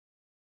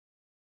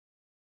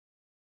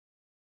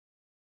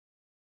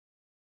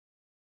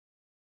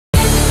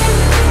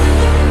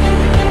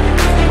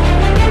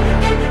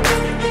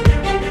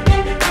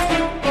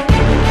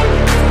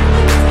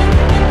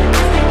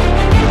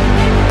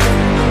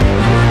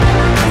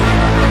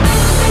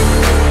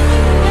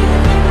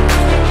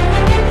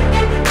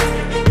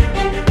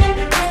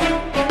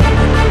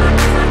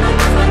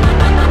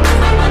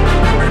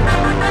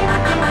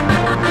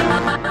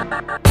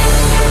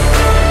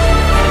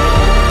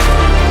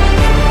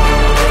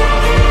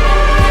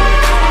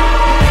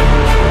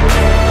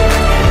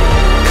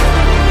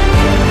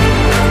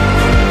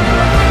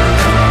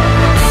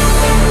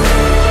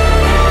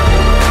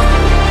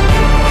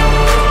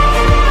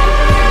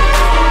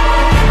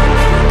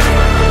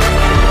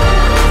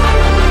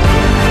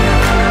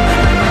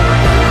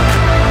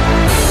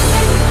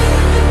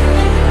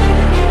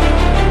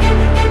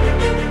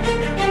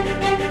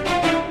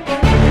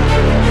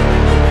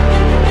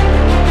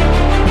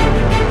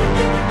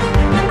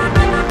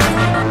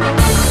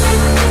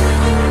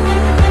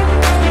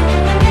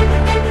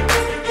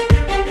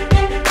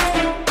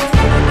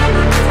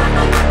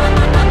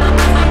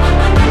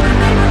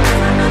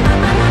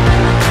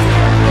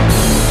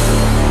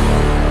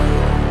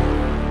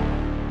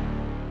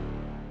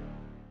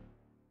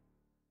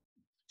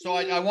So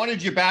I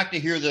wanted you back to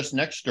hear this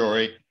next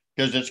story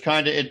because it's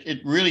kind of it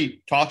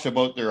really talks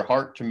about their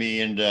heart to me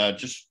and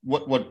just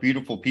what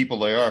beautiful people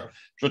they are.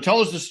 So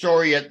tell us the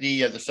story at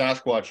the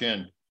Sasquatch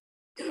Inn.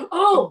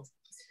 Oh,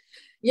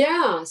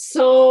 yeah.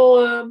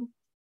 So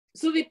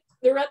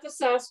they're at the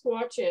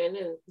Sasquatch Inn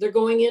and they're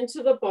going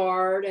into the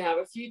bar to have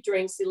a few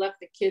drinks. They left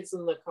the kids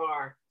in the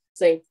car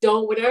saying,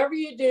 don't, whatever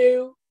you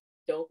do,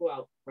 don't go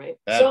out, right?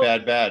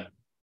 Bad.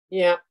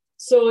 Yeah.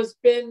 So it's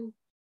been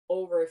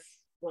over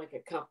like a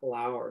couple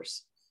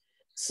hours.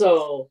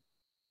 So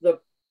the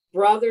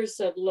brother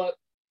said, look,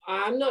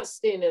 I'm not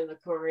staying in the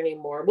car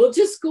anymore. We'll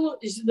just go.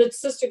 The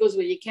sister goes,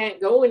 well, you can't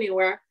go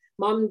anywhere.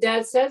 Mom and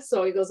dad said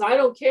so. He goes, I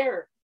don't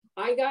care.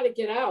 I got to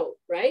get out,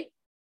 right?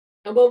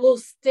 And we'll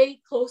stay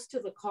close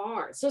to the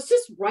car. So it's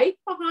just right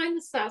behind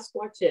the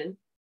Sasquatch Inn.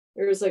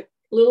 There's a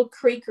little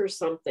creek or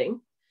something.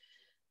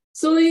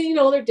 So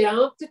they're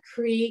down at the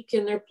creek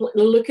and they're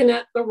looking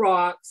at the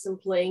rocks and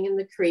playing in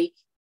the creek.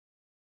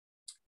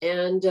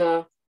 And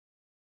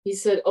he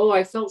said, oh,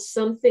 I felt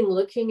something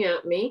looking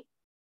at me.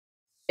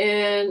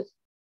 And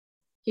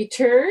he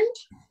turned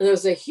and there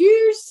was a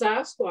huge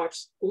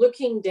Sasquatch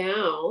looking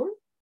down.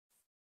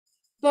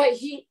 But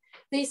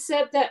they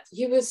said that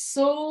he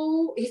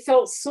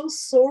felt so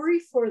sorry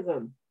for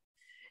them.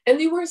 And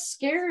they were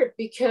scared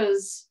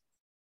because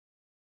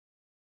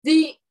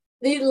they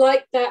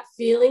liked that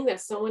feeling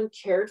that someone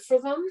cared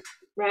for them,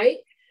 right?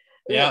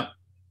 Yeah.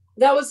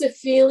 That was a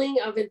feeling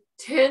of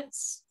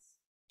intense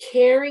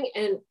caring,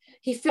 and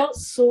he felt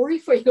sorry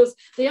for. He goes,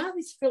 they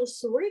always feel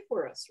sorry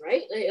for us,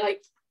 right?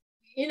 Like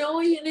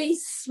he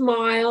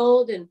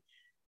smiled and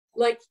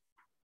like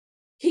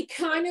he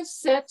kind of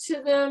said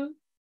to them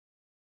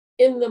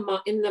in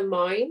the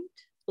mind,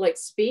 like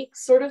speak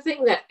sort of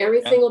thing, that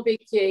everything will be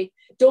okay.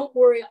 Don't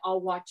worry,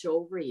 I'll watch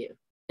over you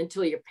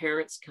until your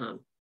parents come.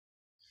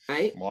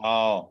 Right?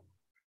 Wow.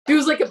 He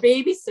was like a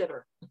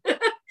babysitter.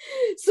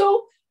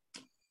 So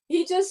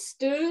he just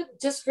stood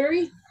just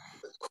very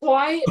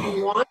quiet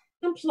and watched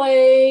them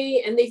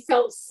play, and they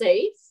felt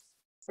safe,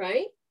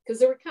 right? Because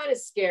they were kind of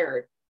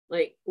scared.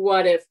 Like,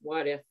 what if,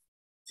 we're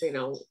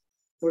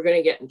going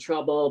to get in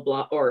trouble,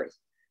 blah, or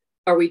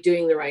are we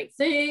doing the right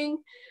thing?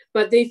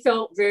 But they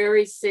felt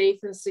very safe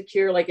and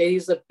secure. Like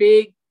he's a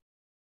big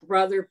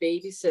brother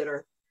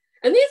babysitter.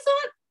 And they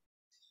thought,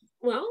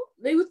 well,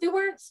 they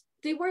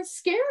weren't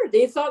scared.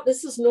 They thought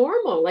this is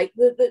normal. Like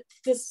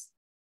it's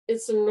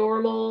a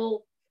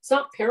normal, it's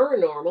not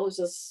paranormal, it's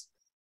just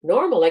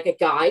normal. Like a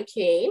guy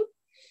came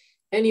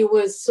and he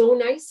was so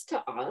nice to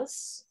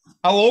us.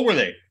 How old were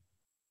they?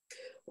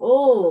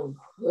 Oh,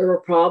 they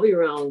were probably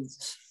around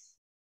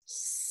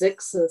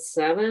 6 and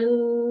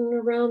 7,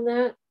 around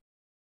that.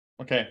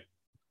 Okay.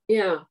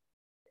 Yeah.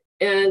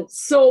 And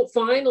so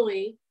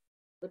finally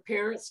the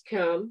parents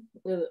come,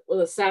 and when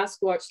the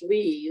Sasquatch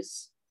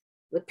leaves,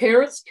 the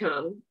parents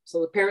come.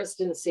 So the parents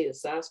didn't see the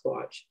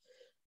Sasquatch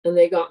and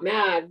they got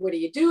mad. What are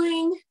you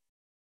doing?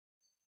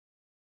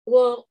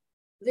 Well,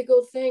 they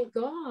go, thank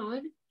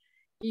God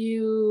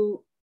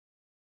you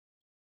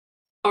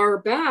are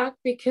back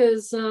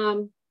because,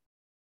 someone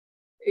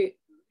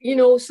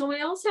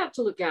else have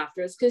to look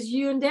after us because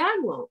you and dad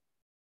won't.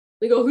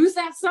 They go, who's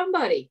that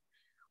somebody?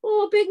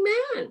 Well, a big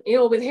man,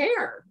 with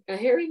hair, a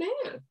hairy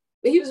man.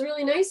 But he was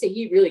really nice.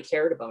 He really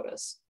cared about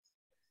us.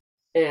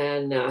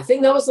 And I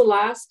think that was the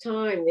last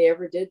time they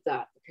ever did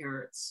that, the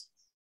parents.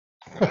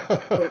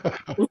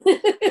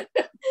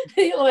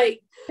 He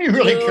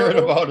really cared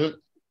about it.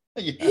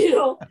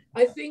 Yeah.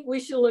 I think we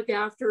should look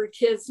after our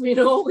kids. We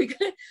go,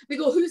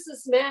 who's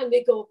this man?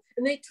 They go,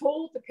 and they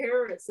told the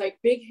parents, like,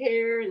 big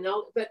hair and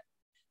all, but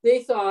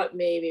they thought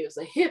maybe it was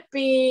a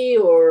hippie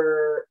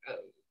or,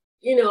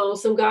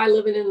 some guy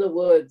living in the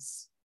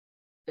woods.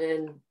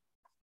 And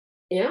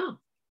yeah.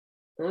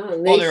 They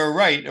were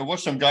right. It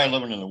was some guy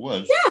living in the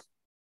woods.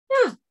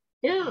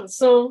 Yeah.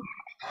 So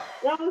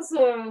that was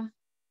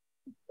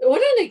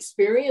what an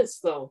experience,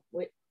 though.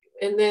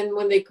 And then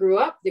when they grew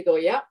up, they go,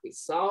 yeah, we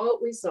saw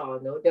what we saw,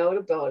 no doubt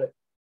about it.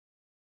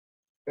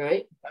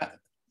 Right?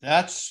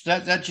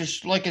 That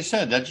just, like I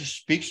said, that just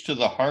speaks to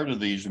the heart of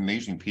these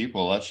amazing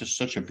people. That's just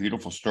such a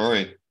beautiful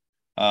story.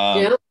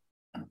 Yeah.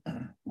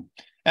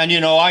 And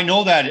I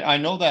know that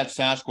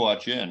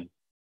Sasquatch Inn.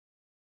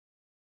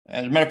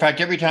 As a matter of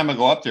fact, every time I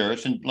go up there,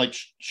 it's in like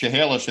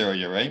Chehalis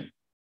area, right?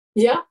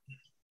 Yeah.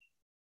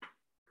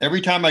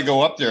 Every time I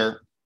go up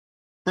there,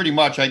 pretty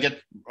much I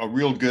get a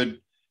real good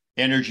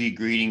energy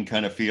greeting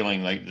kind of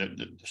feeling. Like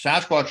the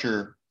Sasquatch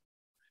are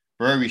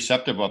very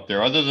receptive up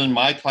there. Other than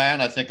my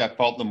clan, I think I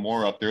felt them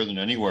more up there than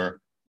anywhere.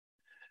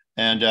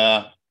 And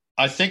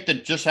I think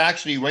that just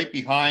actually right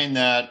behind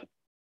that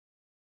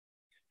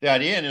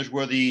inn is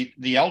where the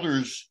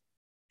elders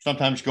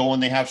sometimes go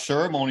and they have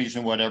ceremonies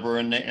and whatever,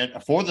 and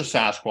for the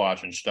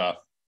Sasquatch and stuff.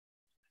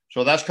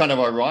 So that's kind of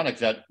ironic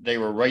that they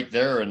were right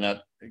there in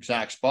that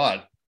exact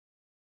spot.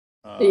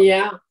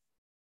 Yeah,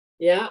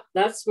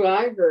 that's what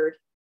I heard.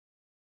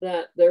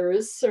 That there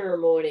is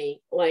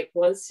ceremony like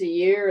once a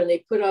year, and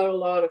they put out a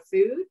lot of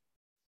food.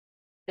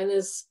 And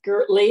this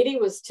lady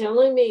was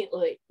telling me,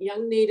 like,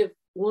 young Native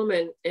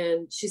woman,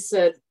 and she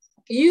said,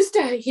 you used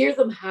to hear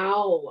them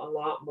howl a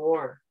lot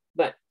more,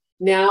 but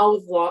now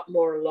with a lot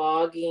more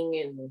logging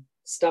and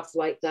stuff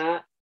like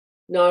that,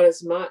 not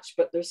as much,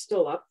 but they're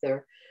still up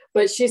there.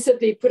 But she said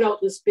they put out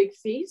this big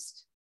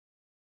feast,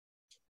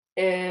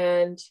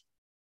 and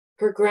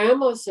her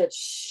grandma said,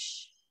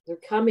 shh, they're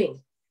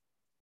coming.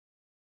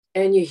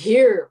 And you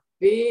hear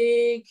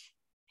big,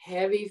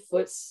 heavy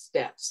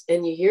footsteps,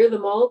 and you hear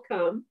them all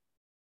come,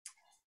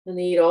 and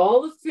they eat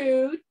all the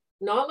food,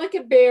 not like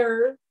a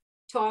bear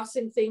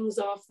tossing things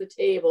off the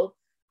table,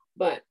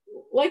 but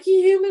like a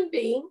human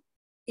being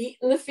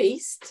eating the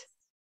feast,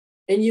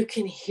 and you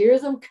can hear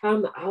them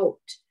come out.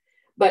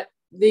 But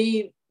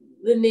the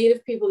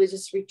native people, they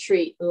just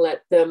retreat and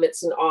let them,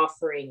 it's an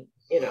offering,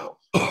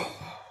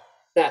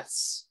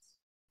 that's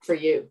for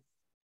you.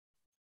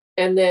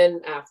 And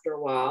then after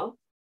a while,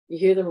 you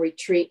hear them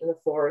retreat in the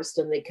forest,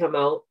 and they come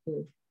out.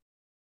 And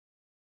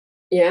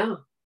yeah.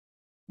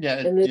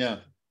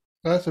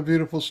 That's a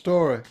beautiful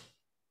story.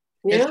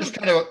 Yeah.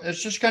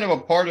 It's just kind of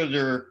a part of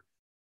their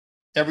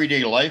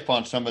everyday life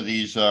on some of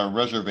these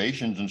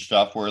reservations and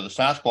stuff, where the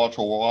Sasquatch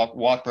will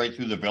walk right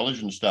through the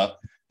village and stuff.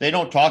 They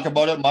don't talk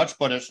about it much,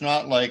 but it's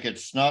not like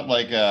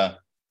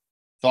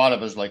thought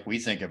of as like we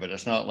think of it.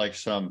 It's not like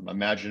some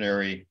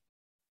imaginary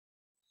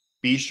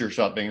beast or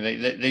something.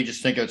 They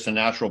just think it's a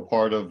natural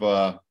part of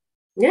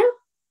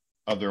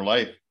of their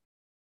life.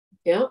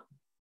 Yeah,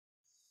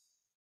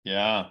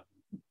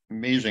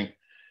 amazing.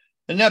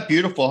 Isn't that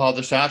beautiful how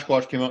the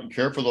Sasquatch came out and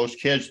cared for those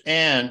kids?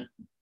 And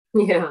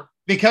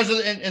because of,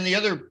 and the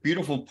other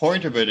beautiful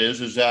point of it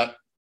is that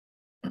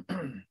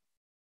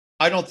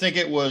I don't think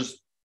it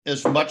was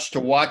as much to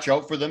watch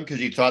out for them because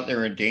he thought they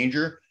were in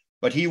danger,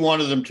 but he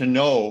wanted them to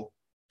know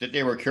that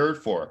they were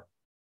cared for.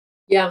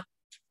 Yeah.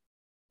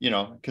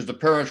 Because the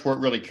parents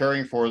weren't really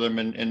caring for them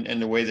in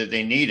the way that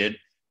they needed.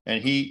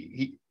 And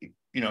he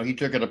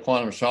took it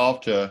upon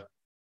himself to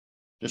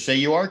say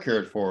you are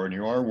cared for and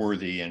you are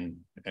worthy and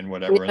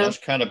whatever. Yeah. And that's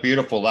kind of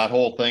beautiful. That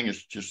whole thing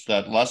is just,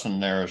 that lesson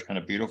there is kind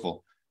of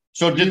beautiful.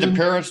 So did the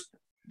parents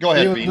go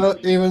ahead?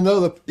 Even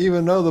though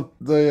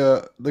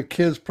the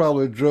kids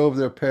probably drove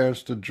their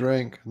parents to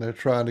drink, and they're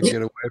trying to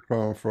get away from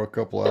them for a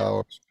couple of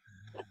hours.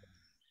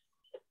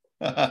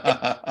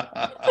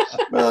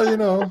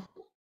 Well,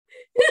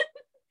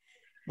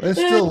 they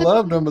still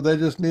loved them, but they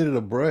just needed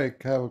a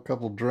break, have a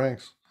couple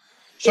drinks.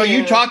 So do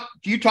you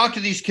talk to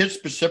these kids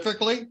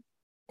specifically,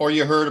 or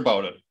you heard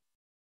about it?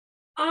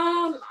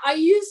 I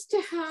used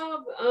to have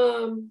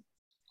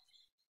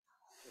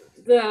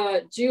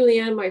the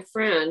Julianne, my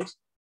friend.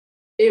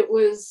 It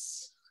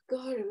was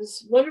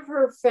one of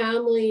her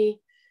family.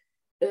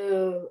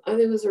 I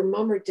think it was her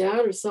mom or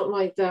dad or something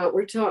like that.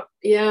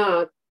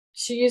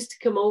 She used to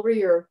come over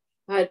here.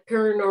 I had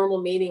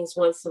paranormal meetings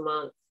once a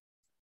month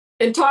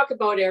and talk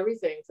about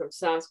everything from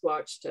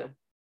Sasquatch to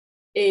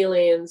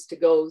aliens to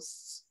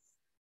ghosts,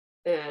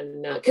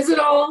 and because it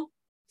all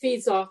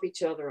feeds off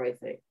each other. I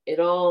think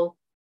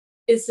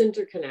it's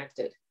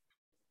interconnected,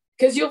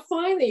 because you'll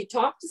find that you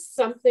talk to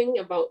something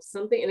about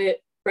something and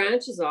it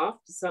branches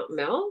off to something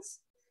else,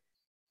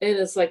 and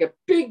it's like a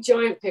big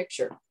giant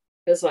picture.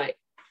 It's like,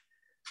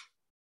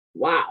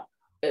 wow.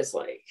 It's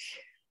like,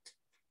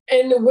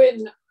 and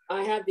when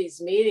I had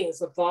these meetings,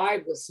 the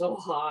vibe was so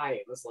high.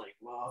 It was like,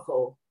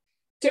 whoa.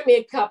 Took me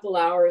a couple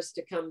hours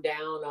to come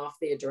down off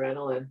the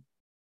adrenaline,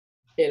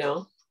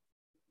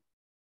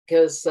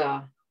 because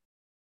oh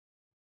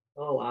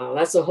wow,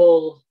 that's a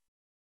whole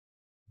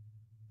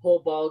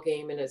ball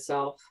game in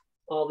itself.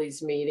 All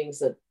these meetings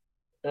that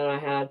I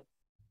had.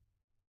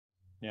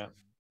 Yeah.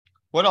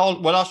 What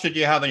else did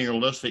you have on your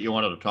list that you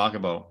wanted to talk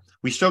about?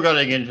 We still got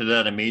to get into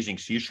that amazing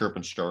sea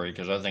serpent story,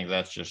 because I think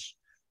that's just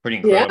pretty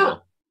incredible. Yeah.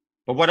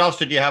 But what else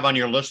did you have on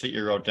your list that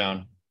you wrote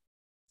down?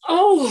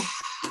 Oh,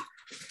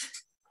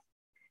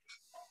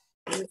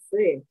 let's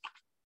see.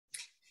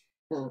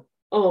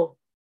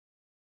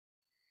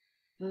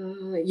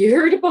 You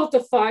heard about the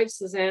 5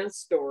 Susanne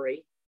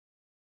story.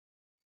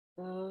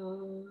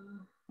 Well,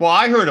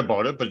 I heard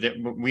about it, but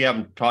we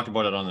haven't talked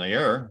about it on the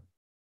air.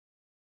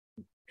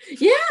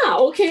 Yeah,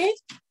 okay.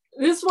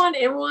 This one,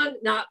 everyone,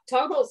 not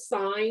talk about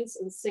signs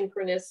and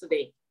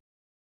synchronicity.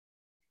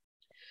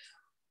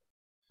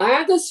 I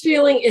have this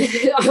feeling.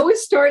 I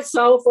always start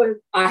off with,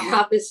 I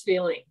have this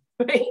feeling,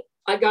 right?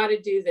 I got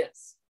to do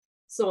this.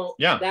 So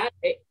that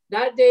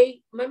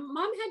day, my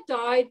mom had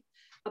died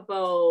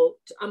about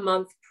a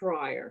month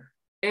prior,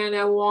 and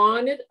I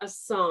wanted a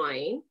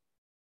sign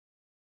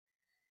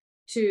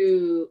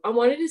I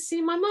wanted to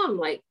see my mom.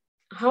 Like,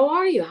 how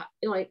are you?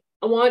 Like,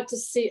 I want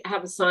to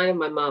have a sign of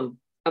my mom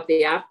of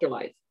the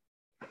afterlife.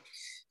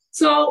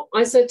 So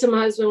I said to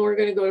my husband, we're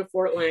going to go to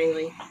Fort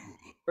Langley,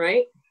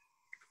 right?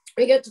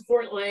 We get to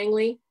Fort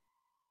Langley,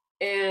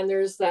 and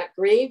there's that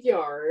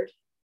graveyard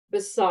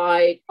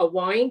beside a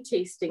wine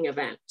tasting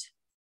event.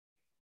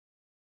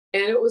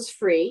 And it was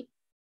free.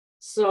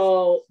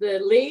 So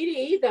the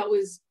lady that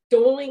was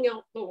doling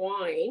out the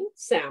wine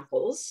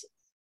samples,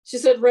 she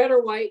said, red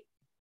or white?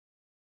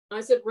 I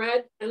said,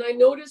 red. And I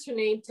noticed her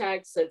name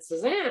tag said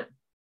Susanne.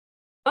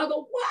 I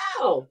go,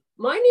 wow,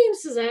 my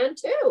name's Suzanne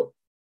too.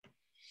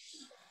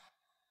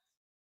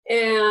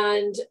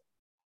 And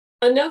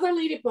another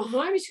lady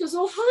behind me, she goes,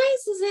 oh, hi,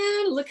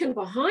 Suzanne, looking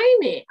behind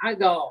me. I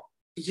go,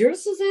 you're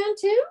Suzanne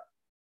too?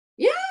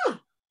 Yeah.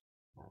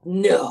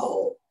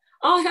 No,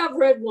 I'll have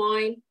red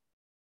wine.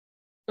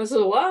 I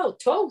said, wow,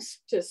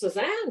 toast to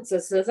Suzanne,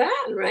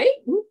 right?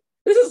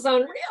 This is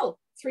unreal.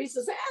 3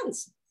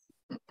 Suzannes.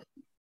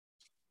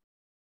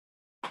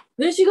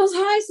 Then she goes,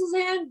 hi,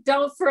 Suzanne.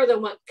 Down further. I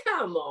went,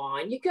 come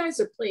on, you guys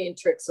are playing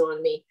tricks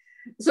on me.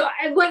 So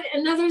I went,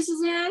 another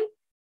Suzanne.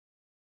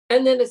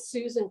 And then a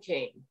Susan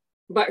came,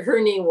 but her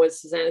name was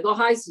Suzanne. I go,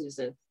 hi,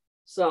 Susan.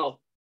 So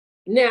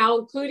now,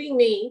 including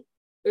me,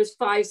 there's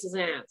 5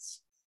 Suzannes.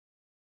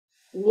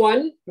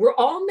 One, we're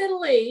all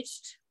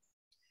middle-aged.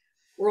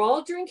 We're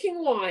all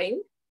drinking wine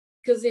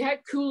because they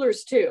had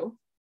coolers too.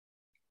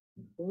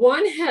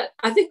 One had,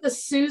 I think the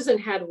Susan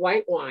had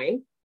white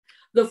wine.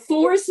 The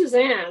 4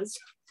 Suzannes,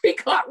 we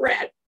got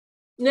red.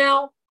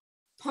 Now,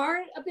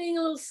 part of being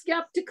a little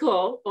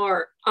skeptical,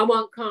 or I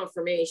want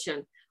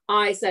confirmation,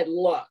 I said,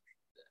 look,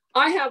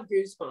 I have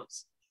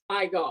goosebumps.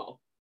 I go,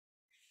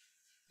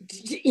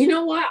 you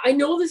know what? I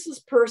know this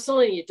is personal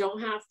and you don't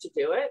have to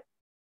do it,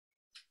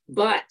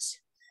 but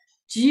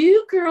do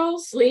you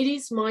girls,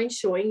 ladies, mind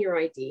showing your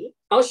ID?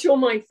 I'll show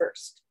mine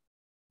first.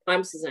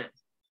 I'm Suzanne.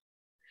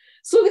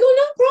 So they go,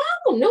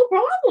 no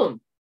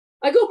problem.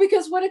 I go,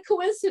 because what a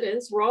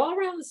coincidence. We're all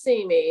around the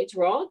same age.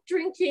 We're all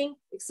drinking,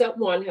 except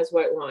one has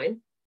white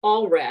wine,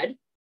 all red.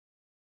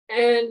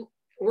 And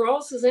we're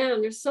all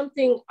Suzanne. There's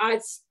something,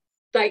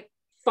 like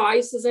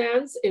 5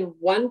 Suzannes in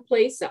one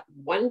place at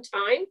one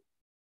time.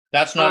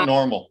 That's not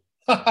normal.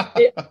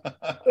 Like,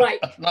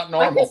 that's not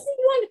normal. I can see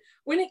one.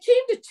 When it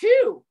came to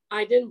 2,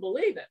 I didn't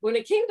believe it. When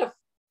it came to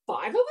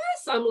 5 of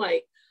us, I'm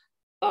like,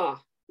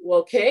 well,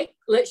 okay,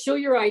 let's show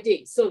your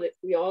ID so that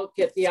we all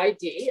get the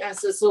ID. I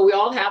said, so we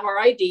all have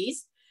our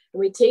IDs, and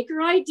we take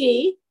our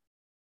ID,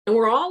 and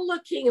we're all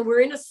looking, and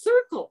we're in a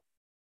circle,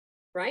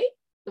 right?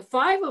 The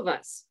 5 of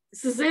us,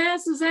 Suzanne.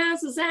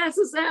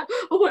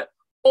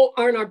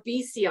 On our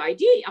BC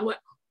ID. I went,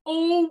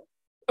 oh,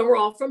 and we're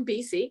all from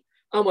BC.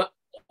 I went,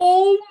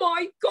 oh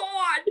my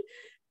God.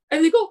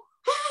 And they go,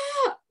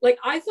 ah, like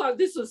I thought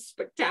this was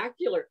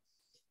spectacular.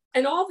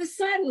 And all of a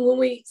sudden, when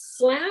we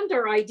slammed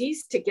our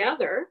IDs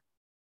together,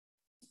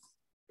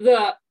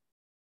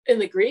 in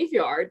the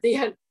graveyard, they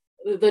had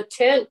the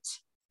tent.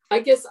 I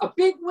guess a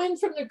big wind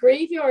from the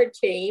graveyard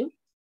came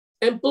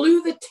and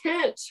blew the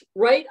tent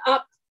right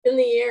up in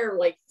the air,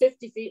 like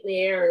 50 feet in the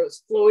air. It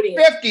was floating.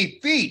 50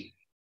 feet?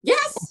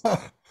 Yes.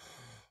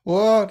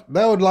 What?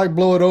 That would like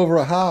blow it over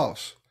a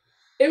house.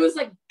 It was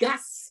like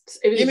gusts.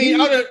 It was You mean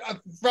huge.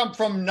 out of,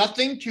 from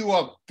nothing to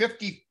a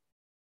 50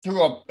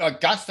 to a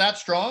gust that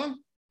strong?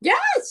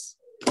 Yes.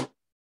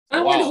 I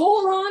Wow. would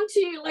hold on to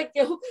you like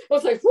it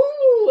was like,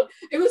 whoo.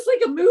 It was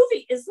like a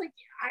movie. It's like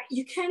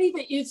you can't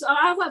even use. If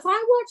I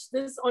watch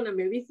this on a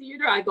movie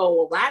theater, I go,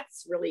 well,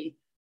 that's really,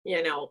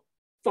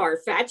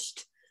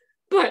 far-fetched.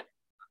 But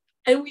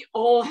and we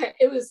all had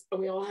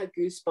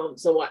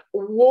goosebumps and what,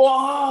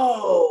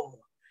 whoa.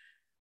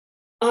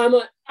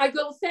 I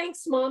go,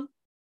 thanks, Mom.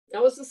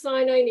 That was the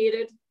sign I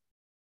needed.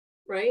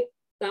 Right?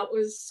 That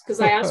was because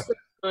I asked for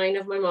the sign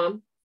of my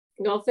mom.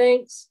 I go,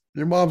 thanks.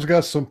 Your mom's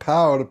got some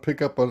power to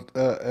pick up a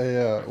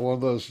one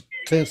of those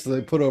tents that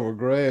they put over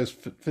graves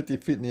 50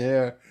 feet in the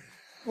air.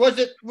 Was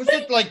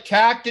it like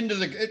tacked into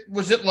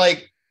was it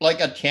like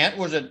a tent?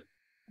 Was it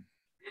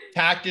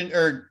tacked in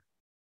or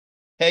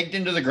pegged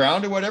into the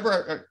ground or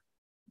whatever?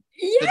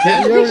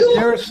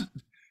 Yeah.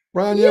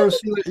 Brian, you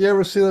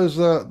ever see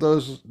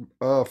those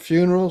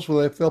funerals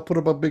where they'll put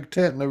up a big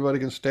tent and everybody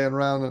can stand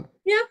around and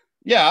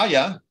Yeah.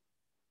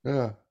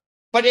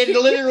 But it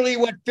literally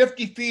went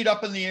 50 feet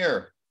up in the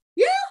air.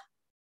 Yeah.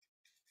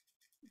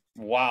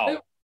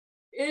 Wow.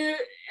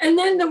 And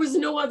then there was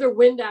no other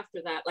wind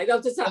after that. Like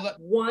that was just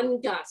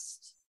one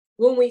gust.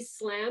 When we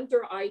slammed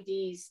our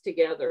IDs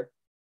together,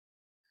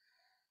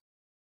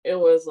 it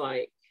was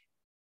like,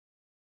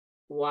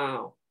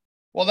 wow.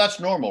 Well, that's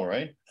normal,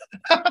 right?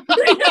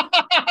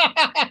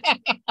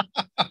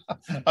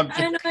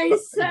 And I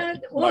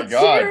said, well,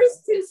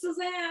 cheers to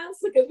Suzanne's,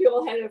 because we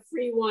all had a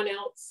free 1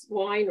 ounce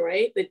wine,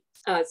 right? The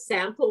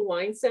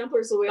wine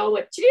sampler. So we all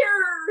went,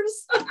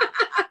 cheers.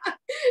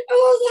 It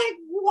was like,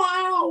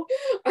 wow.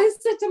 I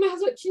said to my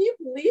husband, can you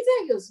believe that?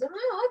 He goes, wow,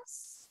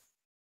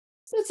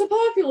 that's a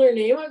popular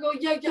name. I go,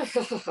 yeah,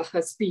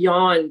 it's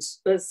beyond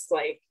this.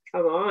 Like,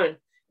 come on.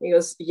 He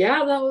goes,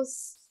 yeah,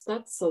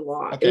 that's a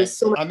lot. Okay. It was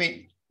so much. I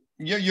mean,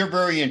 you're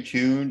very in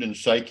tune and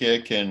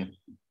psychic and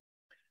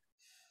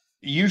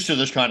used to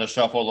this kind of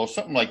stuff, although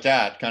something like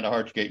that, kind of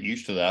hard to get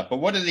used to that. But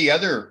what did the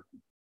other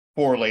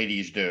 4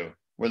 ladies do?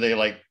 Were they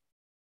like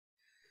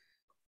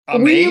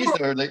amazed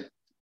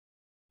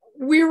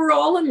we were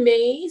all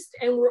amazed,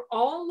 and we're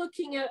all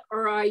looking at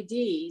our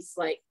IDs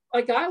like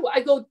I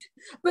go,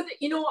 but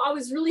I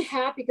was really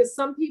happy because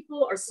some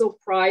people are so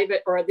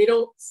private, or they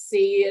don't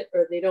see it,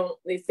 or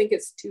they think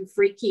it's too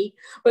freaky,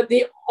 but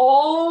they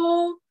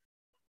all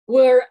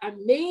were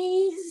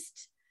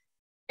amazed.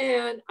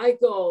 And I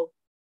go,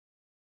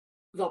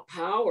 the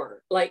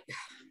power, like,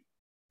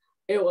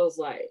 it was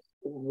like,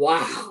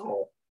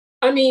 wow.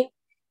 I mean,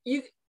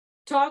 you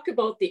talk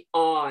about the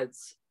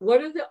odds.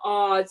 What are the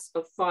odds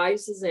of 5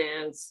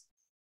 Susannes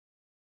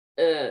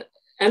and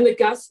the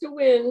gust of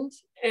wind?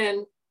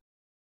 And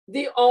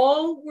they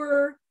all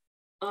were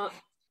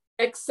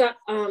except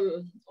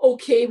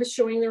okay with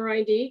showing their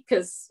ID,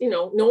 because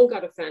no one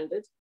got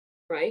offended,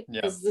 right?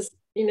 Because this,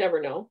 you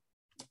never know.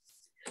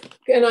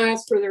 And I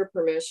asked for their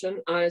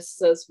permission. I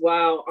says,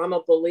 wow, I'm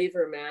a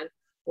believer, man.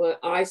 Well,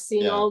 I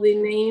seen all the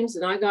names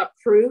and I got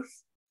proof.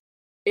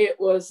 It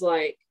was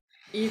like,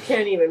 you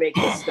can't even make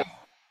this stuff.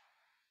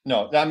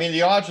 No, I mean,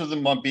 the odds of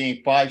them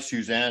being 5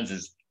 Susannes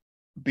is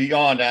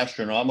beyond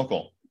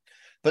astronomical.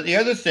 But the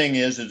other thing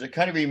is it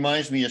kind of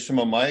reminds me of some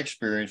of my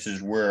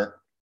experiences where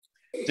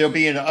there'll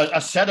be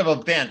a set of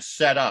events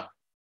set up,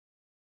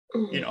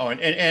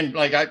 and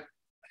like I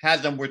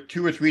had them with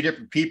 2 or 3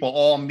 different people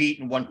all meet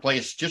in one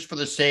place just for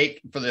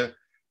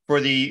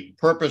the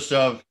purpose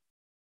of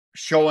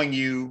showing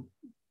you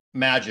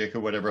magic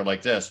or whatever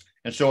like this.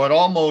 And so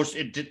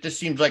it just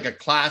seems like a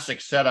classic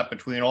setup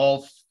between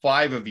all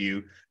 5 of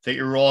you, that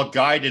you're all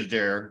guided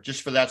there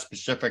just for that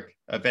specific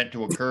event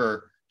to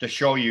occur, to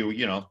show you,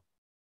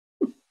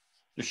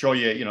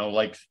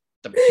 like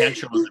the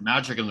potential of the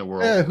magic in the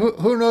world. Yeah,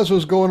 who knows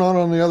what's going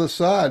on the other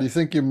side? You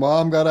think your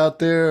mom got out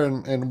there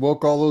and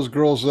woke all those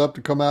girls up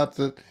to come out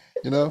to,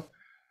 or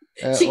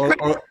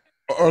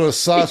the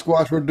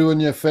Sasquatch were doing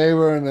you a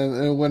favor,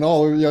 and when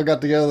all of y'all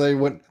got together,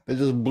 they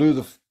just blew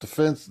the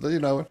fence.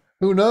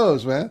 Who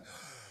knows, man?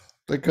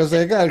 Because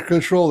they got to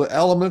control the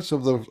elements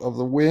of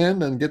the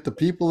wind and get the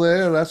people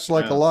there. That's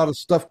like a lot of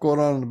stuff going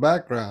on in the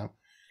background.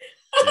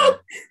 Yeah. And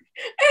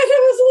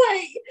it was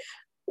like,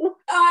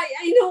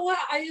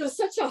 it was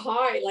such a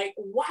high, like,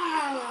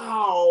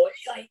 wow,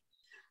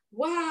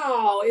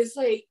 it's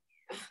like,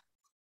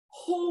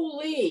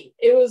 holy,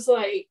 it was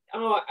like,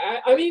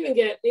 I'm even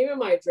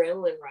my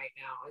adrenaline right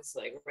now. It's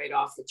like right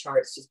off the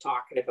charts just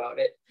talking about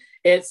it.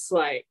 It's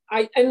like,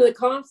 and the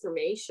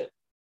confirmation,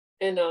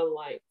 and I'm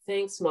like,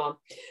 thanks, Mom,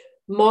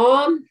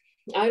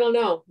 I don't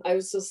know. I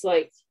was just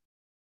like,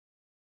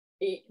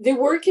 they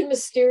work in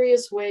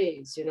mysterious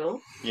ways,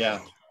 Yeah.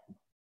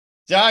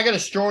 Yeah, I got a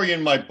story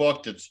in my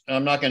book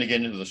I'm not going to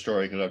get into the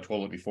story because I've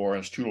told it before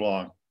and it's too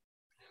long.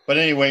 But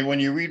anyway,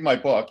 when you read my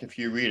book, if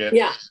you read it,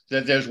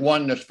 there's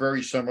one that's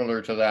very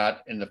similar to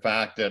that, in the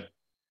fact that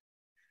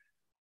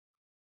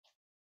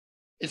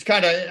it's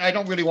kind of, I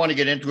don't really want to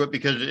get into it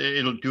because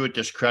it'll do it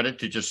discredit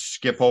to just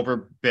skip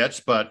over bits,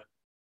 but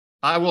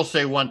I will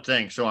say one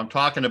thing. So I'm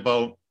talking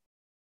about,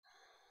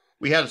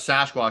 we had a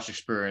Sasquatch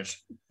experience.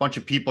 A bunch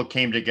of people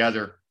came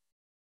together.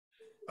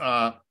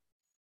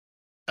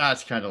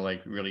 That's kind of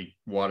like really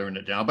watering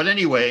it down. But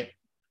anyway,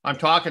 I'm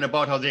talking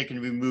about how they can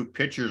remove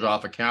pictures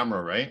off a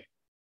camera, right?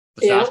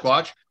 The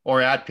Sasquatch,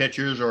 or add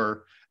pictures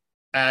or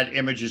add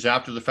images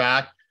after the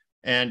fact.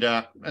 And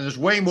there's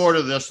way more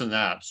to this than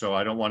that. So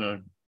I don't want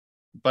to,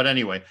 but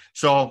anyway,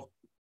 so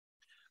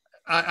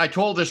I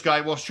told this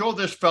guy, well, show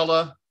this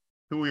fella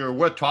who we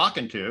were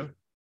talking to,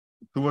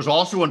 who was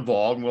also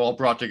involved, and we all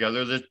brought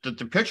together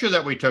the picture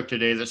that we took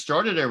today that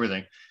started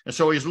everything. And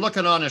so he's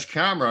looking on his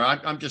camera.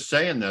 I'm just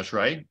saying this,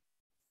 right?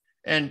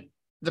 And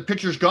the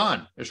picture's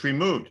gone. It's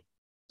removed.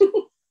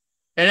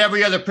 And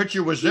every other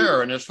picture was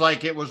there. And it's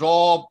like it was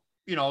all,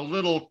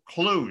 little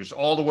clues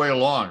all the way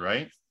along,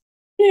 right?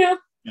 Yeah.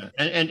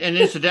 And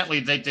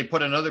incidentally, they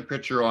put another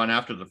picture on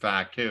after the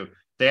fact, too.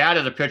 They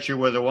added a picture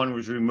where the one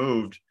was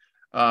removed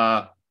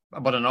about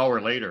an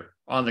hour later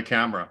on the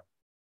camera.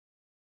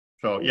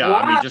 So, yeah, wow.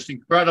 I mean, just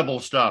incredible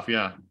stuff.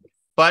 Yeah.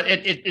 But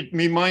it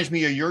reminds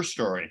me of your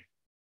story,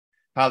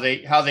 how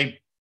they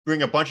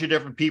bring a bunch of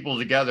different people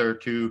together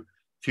to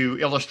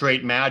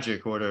illustrate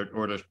magic or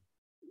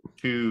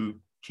to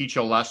teach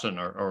a lesson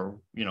or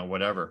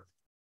whatever.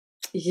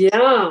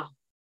 Yeah.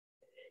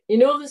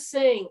 The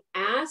saying,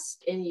 ask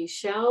and you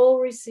shall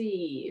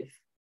receive.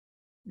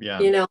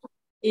 Yeah.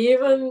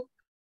 Even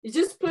you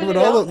just put but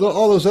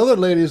all those other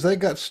ladies, they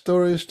got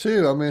stories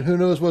too. I mean, who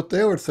knows what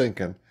they were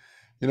thinking?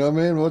 What I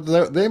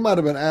mean? They might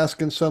have been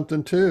asking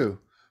something too.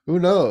 Who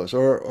knows?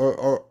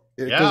 Or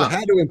because it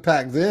had to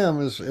impact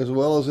them as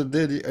well as it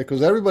did,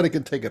 because everybody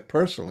could take it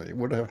personally. It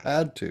would have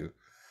had to.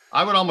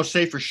 I would almost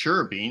say for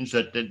sure, Beans,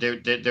 that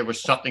there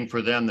was something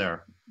for them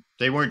there.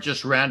 They weren't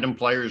just random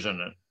players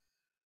in it.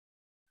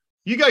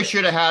 These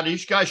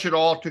guys should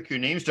all took your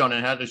names down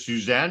and had a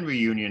Susanne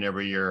reunion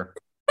every year.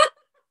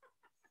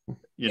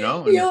 You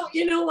know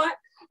what?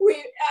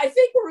 I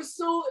think we were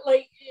so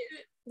like,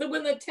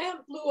 when the tent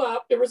blew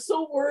up, they were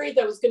so worried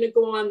that it was going to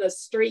go on the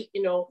street,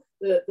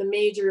 the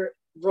major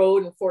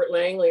road in Fort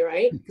Langley,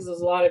 right? Because there's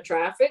a lot of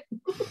traffic.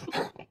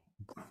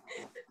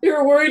 They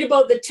were worried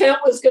about the tent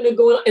was going to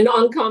go in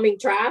oncoming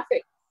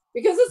traffic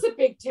because it's a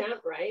big tent,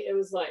 right? It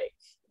was like,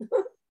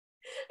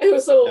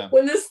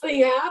 when this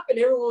thing happened,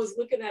 everyone was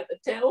looking at the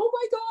tent. Oh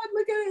my God,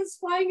 look at it, it's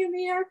flying in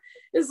the air.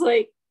 It's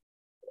like,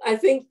 I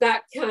think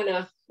that kind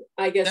of,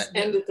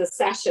 ended the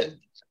session,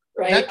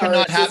 right?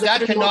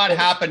 That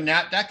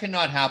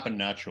cannot happen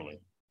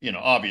naturally,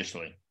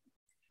 obviously.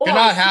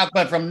 Cannot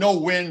happen from no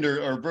wind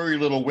or very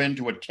little wind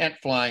to a tent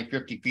flying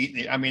 50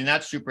 feet. I mean,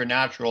 that's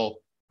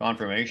supernatural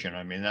confirmation.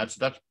 I mean, that's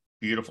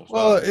beautiful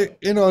stuff. Well,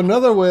 you know,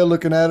 another way of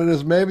looking at it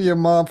is maybe your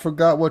mom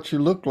forgot what you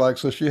looked like,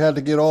 so she had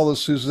to get all the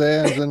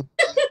Suzannes in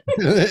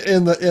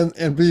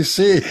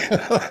BC.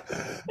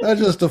 That's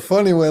just a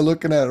funny way of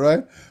looking at it,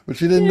 right? But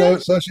she didn't know,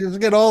 so she just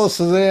get all the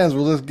Suzannes.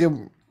 We'll just give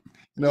them,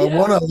 you know,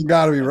 one of them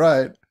got to be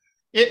right.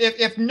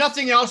 If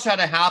nothing else had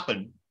to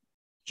happen,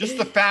 just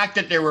the fact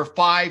that there were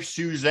 5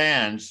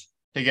 Suzannes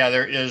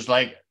together is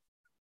like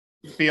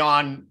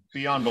beyond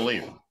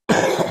belief.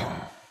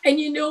 And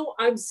you know,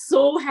 I'm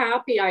so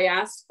happy I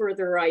asked for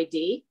their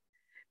ID,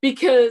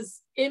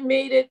 because it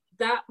made it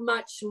that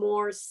much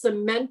more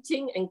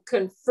cementing and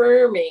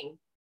confirming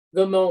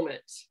the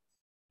moment,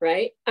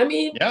 right? I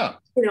mean,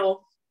 you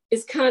know,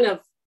 it's kind of,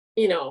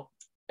 you know,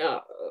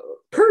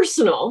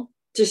 personal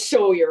to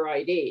show your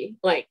ID,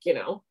 like, you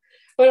know,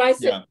 but I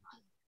said,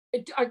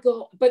 I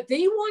go, but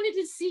they wanted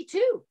to see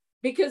too,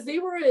 because they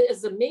were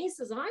as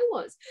amazed as I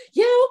was.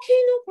 Yeah,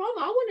 okay, no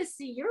problem. I want to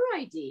see your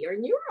ID or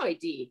your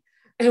ID.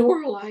 And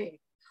we're like,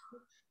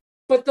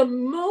 but the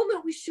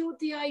moment we showed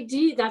the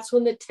ID, that's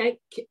when the tent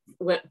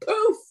went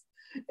poof.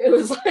 It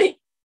was like,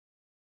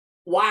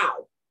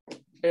 wow.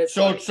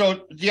 So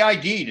the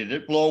ID, did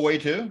it blow away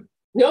too?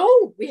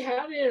 No, we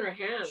had it in our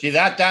hands. See,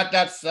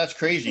 that's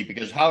crazy,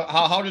 because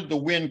how did the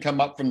wind come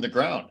up from the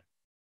ground?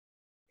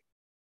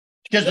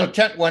 Because the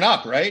tent went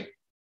up, right?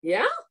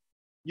 Yeah.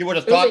 You would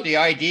have thought the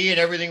ID and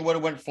everything would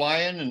have went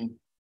flying, and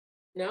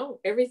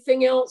no,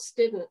 everything else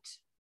didn't.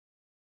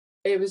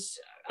 It was,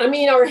 I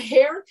mean, our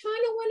hair kind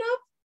of went up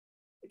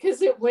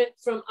because it went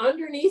from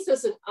underneath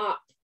us and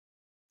up.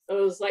 It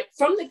was like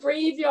from the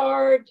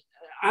graveyard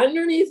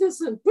underneath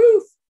us and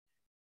poof.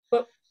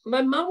 But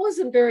my mom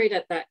wasn't buried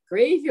at that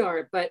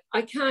graveyard, but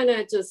I kind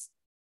of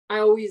I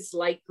always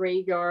liked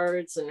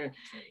graveyards, and,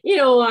 you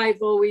know,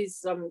 I've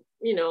always,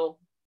 you know,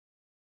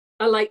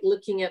 I like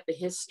looking at the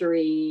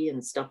history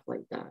and stuff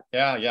like that.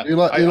 Yeah, yeah. You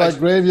like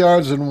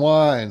graveyards and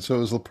wine, so it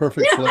was the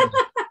perfect flavor.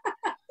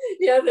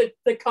 Yeah,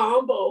 the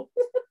combo.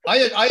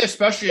 I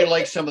especially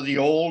like some of the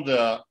old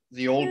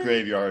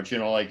graveyards, you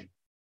know, like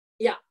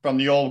from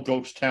the old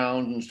ghost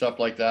towns and stuff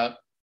like that.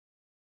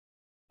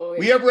 Oh, yeah.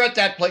 We ever at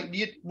that place?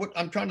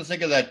 I'm trying to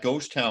think of that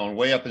ghost town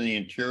way up in the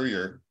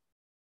interior,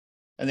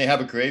 and they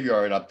have a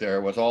graveyard up there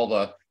with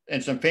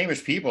and some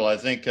famous people. I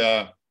think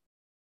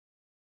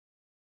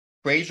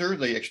Fraser,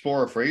 the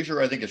explorer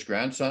Fraser, I think his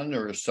grandson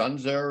or his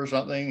son's there or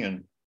something,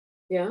 and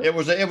it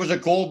was a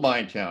gold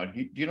mine town.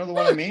 Do you know the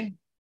one I mean?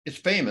 It's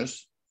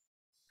famous.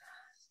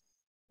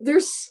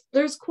 There's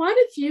quite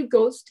a few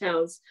ghost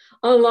towns.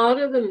 A lot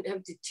of them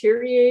have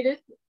deteriorated,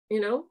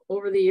 you know,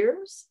 over the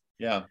years.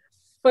 Yeah.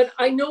 But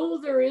I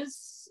know there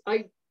is,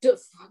 I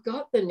just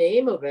forgot the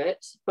name of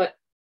it, but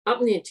up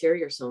in the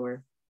interior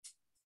somewhere,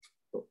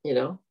 you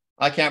know.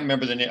 I can't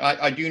remember the name.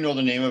 I do know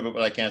the name of it,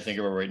 but I can't think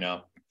of it right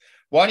now.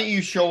 Why don't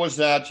you show us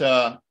that,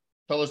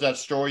 tell us that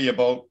story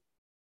about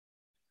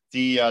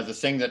the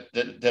thing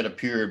that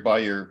appeared by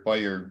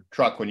your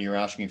truck when you were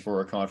asking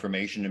for a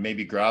confirmation, and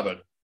maybe grab it.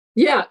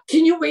 Yeah.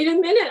 Can you wait a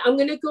minute? I'm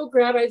going to go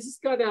grab it. I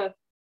just got to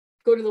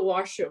go to the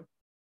washroom.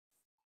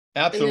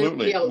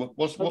 Absolutely.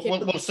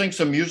 We'll sing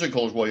some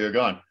musicals while you're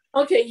gone.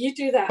 Okay, you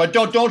do that. But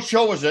don't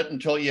show us it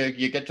until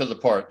you get to the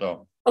part,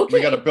 though. Okay.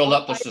 We got to build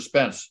up the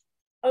suspense.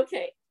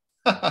 Okay.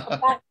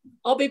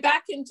 I'll be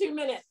back in 2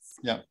 minutes.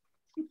 Yeah.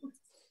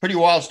 Pretty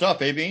wild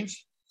stuff, eh,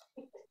 Beans?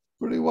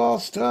 Pretty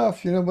wild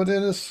stuff, you know, but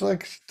then it's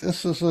like,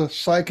 this is a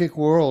psychic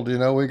world, you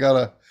know, we got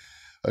to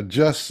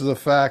adjust to the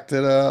fact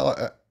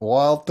that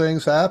wild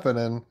things happen,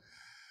 and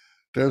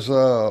there's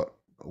a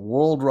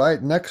world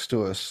right next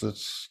to us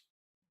that's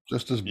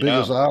just as big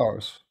as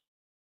ours.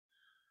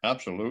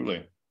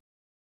 Absolutely.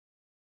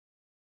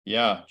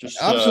 Yeah.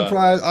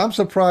 I'm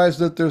surprised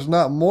that there's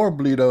not more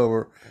bleed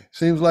over.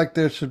 Seems like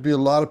there should be a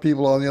lot of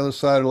people on the other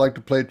side who like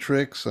to play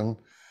tricks and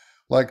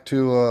like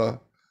to,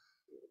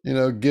 you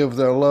know, give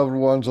their loved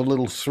ones a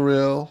little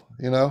thrill,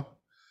 you know.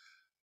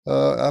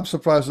 I'm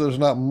surprised there's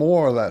not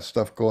more of that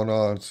stuff going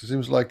on. It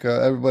seems like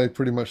everybody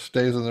pretty much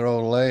stays in their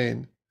own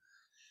lane.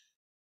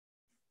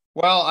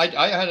 Well,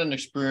 I had an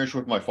experience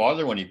with my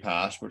father when he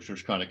passed, which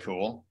was kind of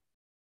cool.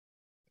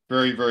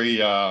 Very, very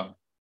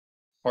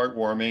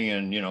heartwarming,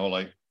 and, you know,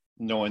 like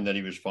knowing that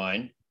he was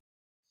fine.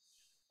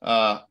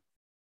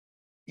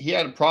 He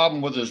had a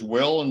problem with his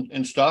will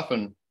and stuff,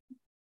 and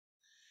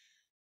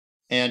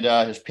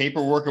his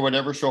paperwork or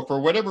whatever. So for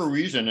whatever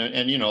reason,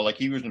 and you know, like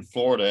he was in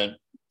Florida,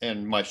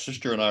 and my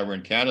sister and I were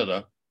in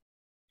Canada.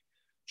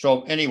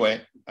 So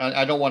anyway,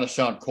 I don't want to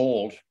sound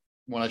cold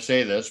when I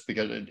say this,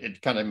 because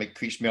it kind of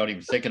creeps me out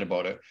even thinking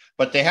about it.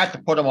 But they had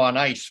to put him on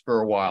ice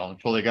for a while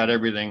until they got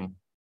everything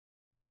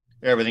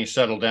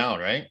settled down,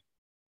 right?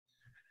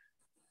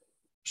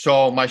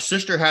 So my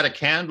sister had a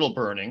candle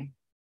burning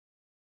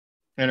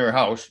in her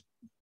house,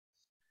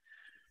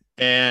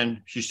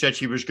 and she said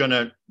she was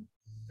gonna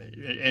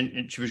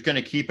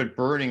keep it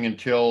burning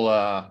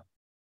until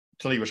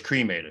he was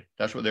cremated.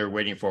 That's what they were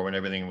waiting for when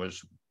everything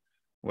was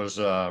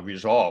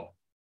resolved.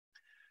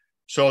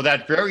 So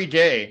that very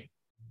day,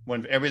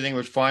 when everything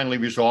was finally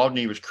resolved and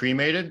he was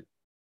cremated,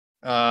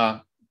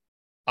 I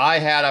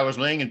was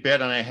laying in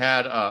bed and I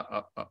had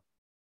a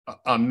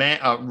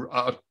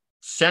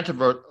scent of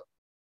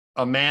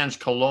a man's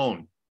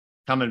cologne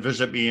come and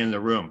visit me in the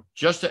room.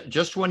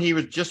 Just when he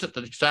was, just at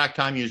the exact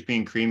time he was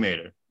being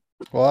cremated.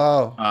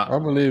 Wow, I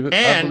believe it.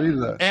 I believe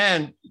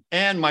that.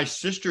 And my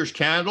sister's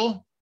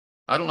candle.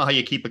 I don't know how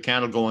you keep a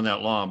candle going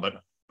that long,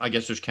 but I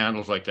guess there's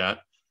candles like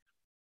that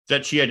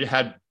she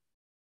had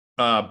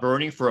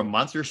burning for a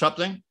month or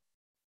something,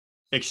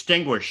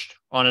 extinguished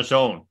on its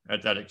own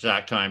at that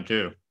exact time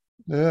too.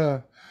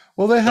 Yeah.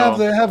 Well, they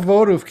have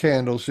votive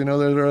candles. You know,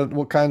 they're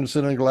what kind of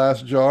sit in a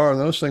glass jar, and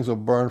those things will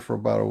burn for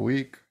about a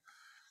week.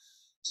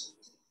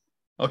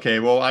 Okay,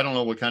 well, I don't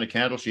know what kind of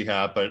candles he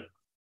had, but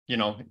you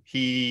know,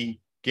 he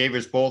gave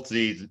us both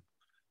the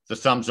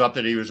thumbs up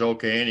that he was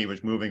okay and he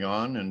was moving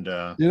on. And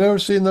you never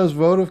seen those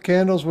votive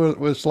candles where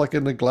it's like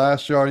in the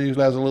glass jar,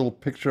 usually has a little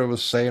picture of a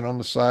saint on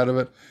the side of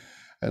it,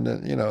 and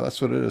then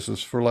that's what it is.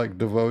 It's for like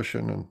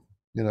devotion,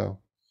 and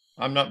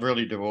I'm not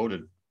really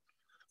devoted.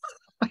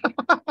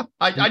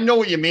 I know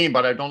what you mean,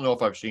 but I don't know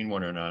if I've seen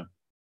one or not.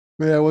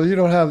 Yeah, well, you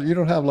don't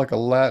have like a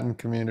Latin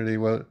community.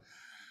 Well,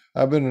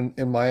 I've been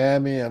in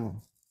Miami,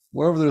 and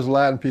wherever there's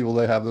Latin people,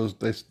 they have those.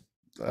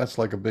 That's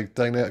like a big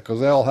thing because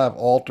they all have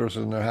altars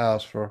in their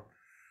house for.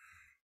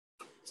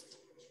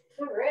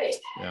 All right.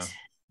 Yeah.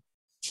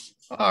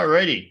 All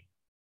righty.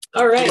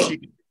 All right.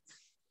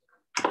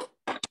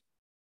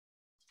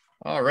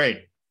 All right.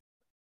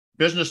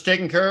 Business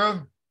taken care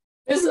of?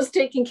 Business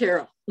taken care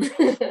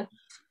of.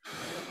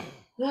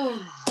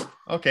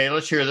 Okay,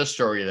 let's hear this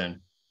story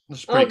then. This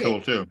is pretty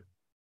cool too.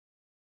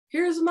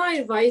 Here's my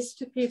advice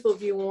to people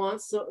if you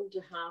want something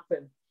to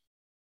happen.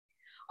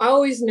 I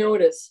always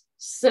notice,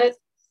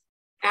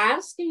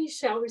 ask and you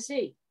shall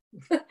receive.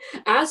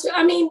 Ask,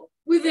 I mean,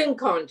 within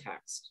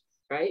context,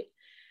 right?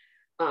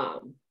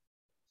 And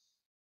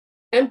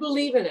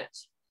believe in it.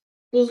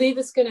 Believe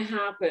it's going to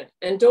happen.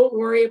 And don't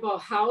worry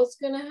about how it's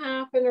going to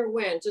happen or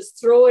when.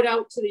 Just throw it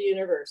out to the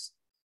universe.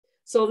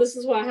 So this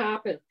is what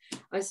happened.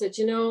 I said,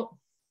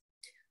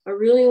 I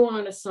really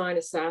want to sign a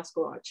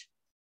Sasquatch.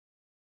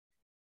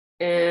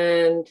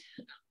 And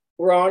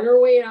we're on our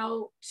way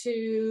out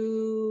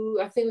to,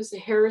 I think it was the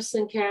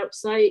Harrison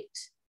campsite.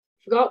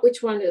 Forgot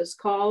which one it was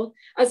called.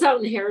 I was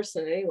out in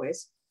Harrison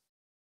anyways.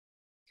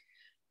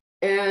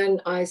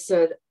 And I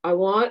said, I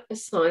want to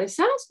sign a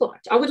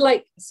Sasquatch. I would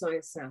like to sign a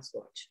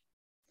Sasquatch.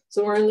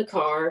 So we're in the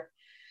car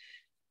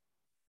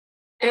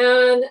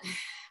and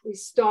we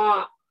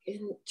stop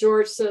and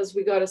George says,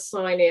 we got to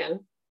sign in.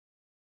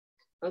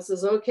 I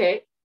says,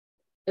 okay.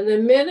 And the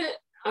minute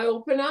I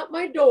open up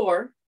my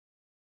door,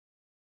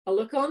 I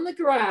look on the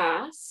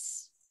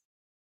grass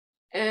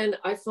and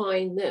I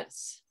find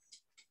this.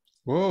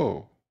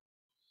 Whoa.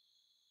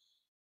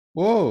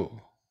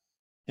 Whoa.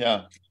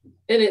 Yeah.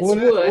 And it's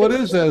wood. What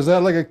is that? Is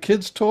that like a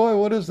kid's toy?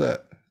 What is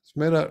that? It's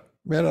made out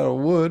of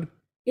wood.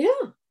 Yeah.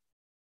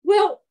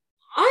 Well,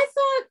 I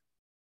thought.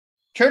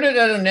 Turn it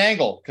at an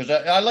angle because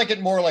I like it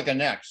more like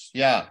an X.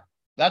 Yeah.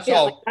 That's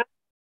all. Like that.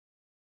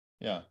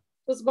 Yeah.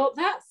 It was about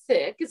that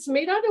thick. It's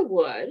made out of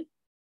wood,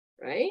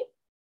 right?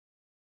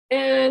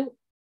 And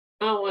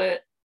I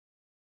went,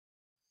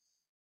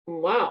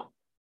 wow.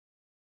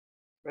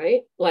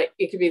 Right? Like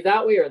it could be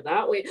that way or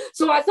that way.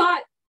 So I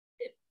thought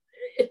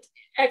it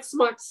X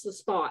marks the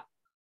spot.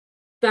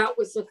 That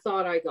was the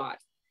thought I got.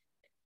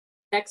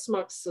 X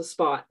marks the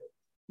spot.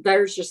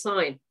 There's your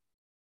sign.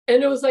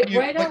 And it was like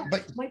out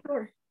my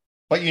door.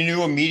 But you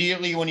knew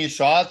immediately when you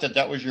saw it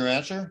that was your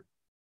answer?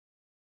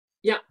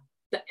 Yeah.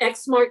 The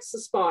X marks the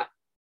spot.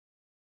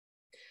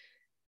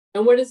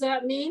 And what does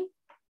that mean?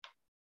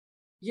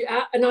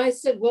 And I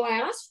said, well, I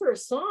asked for a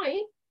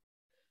sign.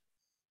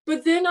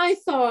 But then I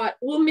thought,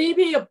 well,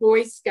 maybe a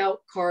Boy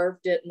Scout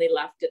carved it and they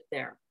left it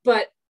there.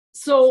 But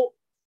so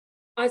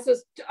I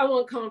says, I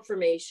want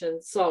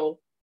confirmation. So,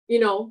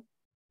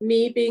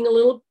 me being a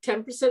little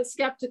 10%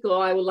 skeptical,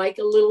 I would like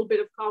a little bit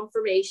of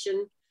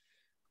confirmation.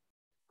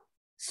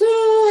 So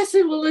I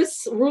said, well,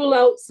 let's rule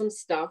out some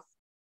stuff.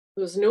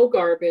 There was no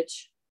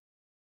garbage.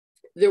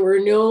 There were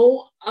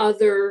no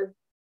other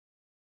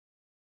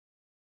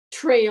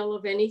trail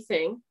of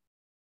anything,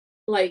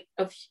 like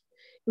of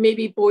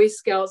maybe Boy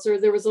Scouts, or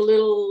there was a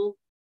little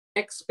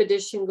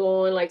expedition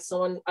going, like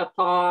a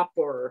pop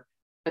or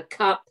a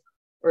cup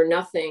or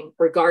nothing,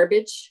 or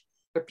garbage,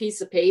 or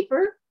piece of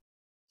paper.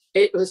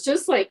 It was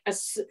just like I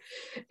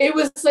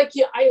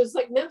was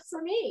like meant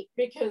for me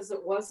because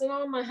it wasn't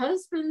on my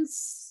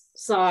husband's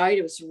side.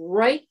 It was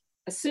right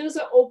as soon as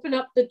I opened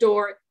up the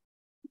door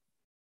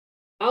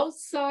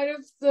outside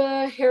of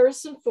the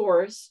Harrison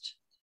Forest,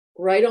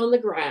 right on the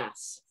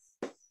grass.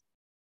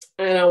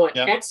 And I went,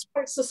 X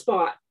marks the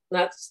spot.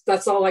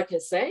 That's all I can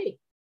say.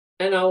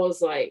 And I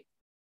was like,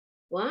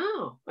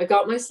 wow, I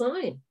got my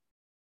sign.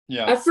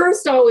 Yeah. At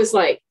first I was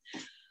like,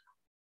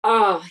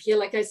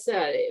 like I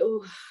said,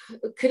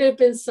 it could have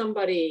been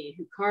somebody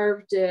who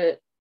carved it.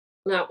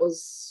 That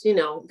was,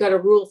 got to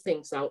rule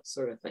things out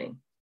sort of thing.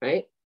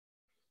 Right.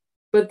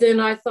 But then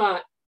I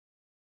thought,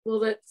 well,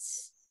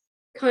 that's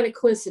kind of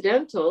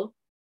coincidental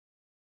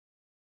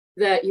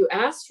that you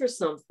asked for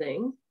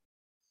something.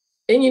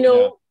 And,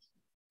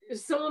 if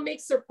someone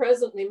makes their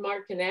present, they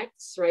mark an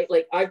X, right?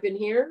 Like, I've been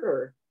here,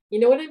 or, you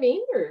know what I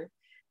mean? Or,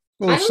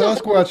 well,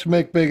 Sasquatch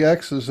make big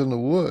X's in the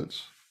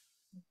woods.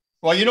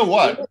 Well, you know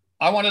what?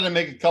 I wanted to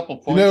make a couple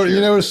points here.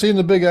 You never seen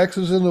the big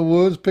X's in the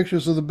woods?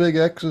 Pictures of the big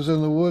X's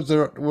in the woods?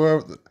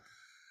 The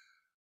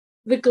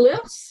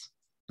glyphs?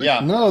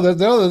 Yeah. No,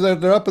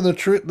 they're up in the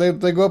tree.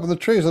 They go up in the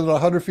trees. They're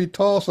 100 feet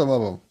tall, some of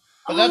them.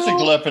 But that's a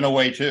glyph in a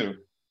way, too.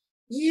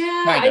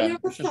 Yeah, Kinda. I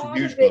never It's just a thought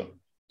huge of it. glyph.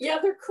 Yeah,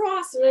 they're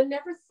crossed, and I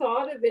never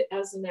thought of it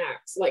as an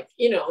X. Like,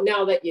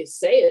 now that you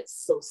say it,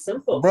 it's so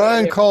simple.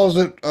 Brian calls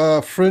it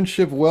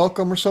friendship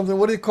welcome or something.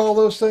 What do you call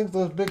those things?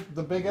 The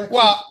big X's?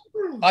 Well,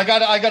 I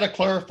gotta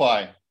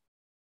clarify.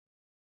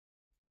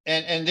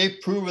 And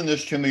they've proven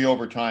this to me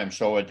over time.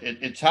 So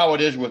it's how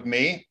it is with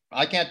me.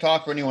 I can't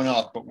talk for anyone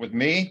else, but with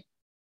me,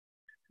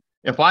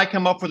 if I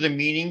come up with a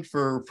meaning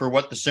for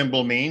what the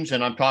symbol means,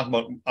 and I'm talking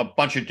about a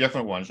bunch of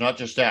different ones, not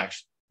just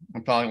X,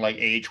 I'm talking like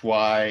H,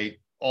 Y,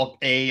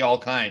 all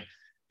kind.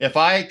 If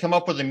I come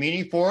up with a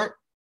meaning for it,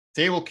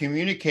 they will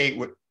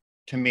communicate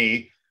to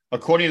me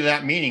according to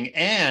that meaning.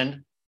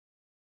 And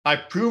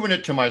I've proven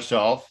it to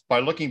myself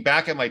by looking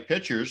back at my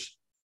pictures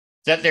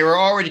that they were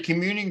already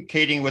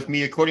communicating with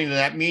me according to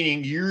that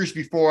meaning years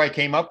before I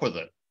came up with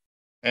it.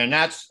 And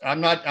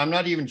I'm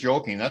not even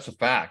joking. That's a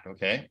fact.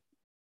 Okay.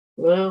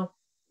 Well,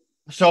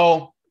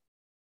 so,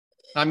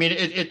 I mean,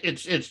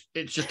 it's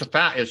just a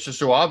fact. It's just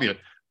so obvious.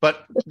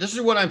 But this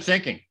is what I'm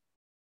thinking.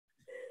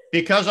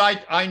 Because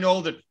I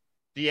know that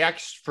the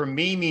X for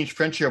me means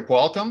friendship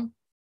welcome.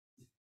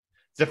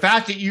 The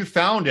fact that you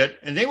found it,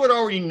 and they would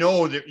already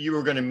know that you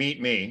were going to meet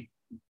me.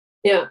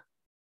 Yeah.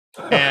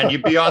 And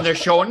you'd be on their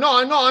show.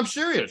 No, I'm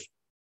serious.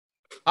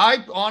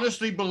 I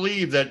honestly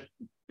believe that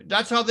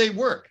that's how they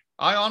work.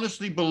 I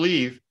honestly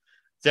believe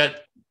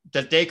that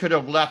they could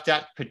have left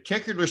that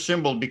particular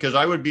symbol because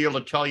I would be able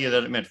to tell you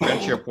that it meant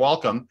friendship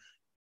welcome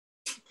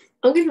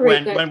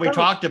when we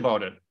talked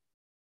about it.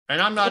 And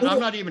I'm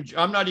not even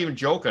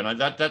joking.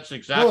 That's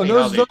exactly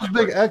how those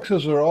big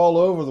X's are all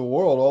over the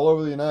world, all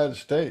over the United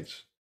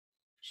States.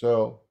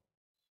 So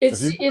if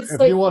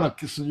you want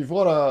to see if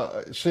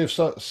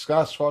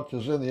Sasquatch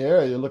is in the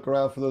area, you look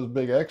around for those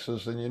big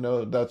X's,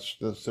 and that's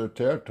their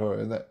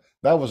territory, and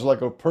that was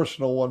like a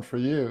personal one for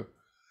you.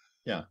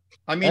 Yeah,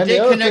 I mean, and the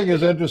other thing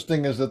is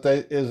interesting is that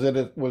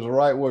it was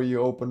right where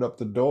you opened up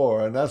the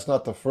door, and that's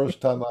not the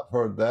first time I've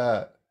heard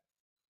that.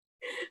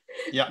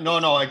 Yeah,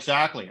 no,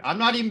 exactly. I'm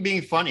not even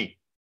being funny.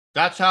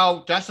 That's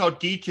how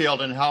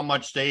detailed and how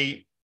much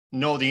they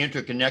know the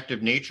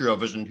interconnected nature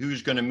of us and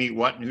who's going to meet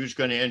what and who's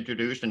going to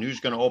introduce and who's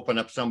going to open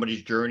up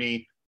somebody's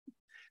journey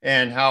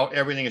and how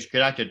everything is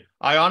connected.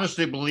 I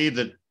honestly believe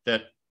that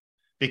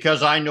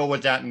because I know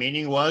what that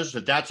meaning was,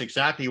 that's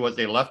exactly what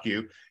they left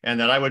you, and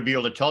that I would be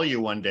able to tell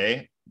you one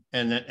day,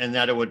 and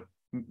that it would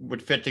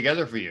fit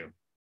together for you.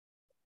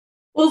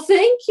 Well,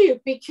 thank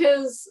you,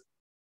 because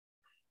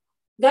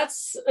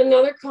that's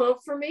another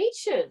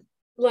confirmation.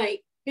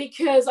 Like,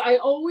 because I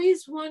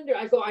always wonder,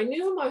 I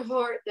knew in my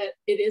heart that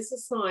it is a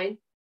sign.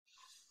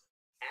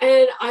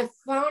 And I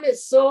found it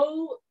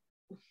so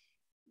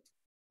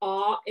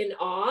awe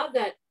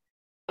that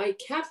I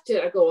kept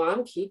it. I go,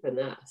 I'm keeping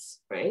this,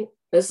 right?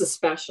 This is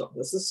special.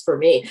 This is for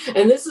me.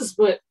 And this has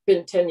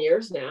been 10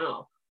 years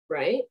now,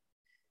 right?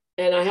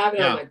 And I have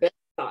it on my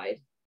bedside.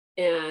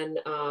 And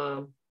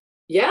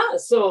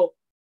so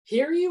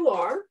here you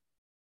are,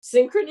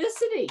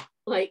 synchronicity,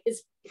 like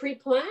it's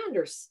pre-planned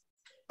or.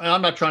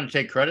 I'm not trying to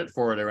take credit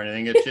for it or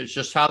anything. It's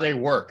just how they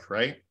work,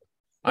 right?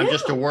 I'm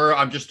just aware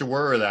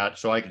of that,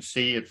 so I can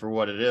see it for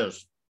what it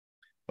is.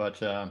 But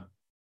wow.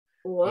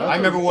 I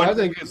remember when I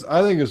think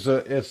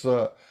it's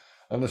an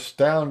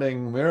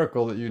astounding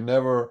miracle that you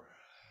never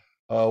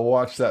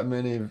watch that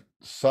many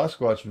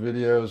Sasquatch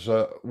videos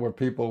where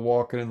people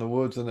walking in the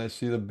woods and they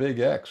see the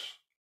big X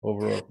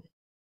over.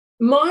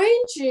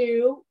 Mind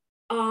you,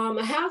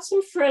 I have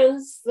some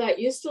friends that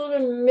used to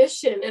live in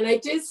Mission, and I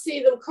did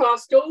see them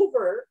crossed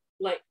over.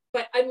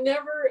 But I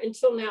never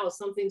until now,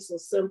 something so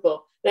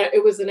simple that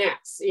it was an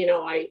X.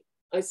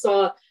 I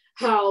saw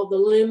how the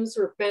limbs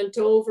were bent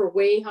over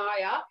way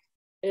high up,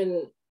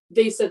 and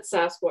they said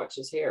Sasquatch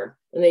is here,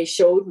 and they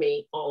showed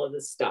me all of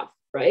this stuff,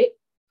 right?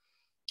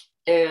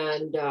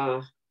 And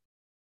I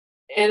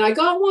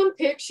got one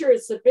picture.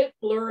 It's a bit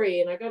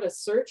blurry, and I got to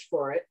search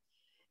for it.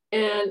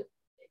 And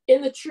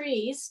in the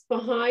trees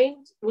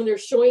behind, when they're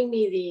showing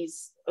me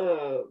these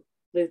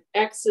the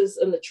X's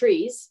in the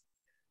trees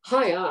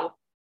high up.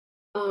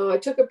 I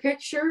took a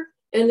picture,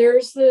 and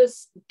there's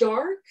this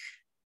dark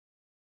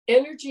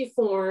energy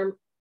form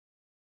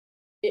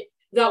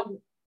that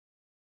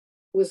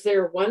was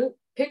there one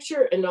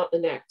picture and not the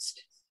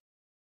next.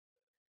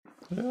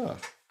 Yeah.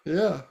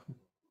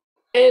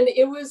 And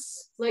it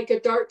was like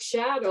a dark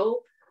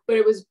shadow, but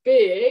it was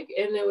big,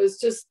 and it was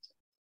just,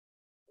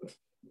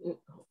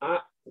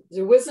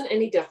 there wasn't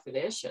any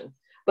definition,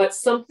 but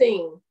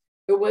something,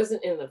 it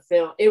wasn't in the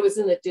film, it was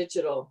in the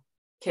digital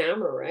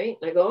camera, right?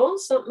 And I go, oh,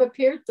 something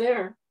appeared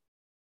there,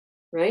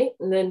 right?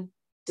 And then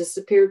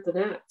disappeared the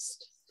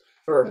next.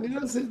 Or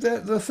And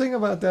the thing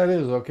about that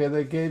is, okay,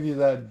 they gave you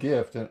that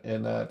gift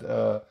and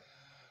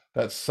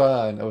that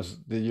sign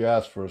that you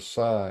asked for a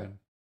sign,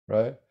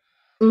 right?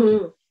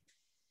 mm-hmm.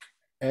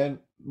 And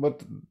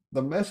what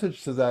the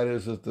message to that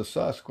is that the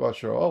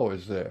Sasquatch are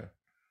always there.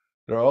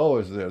 They're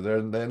always there.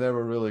 They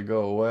never really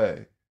go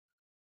away.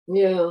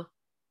 Yeah.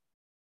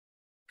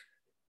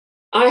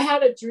 I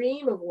had a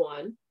dream of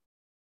one,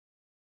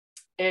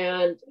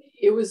 and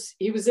he was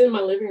in my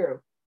living room.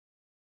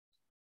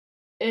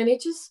 And he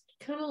just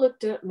kind of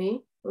looked at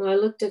me, and I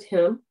looked at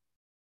him.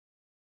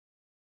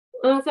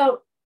 And I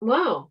thought,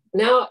 wow,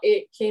 now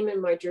it came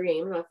in my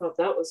dream, and I thought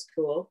that was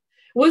cool.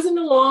 It wasn't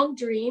a long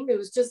dream. It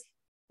was just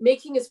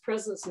making his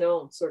presence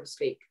known, so to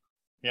speak.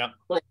 Yeah.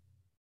 Like,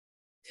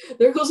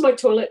 there goes my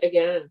toilet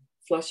again,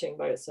 flushing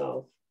by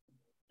itself.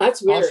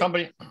 That's weird. Oh,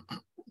 somebody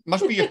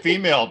must be a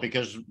female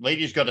because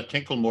ladies got to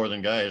tinkle more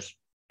than guys.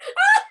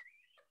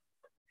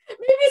 Maybe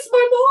it's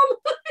my mom.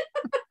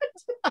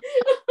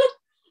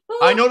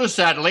 I noticed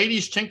that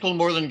ladies tinkle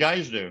more than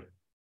guys do.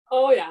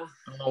 Oh, yeah.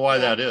 I don't know why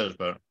that is,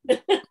 but I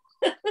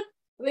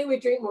think we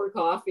drink more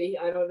coffee.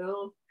 I don't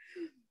know.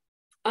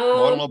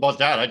 Well, I don't know about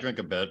that. I drink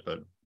a bit, but.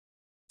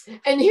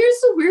 And here's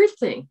the weird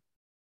thing.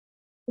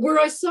 Where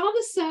I saw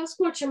the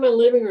Sasquatch in my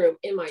living room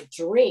in my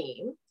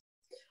dream,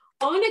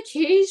 on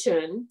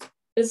occasion,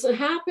 this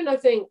happened, I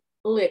think,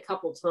 only a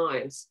couple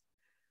times,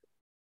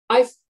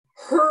 I've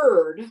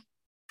heard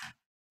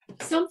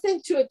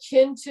something to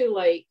akin to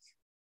like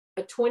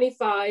a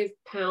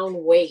 25-pound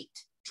weight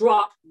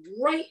drop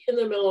right in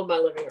the middle of my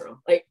living room.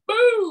 Like,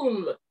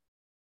 boom!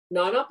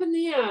 Not up in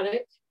the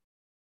attic,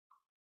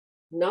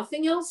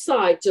 nothing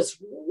outside,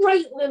 just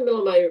right in the middle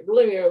of my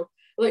living room.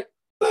 Like,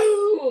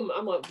 boom!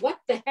 I'm like, what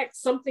the heck?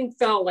 Something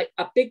fell, like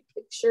a big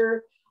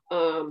picture.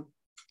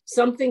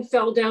 Something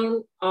fell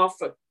down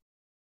off of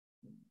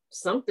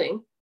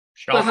something.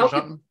 Shelf or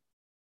something?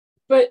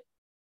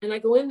 And I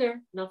go in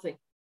there, nothing.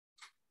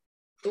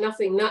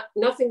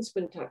 Nothing's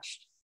been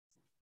touched.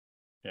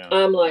 Yeah.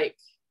 I'm like,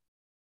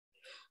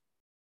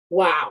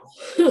 wow.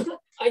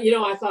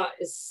 I thought,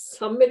 is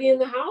somebody in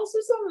the house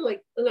or something?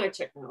 Like, and I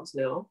checked the house,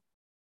 no.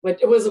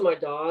 But it wasn't my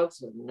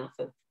dogs or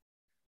nothing.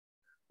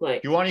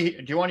 Like, do you want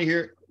to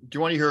hear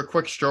a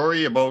quick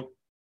story about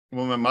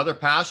when my mother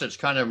passed? It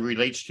kind of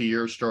relates to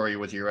your story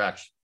with your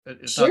ex.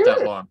 It's sure. Not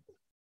that long.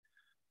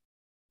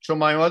 So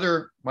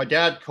my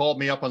dad called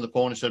me up on the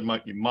phone and said,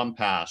 your mom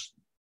passed.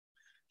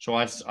 So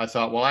I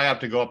thought, well, I have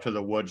to go up to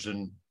the woods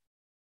and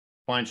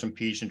find some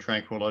peace and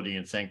tranquility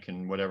and think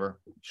and whatever.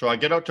 So I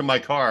get out to my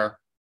car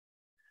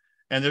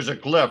and there's a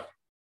glyph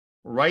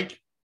right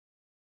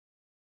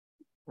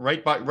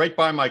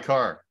by my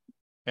car.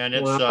 And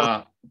it's,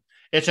 wow.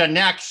 It's an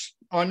X.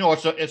 Oh no,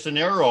 it's an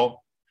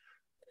arrow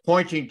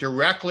pointing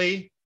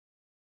directly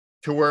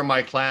to where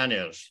my clan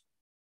is.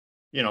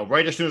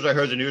 Right as soon as I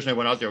heard the news and I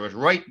went out there, it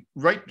was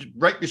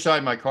right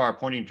beside my car,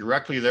 pointing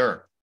directly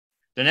there.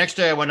 The next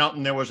day I went out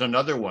and there was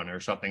another one or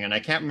something, and I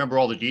can't remember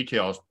all the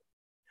details.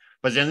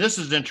 But then this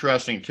is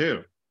interesting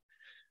too.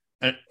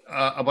 And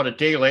about a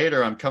day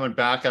later, I'm coming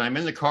back and I'm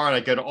in the car and I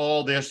get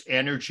all this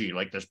energy,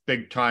 like this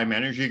big time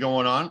energy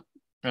going on.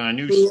 And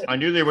I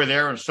knew they were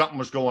there and something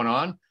was going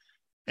on.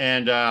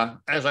 And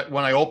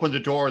when I opened the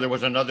door, there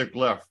was another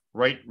glyph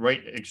right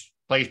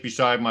placed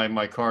beside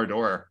my car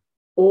door.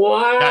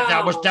 Wow.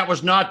 That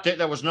was not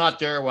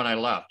there when I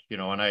left,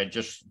 and I had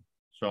just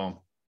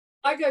so.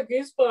 I got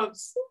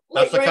goosebumps.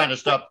 That's the kind of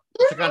stuff.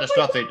 That's the kind of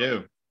stuff they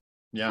do.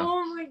 Yeah.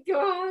 Oh my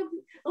God.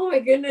 Oh my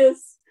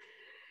goodness.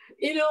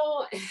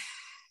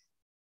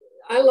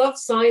 I love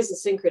signs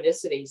and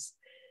synchronicities.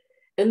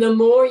 And the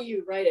more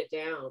you write it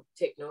down,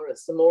 take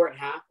notice, the more it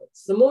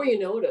happens. The more you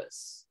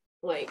notice.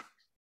 Like,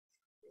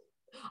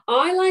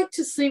 I like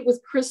to sleep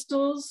with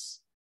crystals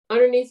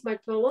underneath my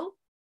pillow.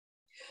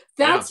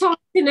 That's how I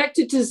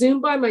connected to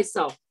Zoom by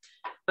myself.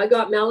 I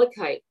got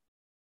malachite.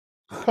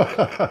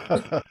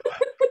 I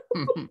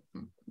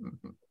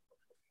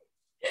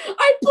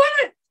put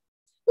it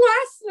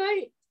last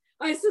night.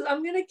 I said,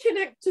 I'm going to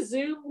connect to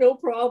Zoom, no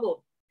problem.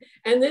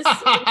 And this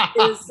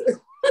is...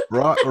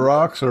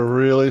 Rocks are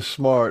really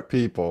smart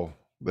people.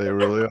 They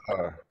really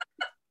are.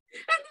 And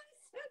I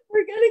said,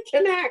 we're going to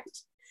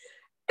connect.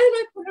 And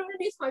I put it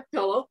underneath my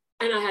pillow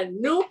and I had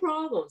no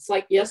problems.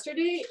 Like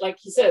yesterday, like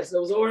he says, it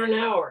was over an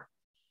hour.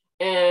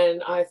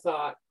 And I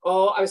thought,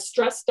 I was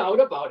stressed out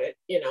about it,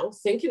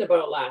 thinking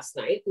about it last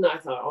night. And I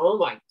thought, oh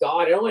my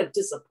God, I don't want to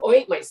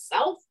disappoint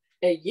myself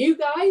and you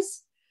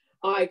guys.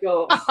 I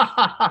go.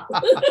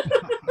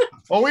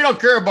 Well, we don't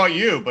care about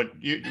you, but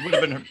it would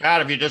have been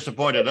bad if you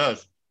disappointed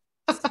us.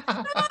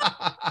 And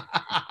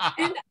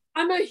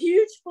I'm a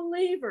huge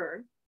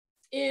believer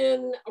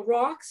in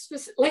rocks,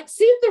 like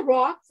see the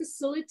rock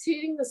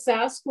facilitating the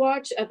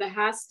Sasquatch at the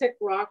Aztec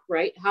rock,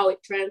 right? How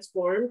it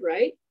transformed,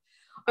 right?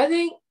 I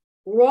think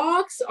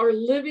rocks are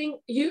living.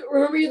 You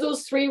remember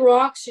those 3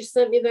 rocks? You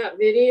sent me that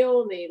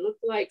video and they look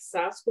like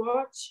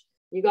Sasquatch.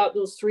 You got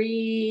those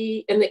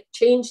 3 and they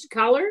changed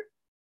color.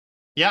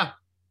 Yeah.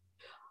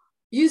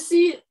 You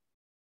see,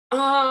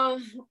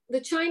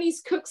 the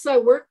Chinese cooks I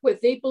work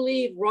with, they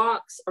believe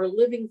rocks are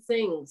living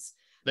things.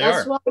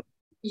 That's why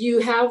you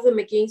have them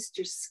against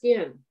your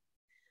skin,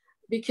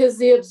 because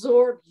they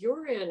absorb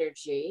your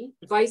energy,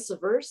 vice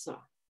versa.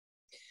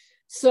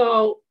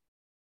 So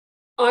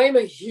I'm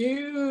a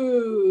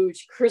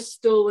huge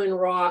crystal and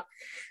rock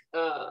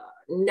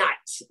nut.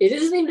 It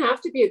doesn't even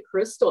have to be a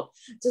crystal,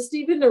 just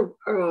even a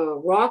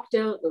rock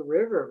down at the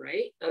river,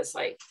 right? That's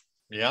like,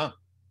 yeah.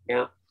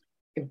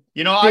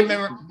 You know, I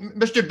remember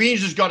Mr.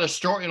 Beans has got a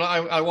story. You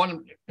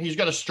know, he's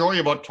got a story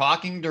about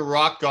talking to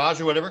rock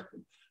gods or whatever.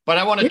 But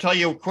I want to tell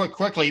you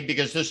quickly,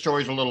 because this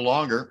story is a little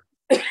longer.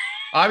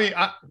 I mean,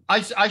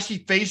 I see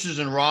faces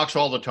in rocks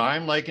all the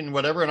time, like in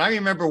whatever. And I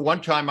remember one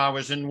time I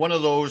was in one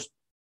of those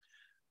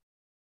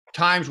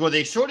times where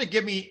they sort of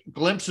give me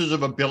glimpses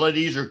of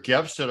abilities or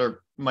gifts that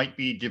might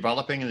be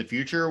developing in the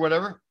future or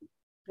whatever.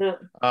 Yeah.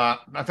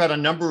 I've had a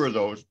number of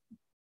those.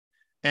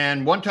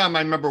 And one time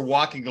I remember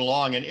walking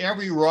along, and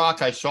every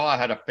rock I saw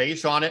had a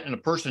face on it and a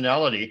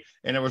personality,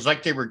 and it was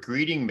like they were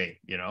greeting me,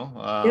 you know.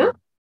 Yeah.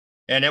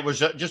 And it was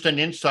just an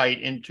insight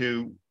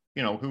into,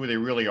 you know, who they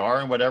really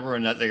are and whatever,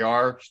 and that they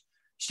are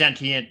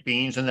sentient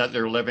beings and that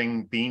they're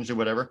living beings or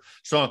whatever.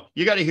 So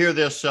you got to hear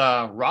this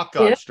rock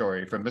god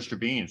story from Mr.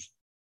 Beans.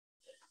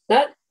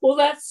 That's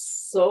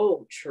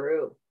so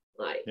true.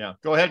 Yeah,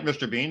 go ahead,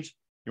 Mr. Beans.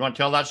 You want to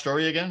tell that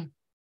story again?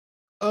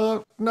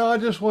 No, I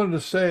just wanted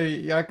to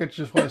say, I could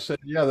just want to say,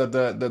 yeah,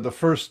 that the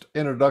first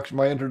introduction,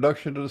 my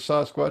introduction to the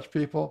Sasquatch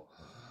people,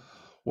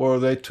 where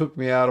they took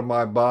me out of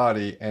my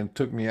body and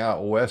took me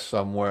out west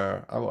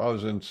somewhere. I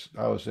was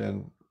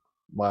in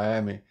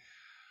Miami,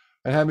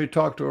 and had me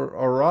talk to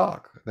a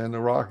rock. Then the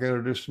rock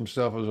introduced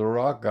himself as a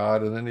rock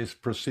god, and then he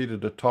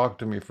proceeded to talk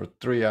to me for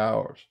 3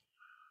 hours.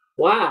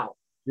 Wow.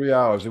 3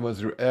 hours. He went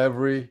through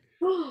every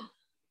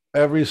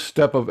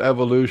step of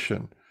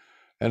evolution,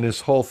 and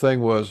his whole thing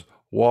was,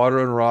 water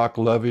and rock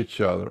love each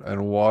other,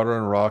 and water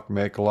and rock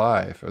make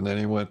life. And then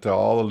he went to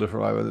all the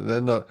different.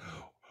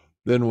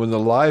 Then when the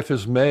life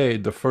is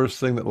made, the first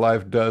thing that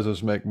life does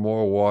is make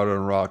more water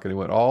and rock. And he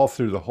went all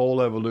through the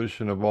whole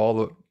evolution of all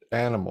the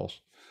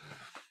animals.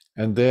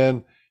 And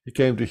then he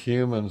came to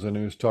humans, and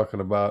he was talking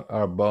about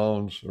our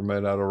bones are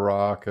made out of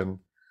rock, and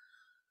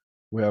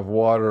we have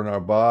water in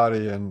our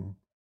body, and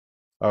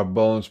our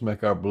bones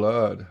make our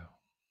blood.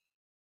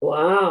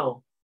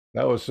 Wow.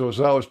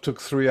 That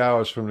took 3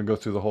 hours for him to go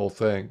through the whole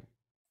thing.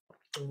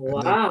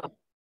 Wow.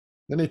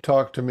 Then he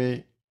talked to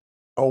me,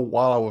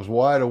 while I was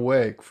wide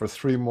awake for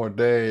 3 more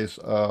days,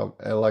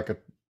 at like a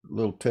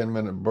little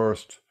 10-minute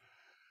burst.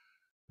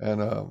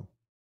 And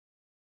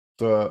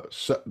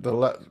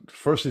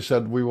first he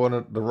said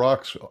the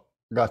rocks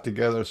got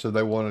together and said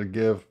they wanted to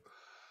give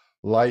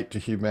light to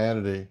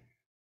humanity,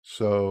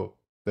 so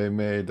they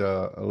made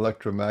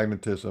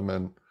electromagnetism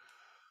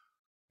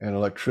and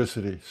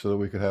electricity so that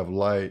we could have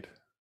light.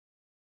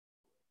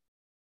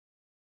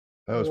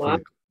 That was pretty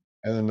cool.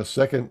 And then the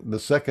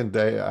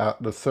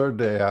third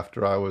day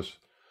after I was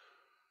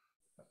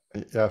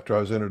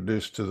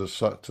introduced to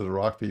the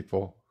rock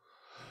people,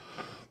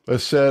 they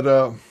said,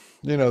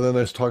 then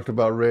they talked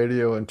about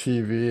radio and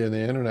TV and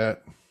the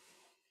internet.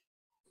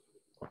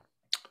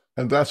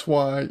 And that's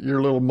why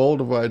your little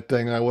Moldavite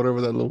thing, whatever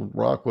that little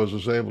rock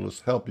was able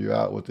to help you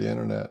out with the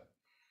internet.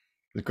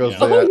 Because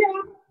the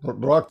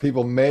rock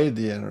people made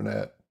the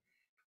internet.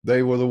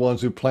 They were the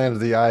ones who planted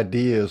the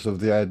ideas of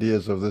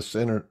this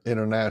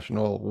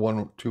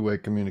international two-way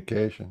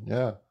communication.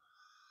 Yeah.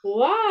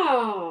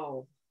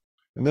 Wow.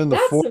 And then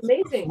that's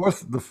amazing.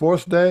 The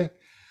fourth day,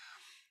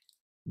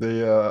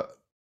 the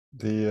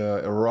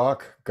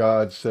Iraq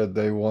God said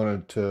they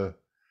wanted to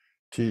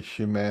teach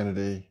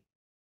humanity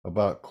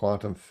about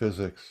quantum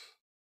physics.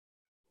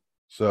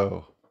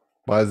 So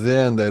by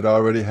then they'd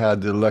already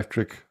had the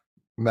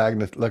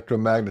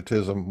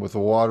electromagnetism with the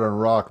water and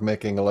rock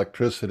making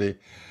electricity.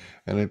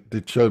 And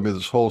it showed me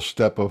this whole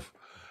step of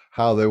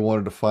how they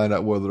wanted to find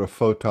out whether a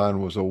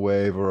photon was a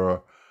wave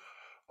or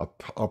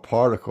a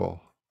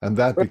particle. And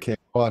that became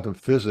quantum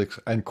physics.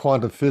 And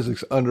quantum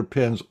physics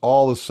underpins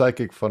all the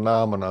psychic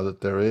phenomena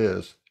that there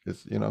is.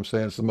 It's, you know what I'm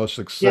saying? It's the most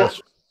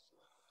successful.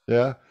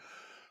 Yeah.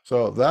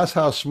 So that's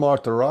how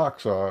smart the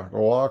rocks are. The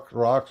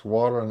rocks,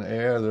 water, and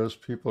air, those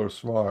people are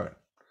smart.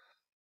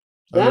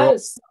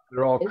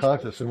 They're all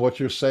conscious. And what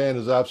you're saying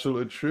is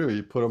absolutely true.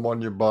 You put them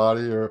on your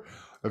body, or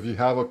if you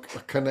have a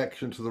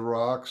connection to the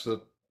rocks,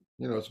 that,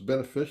 it's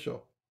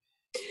beneficial.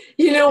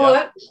 You know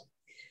what?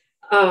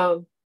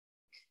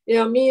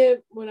 Me,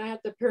 when I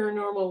had the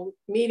paranormal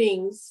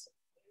meetings,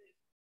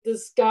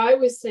 this guy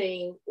was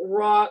saying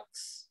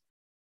rocks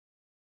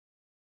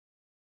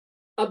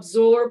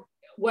absorb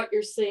what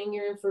you're saying,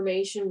 your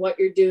information, what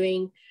you're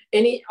doing,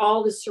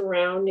 all the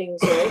surroundings,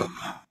 right?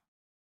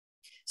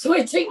 So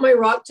I take my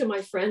rock to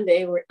my friend.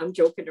 I'm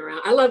joking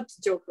around. I love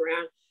to joke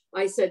around.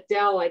 I said,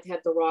 Dell, I'd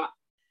had the rock.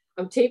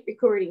 I'm tape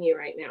recording you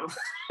right now.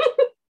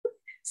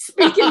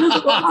 Speaking of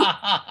the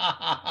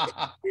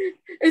rock.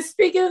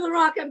 Speaking of the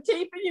rock, I'm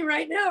taping you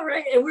right now,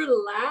 right? And we're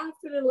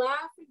laughing and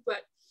laughing,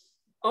 but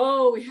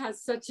we had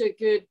such a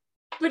good,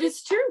 but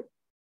it's true.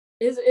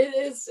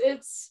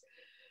 It's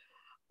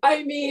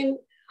I mean,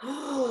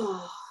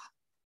 oh,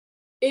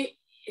 it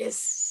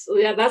is,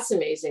 yeah, that's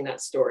amazing,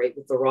 that story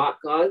with the rock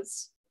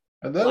gods.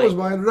 And that was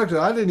my introduction.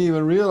 I didn't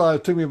even realize,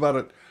 it took me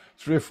about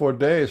 3 or 4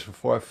 days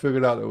before I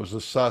figured out it was the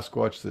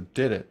Sasquatch that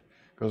did it.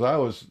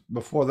 Because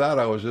before that,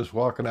 I was just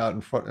walking out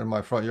in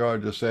my front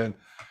yard just saying,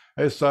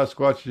 hey,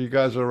 Sasquatch, you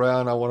guys are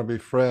around, I want to be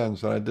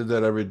friends. And I did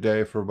that every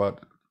day for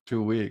about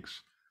 2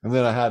 weeks. And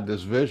then I had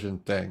this vision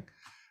thing.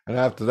 And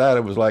after that,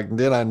 it was like,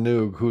 then I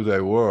knew who they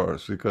were,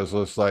 because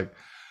it's like,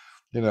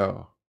 you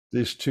know,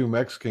 these two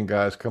Mexican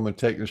guys come and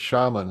take the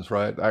shamans,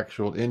 right?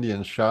 Actual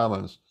Indian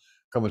shamans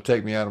come and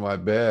take me out of my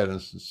bed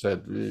and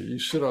said, you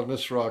sit on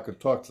this rock and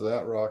talk to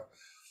that rock.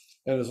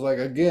 And it's like,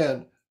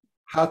 again,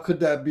 how could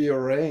that be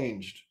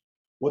arranged?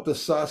 What the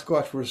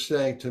Sasquatch were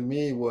saying to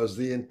me was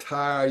the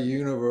entire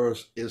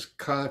universe is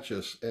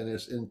conscious and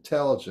is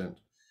intelligent.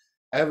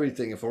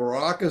 Everything. If a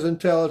rock is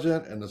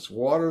intelligent and this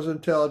water is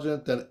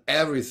intelligent, then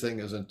everything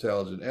is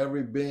intelligent.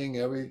 Every being,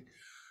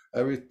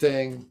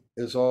 everything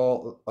is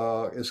all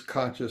is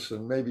conscious,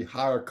 and maybe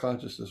higher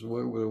consciousness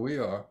where we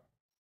are.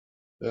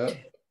 Yeah.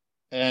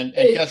 And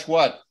guess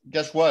what?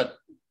 Guess what?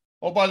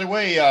 Oh, by the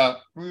way,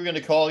 we were going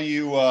to call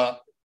you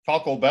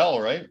Taco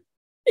Bell, right?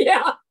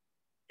 Yeah,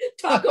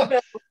 Taco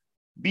Bell.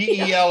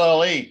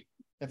 Belle.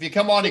 If you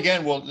come on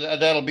again, well,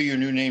 that'll be your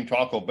new name,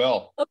 Taco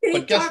Bell. Okay,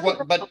 but guess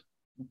what?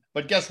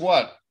 But guess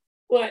what?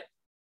 What?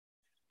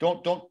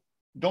 Don't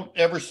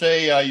ever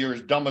say you're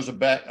as dumb as a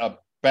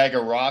bag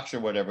of rocks or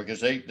whatever, because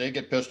they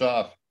get pissed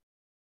off.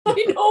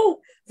 I know,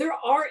 there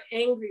are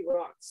angry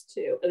rocks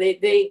too.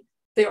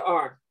 There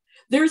are.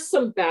 There's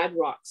some bad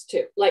rocks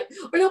too. Like,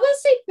 I don't want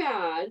to say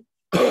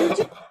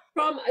bad.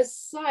 From a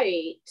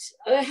site,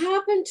 it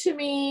happened to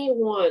me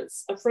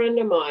once. A friend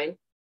of mine,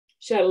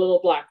 she had a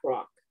little black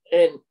rock,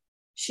 and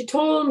she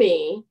told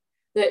me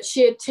that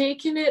she had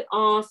taken it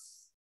off.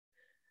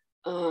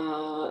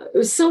 It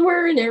was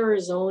somewhere in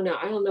Arizona.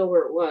 I don't know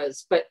where it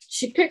was, but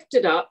she picked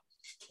it up.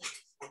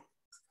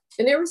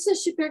 And ever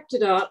since she picked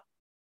it up,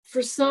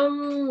 she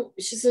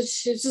said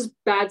she's just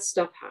bad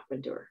stuff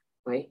happened to her,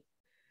 right?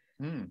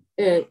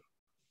 And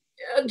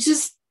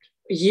just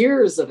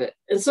years of it.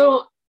 And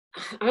so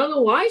I don't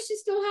know why she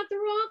still had the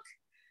rock,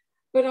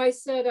 but I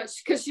said,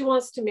 because she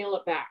wants to mail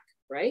it back,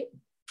 right?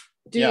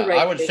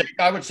 I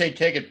would say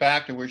take it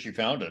back to where she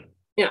found it.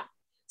 Yeah.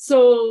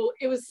 So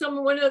it was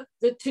one of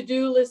the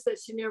to-do lists that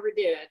she never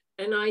did.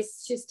 And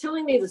she's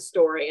telling me the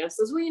story. I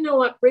says, well, you know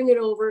what? Bring it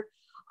over.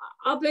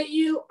 I'll bet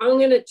you I'm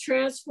going to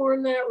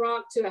transform that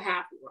rock to a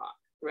happy rock,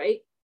 right?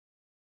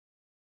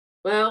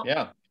 Well,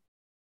 yeah.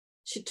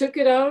 She took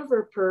it out of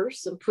her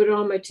purse and put it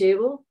on my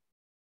table.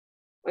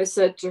 I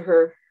said to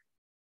her,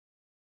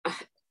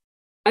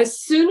 as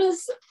soon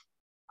as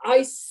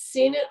I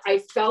seen it, I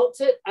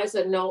felt it. I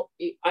said, no,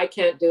 I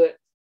can't do it.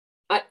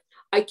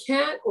 I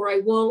can't, or I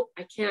won't.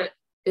 I can't.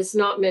 It's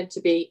not meant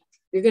to be.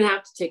 You're going to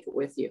have to take it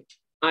with you.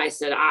 I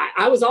said,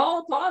 I was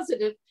all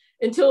positive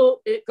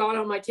until it got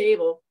on my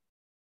table.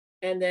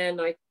 And then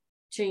I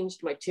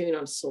changed my tune.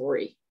 I'm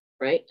sorry.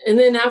 Right. And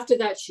then after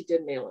that, she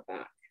did mail it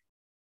back.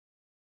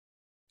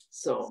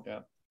 So,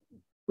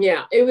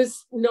 yeah, it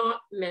was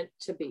not meant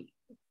to be,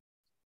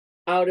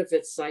 out of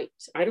its sight.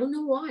 I don't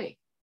know why.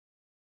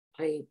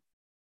 And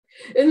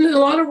a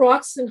lot of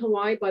rocks in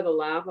Hawaii by the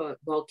lava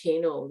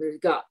volcano, they've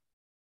got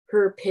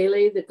her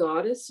Pele, the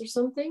goddess or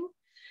something.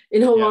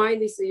 In Hawaii,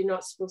 they say you're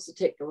not supposed to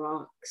take the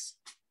rocks,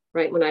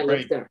 right? When I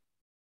lived there.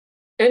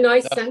 And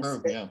I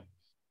sensed it. Yeah.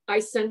 I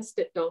sensed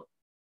it.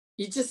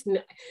 You just,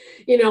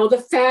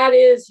 the fat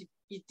is,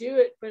 you do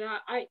it. But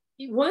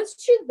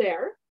once you're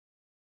there,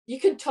 you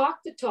can talk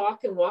the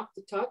talk and walk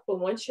the talk. But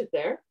once you're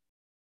there,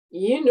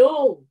 you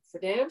know for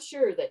damn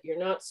sure that you're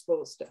not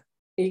supposed to.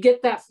 You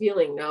get that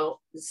feeling. Now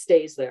it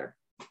stays there.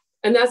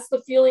 And that's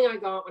the feeling I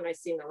got when I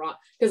seen the rock.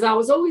 Because I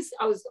was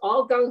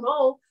all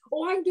gung-ho.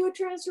 Oh, I can do a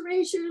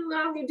transformation.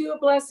 I'm going to do a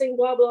blessing,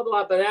 blah, blah,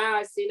 blah. But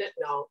I seen it.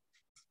 No,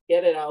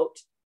 get it out.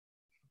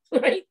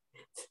 Right?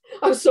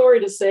 I'm sorry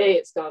to say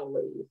it's got to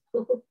leave.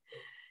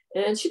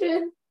 And she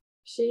did.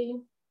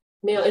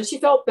 And she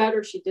felt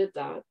better. She did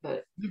that.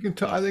 But you can.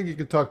 I think you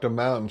can talk to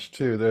mountains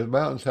too. The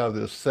mountains have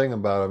this thing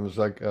about them. It's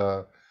like,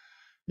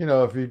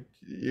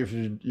 if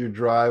you're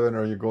driving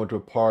or you're going to a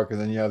park and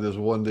then you have this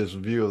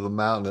view of the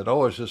mountain, it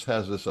always just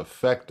has this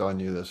effect on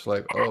you. This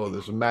like, oh,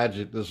 this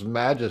magic, this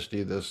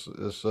majesty, this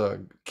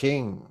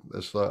king,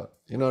 this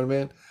you know what I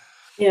mean?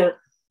 Yeah.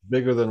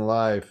 Bigger than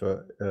life,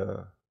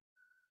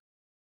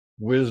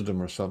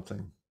 wisdom or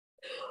something.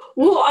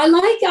 Well, I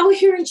like out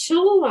here in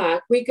Chilliwack,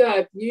 we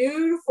got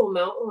beautiful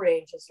mountain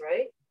ranges,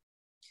 right?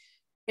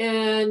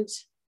 And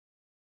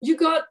you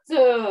got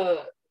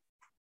the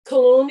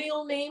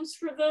colonial names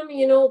for them,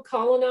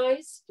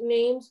 colonized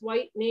names,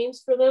 white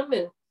names for them.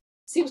 And it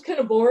seems kind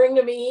of boring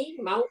to me,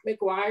 Mount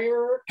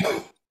McGuire.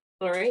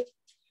 All right.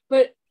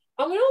 But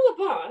I went on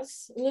the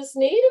bus and this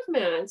native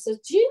man says,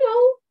 do you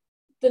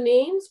know the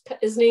names?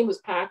 His name was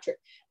Patrick.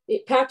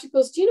 Patrick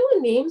goes, do you know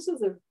the names of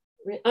the,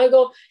 I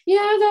go,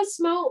 yeah, that's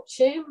Mount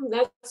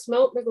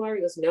McGuire.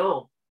 He goes,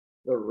 no,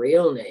 the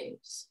real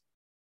names.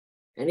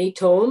 And he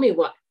told me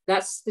what,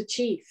 that's the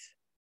chief.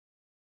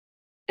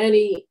 And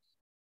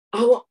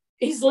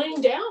he's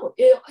laying down.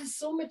 It's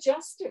so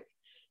majestic.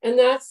 And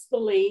that's the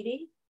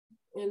lady.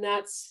 And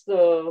that's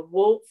the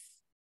wolf.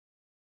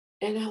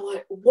 And I'm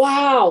like,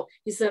 wow.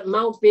 He said,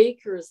 Mount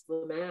Baker is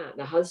the man,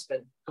 the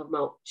husband of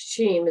Mount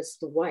Sheen is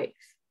the wife.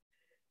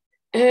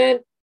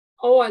 And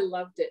oh, I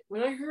loved it.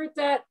 When I heard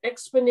that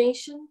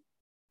explanation,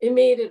 it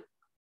made it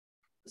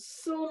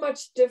so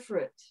much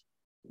different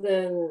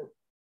than.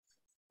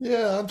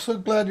 Yeah, I'm so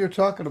glad you're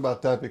talking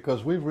about that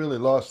because we've really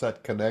lost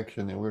that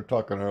connection. And we were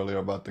talking earlier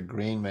about the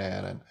green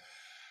man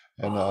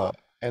and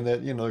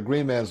that the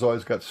green man's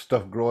always got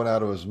stuff growing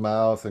out of his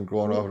mouth and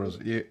growing over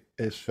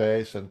his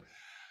face and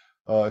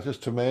it's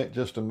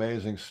just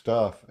amazing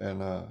stuff.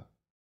 And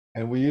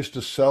we used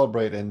to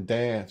celebrate and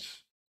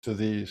dance to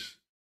these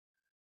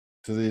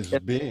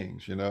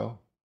beings, to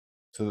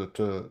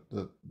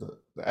the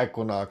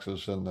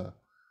equinoxes and the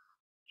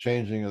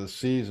changing of the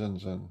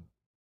seasons and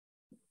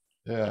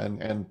yeah,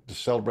 and to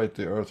celebrate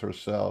the earth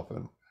herself.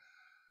 And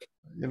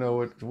we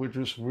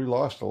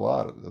lost a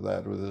lot of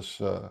that with this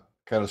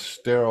kind of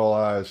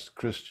sterilized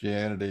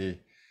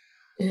Christianity.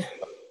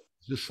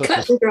 Just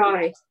Cut and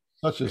dry.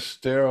 Such a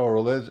sterile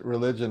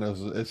religion.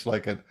 It's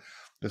like they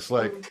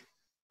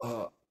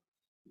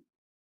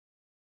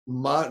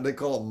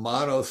call it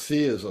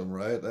monotheism,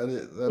 right?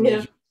 That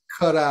means you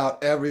cut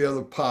out every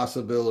other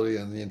possibility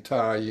in the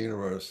entire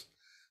universe.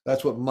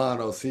 That's what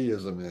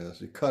monotheism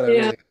is. You cut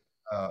everything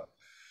out.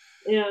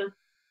 Yeah.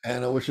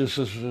 And which is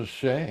just a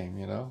shame,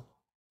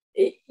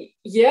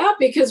 Yeah,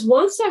 because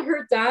once I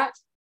heard that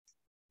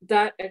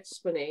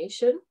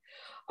explanation,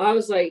 I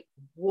was like,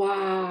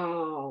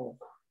 wow.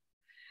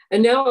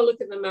 And now I look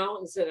at the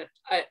mountains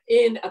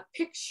in a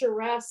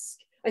picturesque,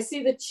 I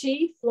see the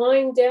chief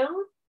lying down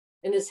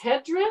in his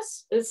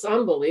headdress. It's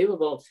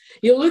unbelievable.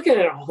 You look at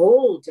it a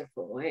whole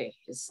different way.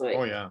 It's like,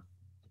 oh yeah.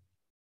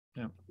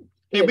 Yeah.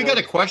 Hey, we got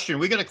a question.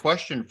 We got a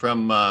question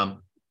from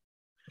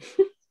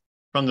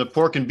the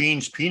Pork and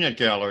Beans Peanut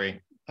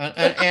Gallery.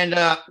 And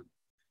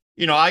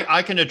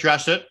I can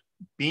address it.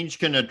 Beans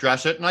can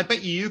address it. And I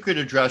bet you could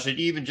address it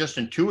even just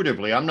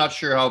intuitively. I'm not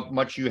sure how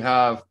much you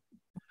have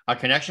a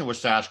connection with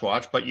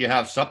Sasquatch, but you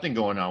have something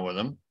going on with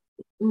them.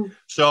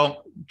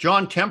 So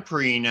John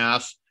Temperine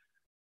asks,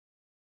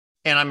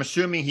 and I'm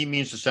assuming he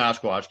means the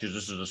Sasquatch because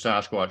this is a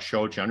Sasquatch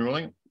show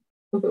generally.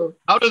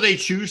 How do they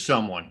choose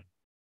someone?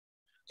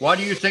 Why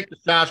do you think the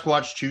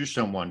Sasquatch choose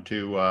someone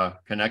to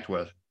connect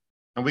with?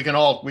 And we can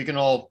all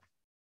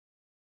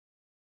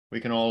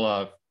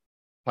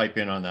pipe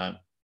in on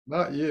that.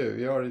 Not you.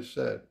 You already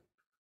said.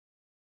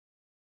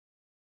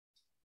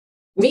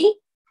 Me?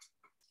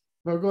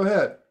 No, go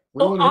ahead.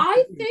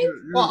 I think.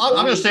 Well,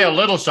 I'm going to say a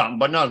little something,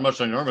 but not as much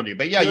as I normally do.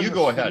 But yeah, you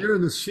go ahead. You're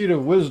in the seat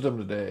of wisdom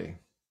today.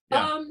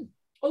 Yeah.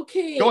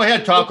 Okay. Go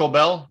ahead, Taco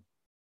Bell.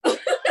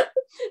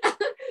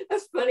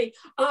 That's funny.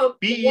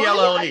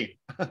 BELLE. I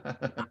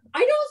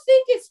don't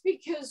think it's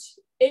because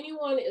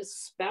anyone is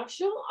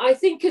special. I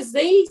think because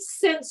they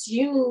sense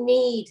you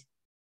need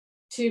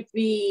to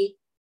be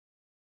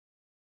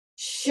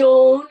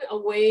shown a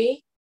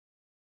way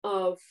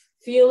of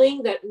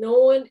feeling that no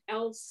one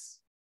else,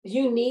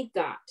 you need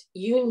that.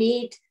 You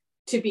need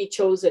to be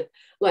chosen.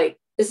 Like,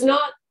 it's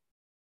not,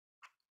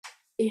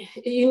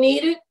 you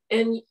need it.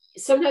 And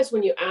sometimes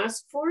when you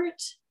ask for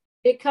it,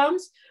 it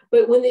comes.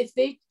 But when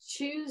they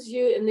choose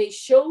you and they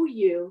show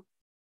you,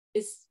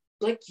 it's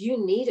like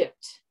you need it.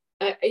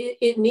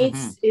 It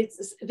needs,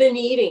 it's the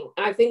needing.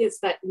 I think it's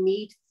that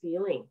need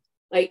feeling.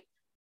 Like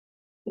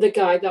the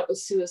guy that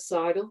was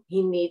suicidal,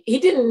 he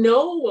didn't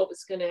know what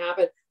was going to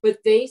happen, but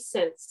they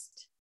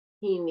sensed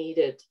he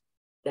needed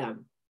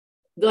them.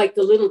 Like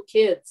the little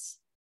kids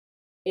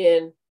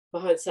behind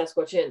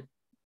Sasquatch Inn,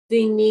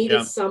 they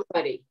needed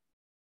somebody.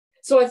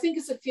 So I think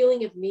it's a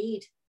feeling of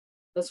need.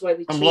 That's why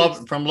we from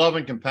love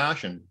and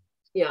compassion.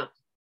 Yeah.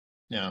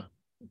 Yeah.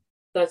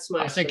 That's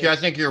my. I think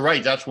you're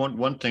right. That's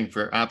one thing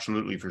for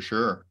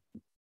sure.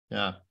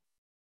 Yeah.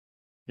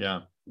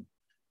 Yeah.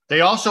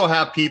 They also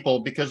have people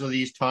because of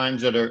these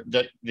times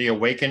that the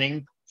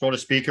awakening, so to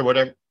speak, or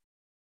whatever.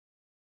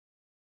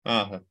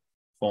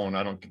 Phone.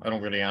 I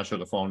don't really answer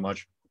the phone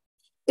much.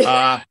 They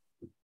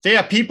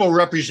have people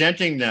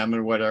representing them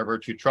and whatever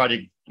to try to,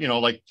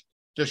 like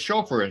the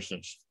show, for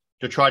instance,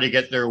 to try to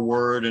get their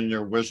word and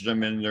their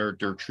wisdom and their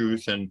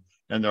truth and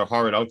their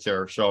heart out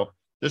there. So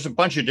there's a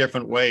bunch of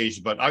different ways,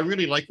 but I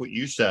really like what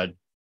you said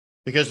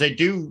because they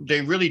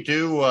really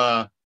do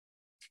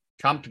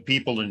come to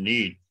people in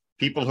need,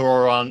 people who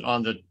are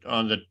on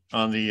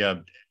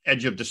the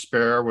edge of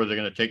despair where they're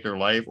going to take their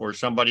life, or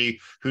somebody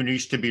who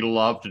needs to be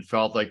loved and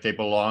felt like they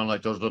belong,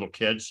 like those little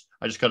kids.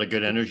 I just got a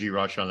good energy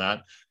rush on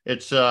that.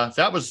 It's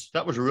that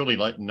was really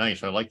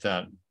nice. I like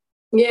that.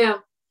 Yeah.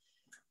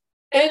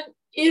 And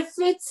if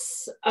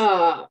it's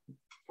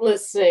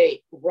let's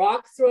say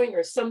rock throwing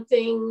or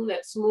something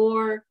that's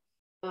more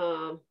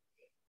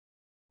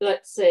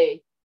let's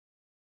say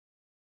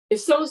if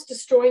someone's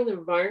destroying the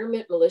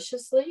environment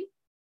maliciously,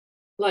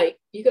 like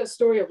you got a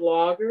story of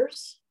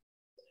loggers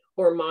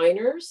or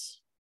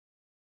miners,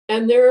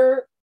 and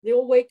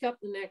they'll wake up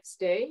the next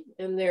day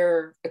and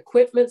their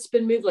equipment's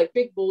been moved, like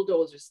big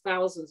bulldozers,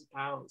 thousands of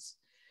pounds.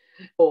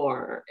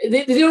 Or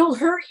they don't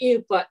hurt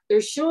you, but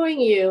they're showing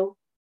you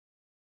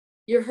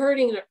you're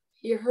hurting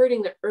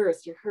the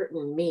earth, you're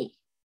hurting me,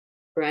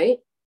 right?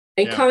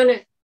 And kind of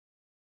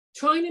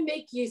trying to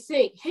make you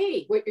think,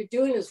 hey, what you're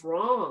doing is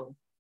wrong,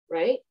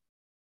 right?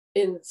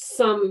 In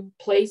some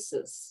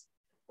places.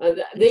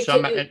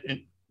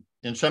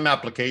 In some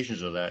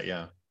applications of that,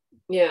 yeah.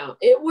 Yeah,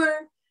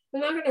 they're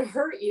not going to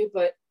hurt you,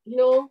 but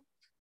you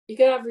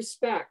got to have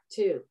respect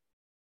too,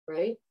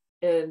 right?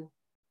 And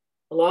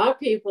a lot of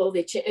people,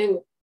 they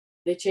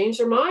change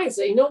their minds.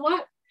 Say, you know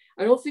what?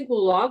 I don't think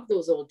we'll log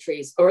those old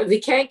trees, or they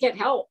can't get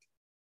help,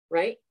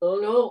 right? Oh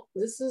no,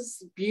 this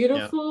is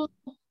beautiful.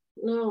 Yeah.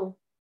 No.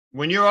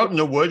 When you're out in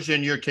the woods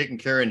and you're taking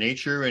care of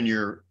nature and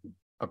you're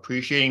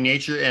appreciating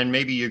nature, and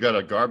maybe you got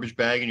a garbage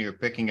bag and you're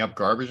picking up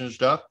garbage and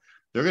stuff,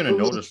 they're going to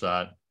notice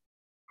that.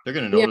 They're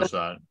going to notice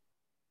that.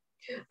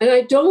 And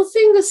I don't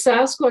think the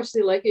Sasquatch,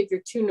 they like it if you're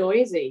too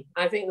noisy.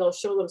 I think they'll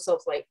show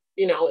themselves like,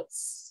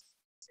 it's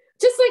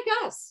just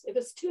like us. If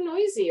it's too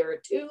noisy or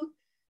too...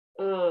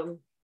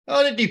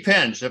 Well, it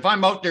depends. If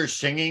I'm out there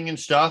singing and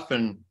stuff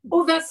and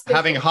that's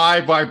having high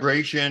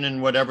vibration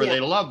and whatever, they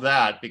love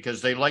that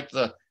because they like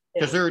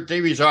because they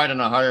reside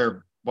in a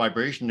higher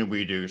vibration than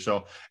we do.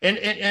 So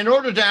in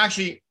order to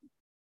actually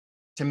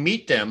to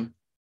meet them,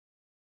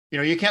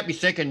 you can't be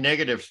thinking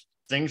negative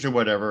things or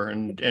whatever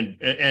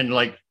and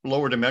like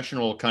lower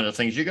dimensional kind of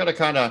things. You got to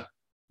kind of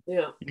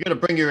you got to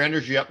bring your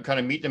energy up and kind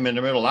of meet them in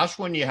the middle. That's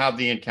when you have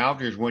the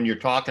encounters, when you're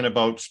talking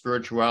about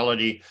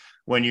spirituality,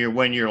 when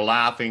you're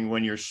laughing,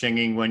 when you're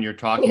singing, when you're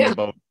talking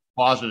about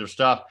positive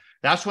stuff.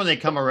 That's when they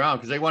come around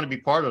because they want to be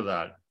part of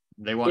that.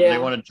 They want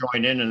to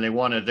join in and they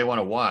want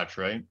to watch,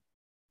 right?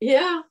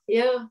 Yeah.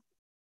 How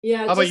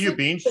about you,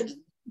 Beans?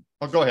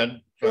 Oh, go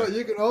ahead. Sorry. Well,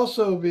 you can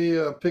also be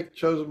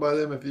chosen by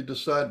them if you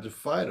decide to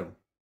fight them.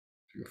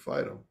 You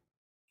fight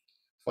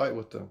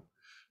with them.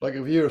 Like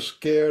if you're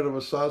scared of a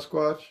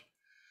Sasquatch,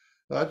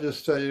 I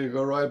just tell you to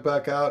go right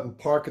back out and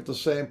park at the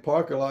same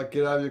parking lot,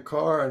 get out of your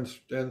car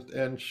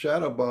and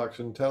shadow box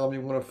and tell them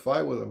you want to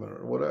fight with them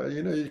or whatever.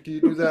 You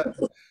do that,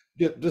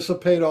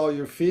 dissipate all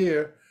your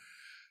fear,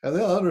 and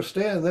they'll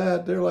understand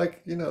that. They're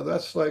like,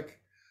 that's like,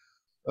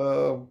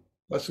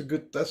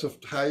 that's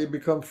how you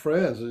become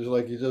friends. It's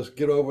like you just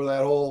get over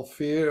that whole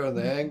fear and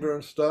the anger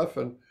and stuff,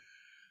 and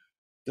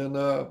then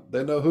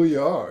they know who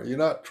you are. You're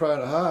not trying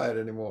to hide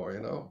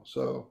anymore,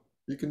 so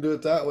you can do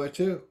it that way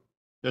too.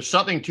 There's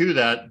something to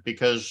that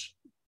because,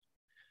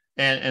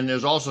 and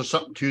there's also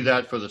something to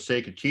that for the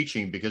sake of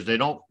teaching because they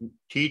don't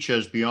teach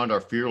us beyond our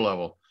fear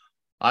level.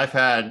 I've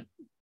had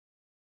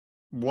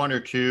one or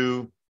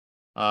two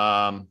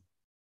test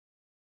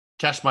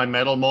my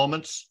metal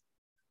moments,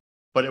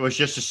 but it was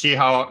just to see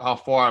how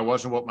far I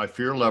was and what my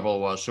fear level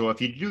was. So if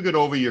you do get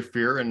over your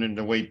fear, and in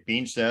the way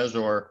Bean says,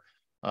 or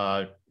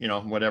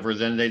whatever,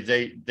 then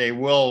they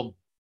will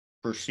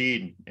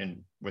proceed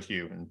with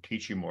you and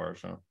teach you more.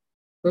 So.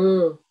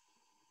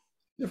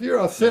 If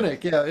you're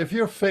authentic, if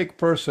you're a fake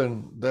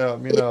person,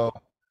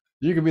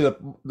 you can be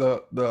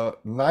the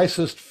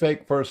nicest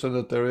fake person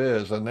that there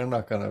is, and they're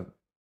not gonna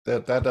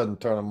that doesn't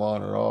turn them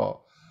on at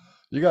all.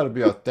 You got to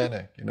be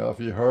authentic. If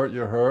you're hurt,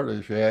 you're hurt.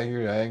 If you're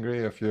angry, you're angry.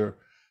 If you're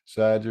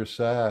sad, you're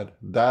sad.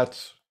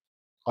 That's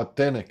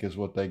authentic is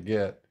what they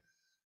get.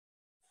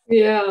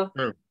 Yeah.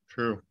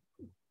 True.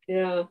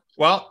 Yeah.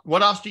 Well,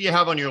 what else do you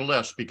have on your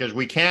list? Because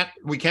we can't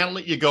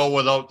let you go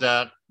without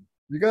that.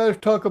 You got to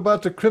talk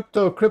about the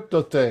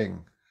crypto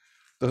thing.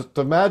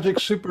 The magic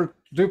super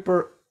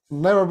duper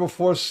never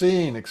before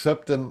seen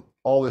except in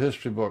all the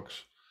history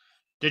books.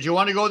 Did you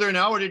want to go there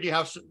now, or did you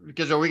have?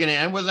 Because are we going to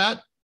end with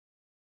that?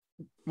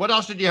 What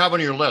else did you have on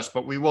your list?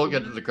 But we will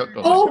get to the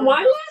crypto. Oh,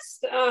 my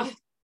list.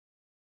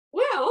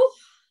 Well.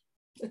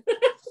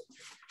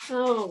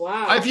 Oh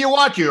wow! If you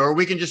want to, or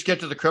we can just get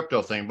to the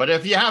crypto thing. But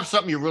if you have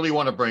something you really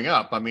want to bring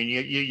up, I mean,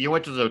 you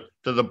went to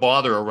the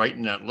bother of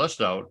writing that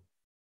list out.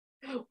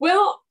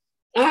 Well,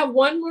 I have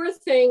one more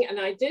thing, and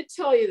I did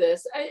tell you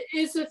this.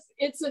 It's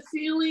a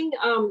feeling,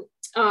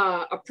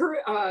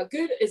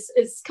 good.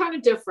 It's kind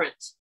of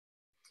different.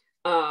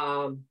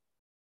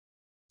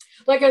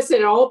 Like I said,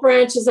 it all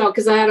branches out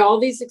because I had all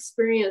these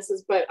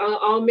experiences. But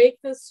I'll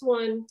make this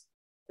one.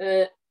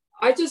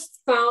 I just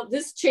found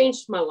this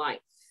changed my life.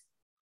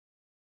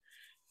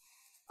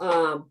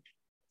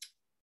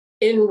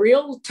 In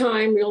real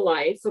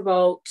life,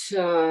 about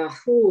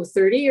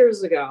 30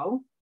 years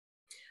ago.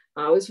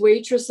 I was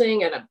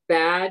waitressing at a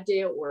bad day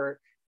at work,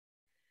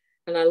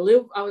 and I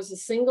was a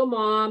single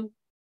mom,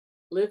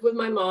 lived with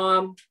my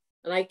mom,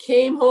 and I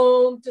came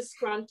home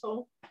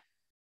disgruntled,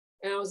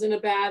 and I was in a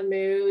bad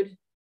mood.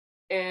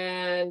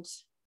 And,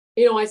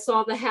 I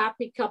saw the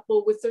happy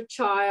couple with their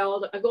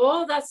child. I go,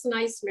 oh, that's a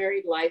nice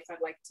married life.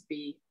 I'd like to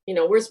be,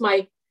 where's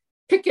my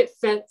picket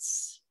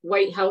fence,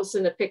 White House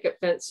and a picket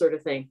fence sort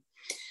of thing.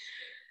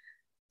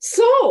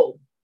 So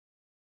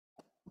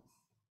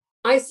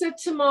I said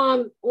to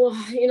Mom, well,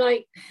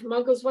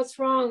 Mom goes, what's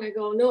wrong? I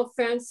go, no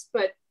offense,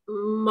 but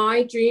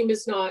my dream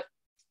is not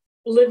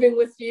living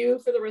with you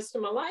for the rest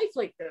of my life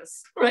like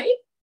this, right?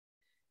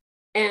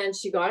 And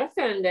she got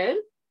offended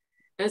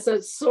and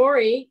said,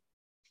 sorry,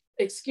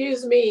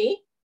 excuse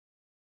me.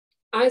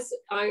 I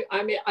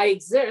mean, I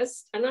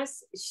exist, and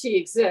she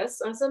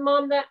exists. I said,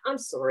 Mom, I'm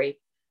sorry.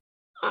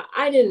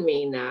 I didn't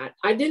mean that.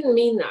 I didn't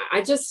mean that.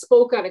 I just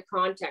spoke out of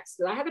context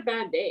because I had a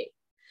bad day.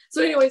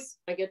 So anyways,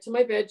 I get to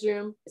my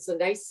bedroom. It's a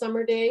nice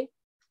summer day.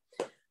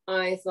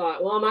 I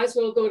thought, well, I might as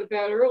well go to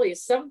bed early.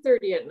 It's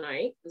 7:30 at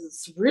night.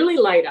 It's really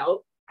light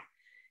out.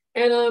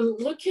 And I'm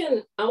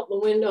looking out the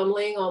window. I'm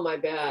laying on my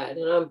bed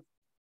and I'm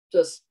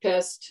just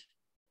pissed.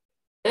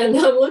 And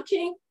I'm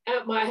looking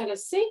at I had a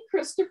St.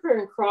 Christopher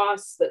and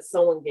cross that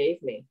someone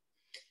gave me.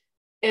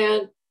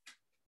 And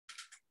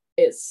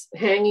it's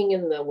hanging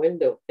in the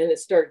window, and it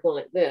started going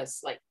like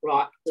this, like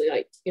rock,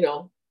 like,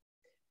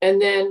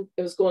 and then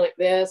it was going like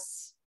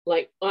this,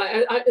 like,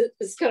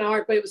 it's kind of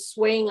hard, but it was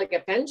swaying like a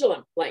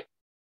pendulum, like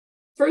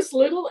first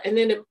little, and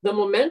then the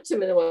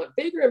momentum, and it went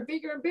bigger and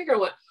bigger and bigger. I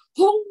went,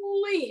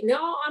 holy,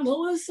 now I'm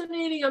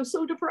hallucinating. I'm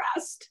so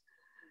depressed.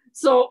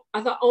 So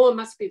I thought, oh, it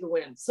must be the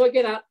wind. So I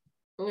get up,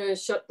 I'm going to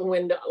shut the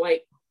window.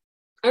 Like,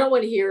 I don't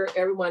want to hear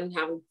everyone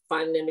having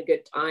fun and a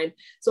good time.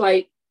 So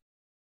I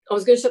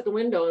was going to shut the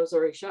window, and it was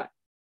already shut.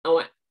 I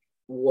went,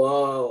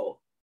 whoa,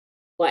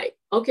 like,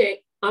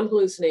 okay, I'm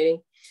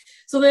hallucinating.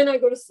 So then I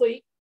go to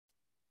sleep.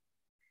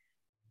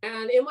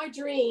 And in my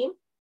dream,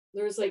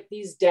 there's like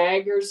these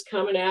daggers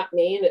coming at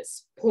me, and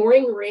it's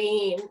pouring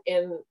rain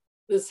in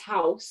this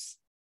house.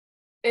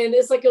 And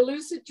it's like a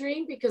lucid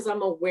dream because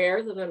I'm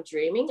aware that I'm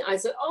dreaming. I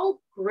said, oh,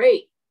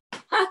 great.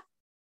 Ha!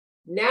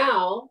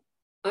 Now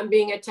I'm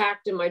being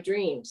attacked in my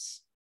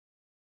dreams.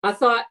 I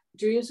thought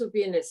dreams would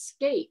be an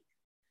escape.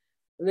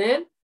 And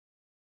then,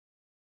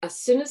 as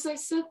soon as I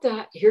said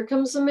that, here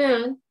comes a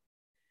man,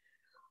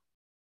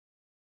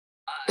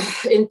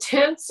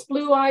 intense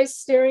blue eyes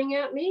staring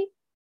at me.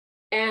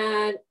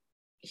 And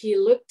he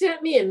looked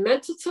at me in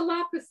mental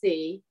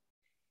telepathy,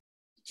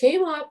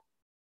 came up,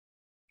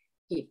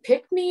 he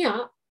picked me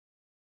up,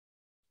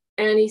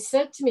 and he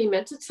said to me,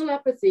 mental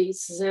telepathy,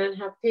 Susanne,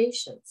 have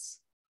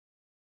patience.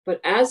 But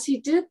as he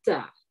did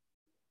that,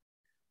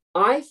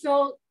 I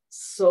felt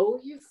so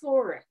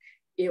euphoric.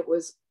 It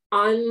was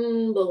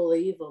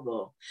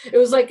unbelievable. It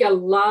was like a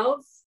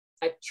love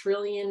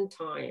 1,000,000,000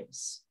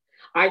 times.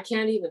 I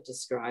can't even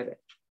describe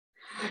it.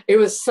 It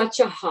was such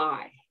a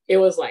high. It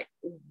was like,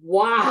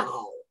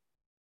 wow.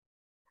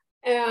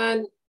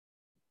 And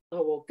I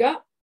woke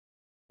up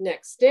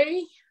next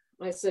day.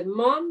 I said,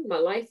 Mom, my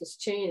life has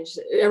changed.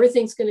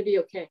 Everything's going to be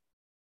okay.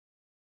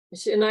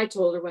 And I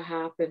told her what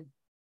happened.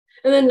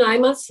 And then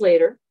 9 months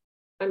later,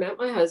 I met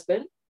my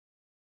husband,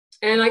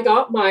 and I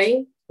got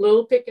my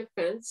little picket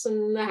fence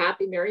and the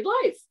happy married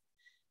life.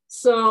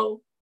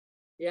 So,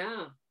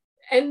 yeah.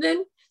 And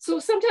then, so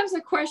sometimes I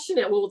question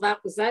it. Well,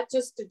 was that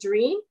just a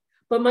dream?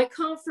 But my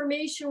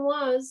confirmation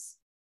was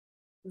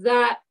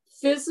that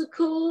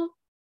physical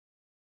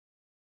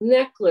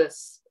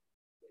necklace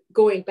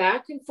going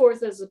back and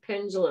forth as a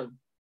pendulum.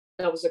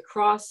 That was a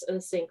cross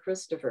and St.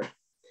 Christopher.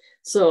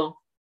 So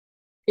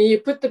you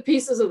put the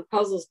pieces of the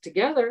puzzles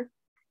together,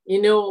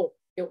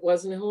 it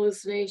wasn't a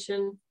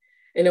hallucination,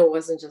 and it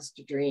wasn't just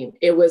a dream.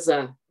 It was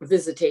a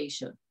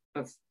visitation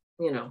of,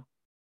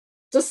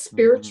 just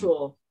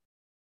spiritual,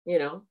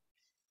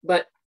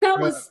 but that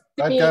was,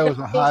 that guy was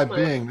a high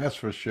being, that's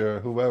for sure.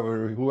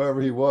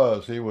 Whoever he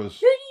was, he was.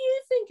 Who do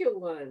you think it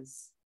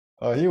was?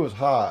 He was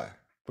high,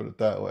 put it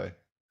that way.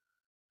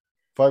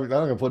 I'm not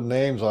gonna put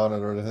names on it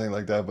or anything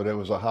like that, but it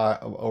was a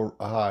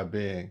high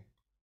being.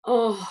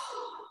 Oh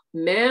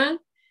man.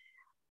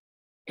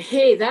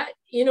 Hey,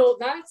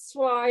 that's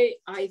why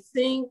I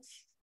think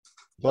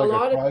like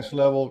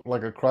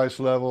a Christ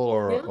level,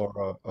 or yeah.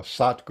 or a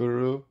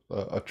Satguru,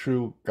 a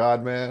true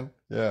God man.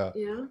 Yeah.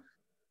 Yeah.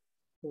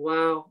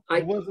 Wow.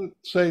 Wasn't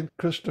Saint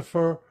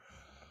Christopher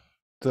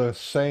the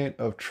saint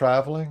of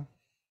traveling?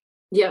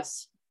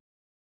 Yes.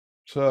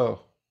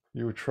 So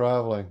you were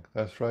traveling.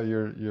 That's right.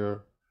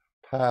 Your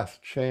path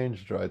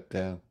changed right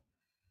then.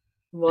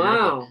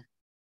 Wow. Beautiful.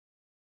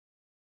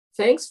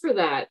 Thanks for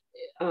that.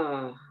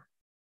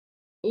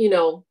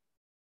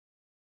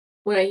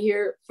 When I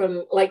hear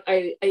from, like,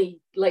 I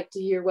like to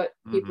hear what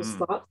people's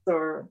thoughts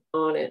are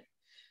on it,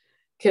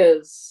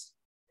 because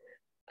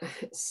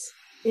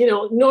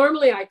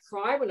normally I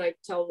cry when I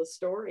tell the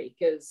story,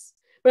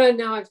 but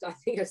now I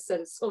think I've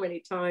said it so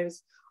many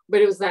times,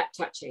 but it was that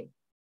touching.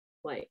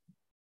 Like,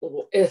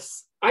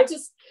 that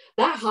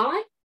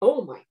high.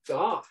 Oh my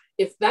God.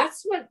 If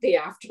that's what the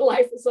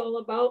afterlife is all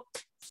about,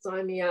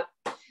 sign me up.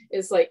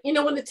 It's like,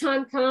 when the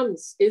time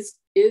comes, it's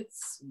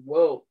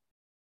whoa.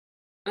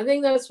 I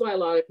think that's why a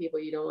lot of people,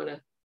 you don't want to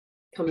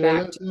come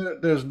back.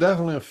 There's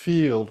definitely a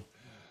field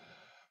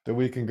that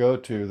we can go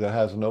to that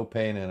has no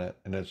pain in it,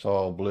 and it's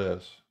all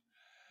bliss.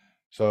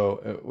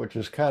 So, which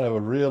is kind of a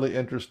really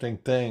interesting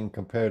thing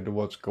compared to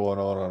what's going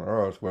on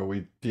Earth, where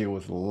we deal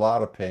with a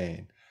lot of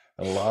pain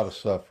and a lot of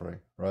suffering,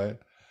 right?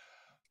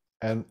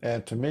 And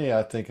to me,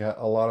 I think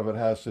a lot of it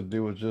has to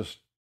do with just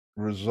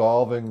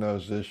resolving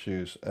those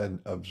issues and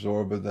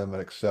absorbing them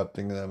and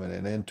accepting them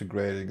and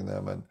integrating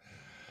them and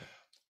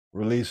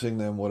releasing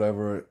them,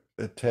 whatever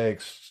it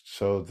takes,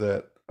 so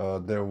that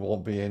there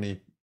won't be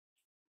any.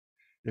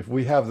 If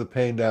we have the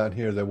pain down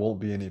here, there won't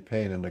be any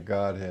pain in the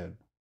Godhead.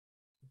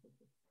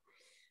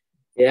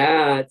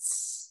 Yeah,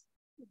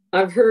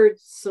 I've heard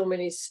so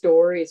many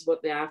stories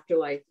what the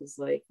afterlife is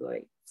like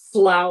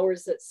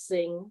flowers that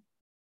sing,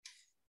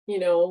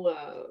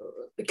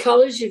 the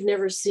colors you've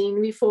never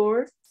seen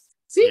before.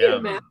 So you can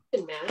imagine,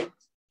 man.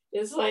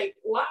 It's like,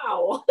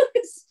 wow.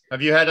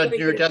 Have you had a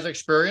near-death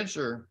experience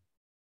or?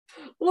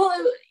 Well,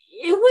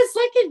 it was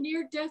like a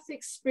near-death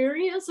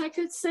experience, I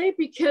could say,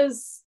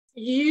 because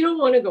you don't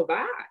want to go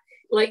back.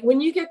 Like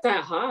when you get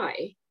that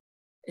high.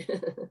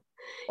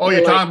 Oh,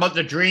 you're talking about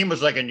the dream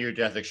was like a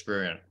near-death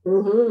experience.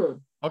 Mm-hmm.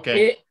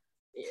 Okay.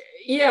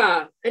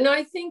 Yeah. And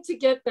I think to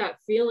get that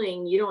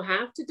feeling, you don't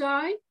have to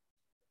die.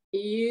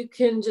 You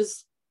can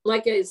just,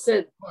 like I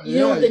said, you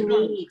don't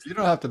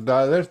have to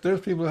die.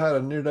 There's people who had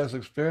a near-death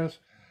experience.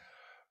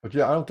 But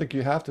yeah, I don't think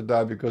you have to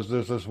die, because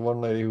there's this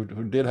one lady who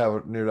did have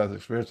a near-death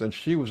experience, and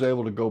she was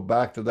able to go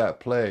back to that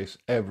place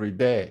every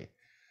day.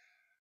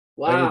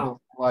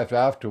 Wow. Life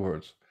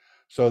afterwards.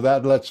 So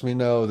that lets me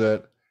know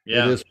that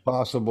it is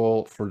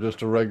possible for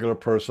just a regular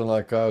person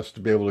like us to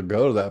be able to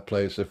go to that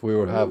place. If we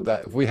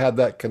if we had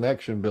that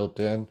connection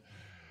built in,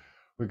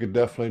 we could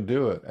definitely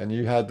do it. And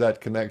you had that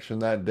connection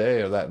that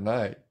day or that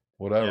night,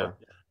 whatever. Yeah.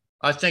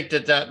 I think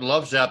that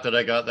Love Zap that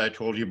I got that I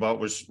told you about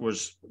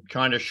was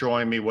kind of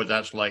showing me what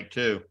that's like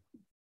too.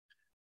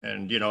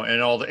 And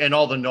and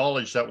all the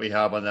knowledge that we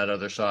have on that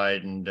other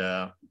side, and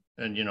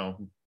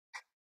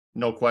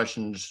no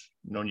questions,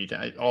 no need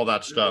to, all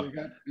that stuff.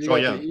 You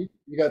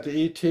got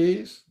the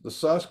ETs, the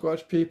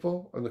Sasquatch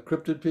people, and the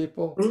cryptid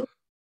people,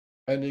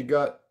 and you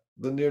got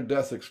the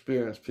near-death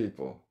experience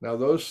people. Now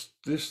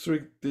these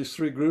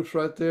three groups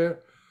right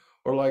there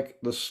are like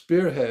the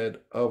spearhead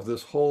of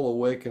this whole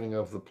awakening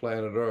of the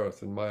planet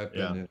Earth, in my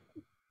opinion.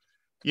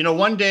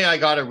 One day I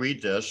got to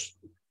read this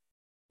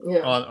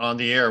on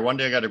the air. One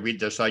day I got to read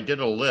this. I did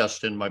a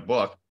list in my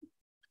book.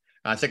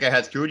 I think I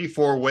had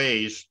 34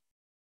 ways,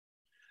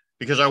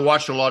 because I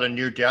watched a lot of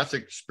near-death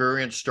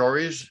experience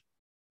stories.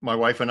 My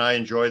wife and I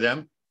enjoy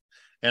them.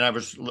 And I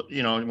was,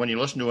 when you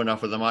listen to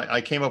enough of them,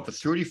 I came up with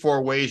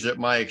 34 ways that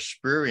my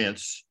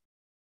experience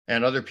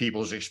and other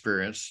people's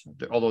experience,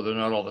 although they're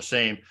not all the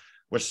same,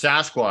 with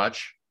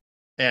Sasquatch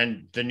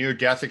and the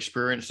near-death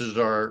experiences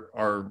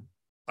are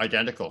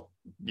identical,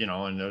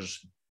 and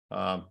there's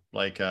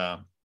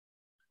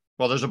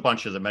there's a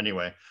bunch of them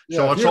anyway. Yeah,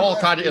 so it's all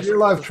kind of, if your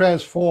life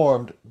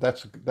transformed,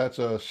 that's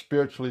a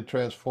spiritually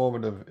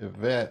transformative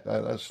event.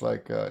 That's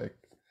like,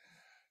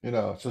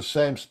 it's the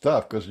same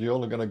stuff, because you're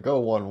only going to go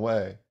one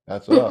way.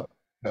 That's up.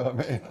 You know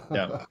what I mean?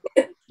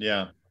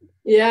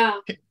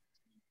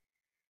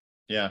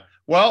 Yeah.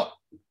 Well,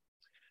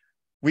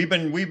 we've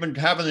been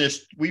having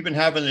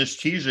this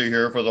teaser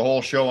here for the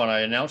whole show, and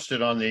I announced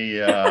it on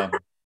the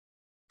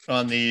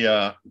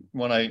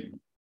when I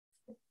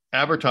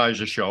advertised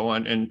the show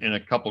in a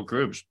couple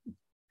groups.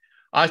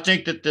 I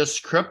think that this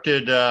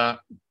cryptid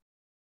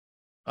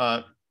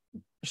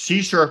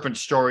sea serpent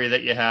story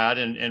that you had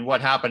and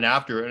what happened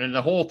after it, and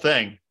the whole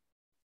thing,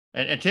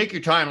 and take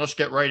your time. Let's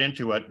get right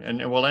into it,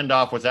 and we'll end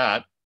off with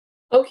that.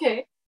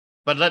 Okay.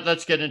 But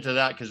let's get into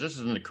that, because this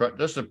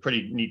is a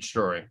pretty neat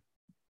story.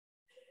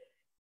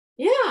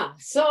 Yeah.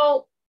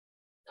 So,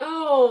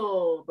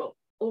 about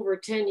over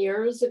 10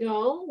 years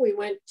ago, we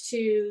went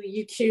to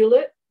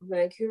Ucluelet,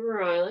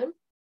 Vancouver Island,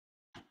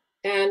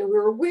 and we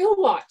were whale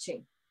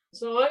watching.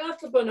 So I got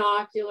the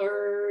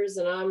binoculars,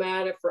 and I'm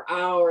at it for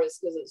hours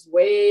because it's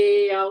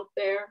way out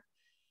there.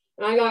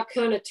 And I got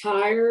kind of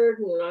tired,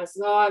 and I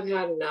said, I've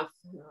had enough,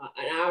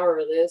 an hour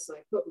of this. I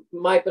put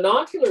my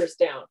binoculars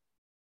down.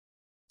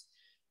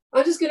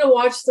 I'm just going to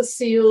watch the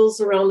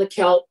seals around the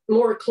kelp,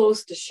 more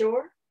close to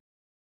shore.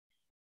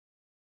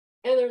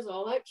 And there's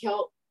all that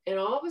kelp. And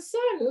all of a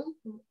sudden,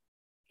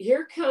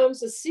 here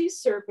comes a sea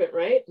serpent,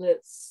 right? And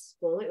it's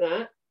going like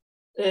that.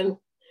 And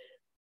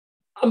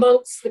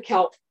amongst the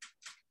kelp,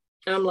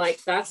 I'm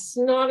like, that's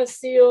not a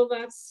seal.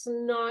 That's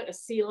not a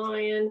sea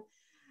lion.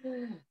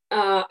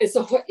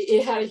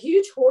 It had a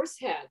huge horse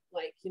head,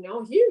 like,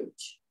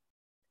 huge,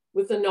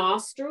 with the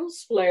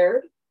nostrils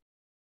flared.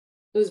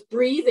 It was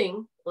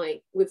breathing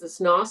like with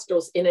its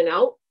nostrils in and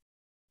out.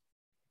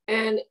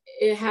 And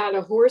it had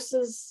a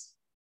horse's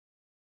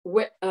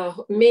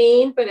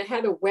mane, but it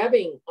had a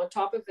webbing on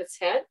top of its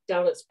head,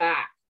 down its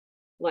back,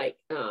 like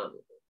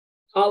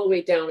all the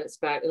way down its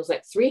back. It was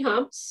like 3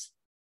 humps.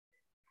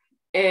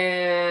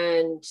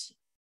 And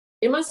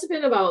it must have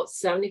been about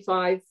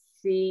 75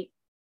 feet,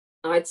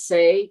 I'd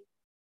say.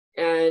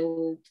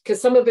 And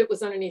because some of it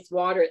was underneath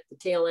water at the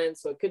tail end,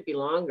 so it could be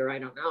longer, I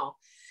don't know.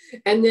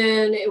 And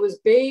then it was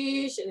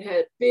beige and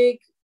had big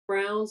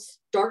brown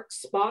dark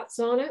spots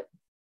on it.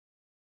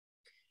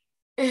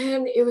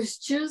 And it was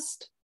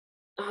just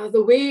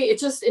the way it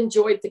just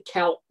enjoyed the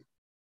kelp.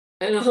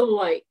 And I'm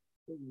like,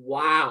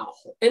 wow.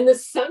 And the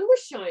sun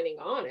was shining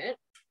on it.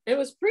 It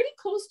was pretty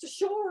close to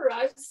shore.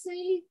 I'd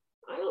say,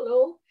 I don't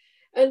know,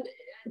 and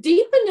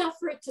deep enough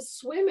for it to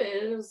swim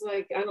in. It was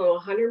like, I don't know,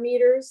 100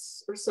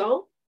 meters or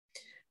so.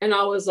 And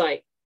I was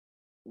like,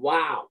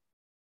 wow.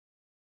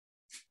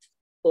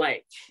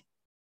 Like,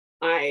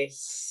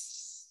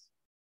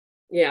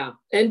 yeah.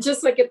 And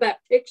just like at that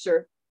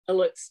picture, it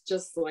looks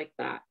just like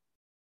that.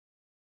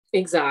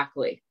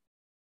 Exactly.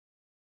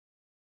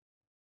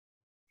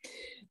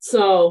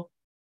 So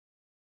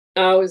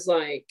I was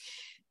like,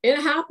 it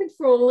happened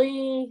for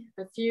only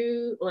a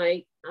few,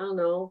 like, I don't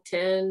know,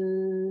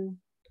 10,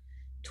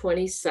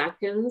 20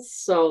 seconds.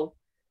 So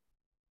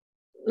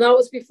that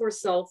was before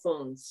cell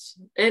phones.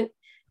 And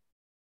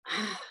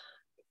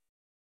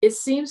it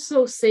seems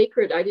so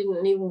sacred. I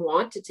didn't even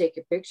want to take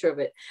a picture of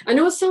it. I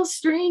know it sounds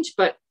strange,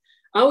 but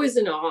I was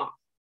in awe,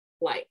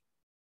 like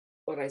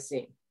what I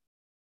seen.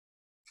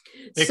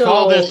 They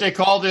call this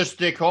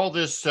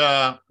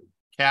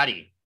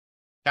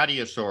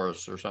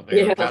Catiosaurus or something,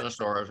 yeah. or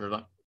Catosaurus or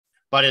something.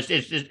 But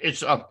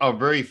it's a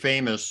very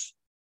famous,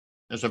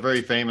 it's a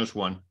very famous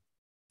one,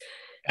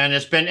 and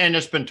it's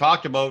been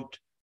talked about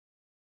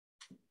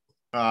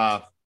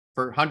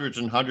for hundreds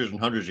and hundreds and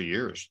hundreds of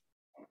years.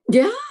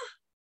 Yeah,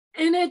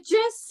 and it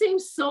just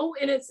seems so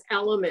in its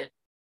element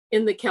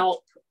in the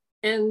kelp,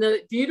 and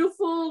the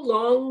beautiful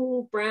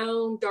long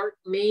brown dark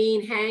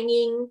mane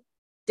hanging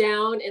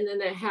down, and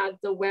then it had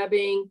the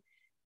webbing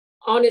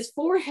on its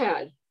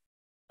forehead.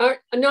 Not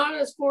on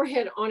its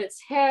forehead, on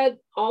its head,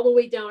 all the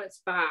way down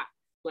its back,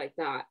 like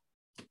that.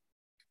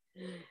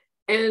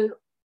 And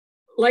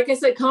like I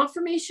said,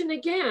 confirmation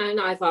again,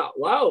 I thought,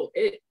 wow,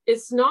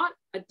 it's not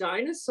a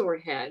dinosaur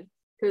head,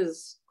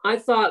 because I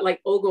thought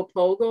like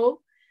Ogopogo,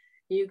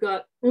 you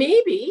got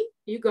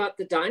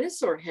the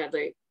dinosaur head,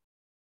 like,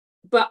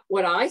 but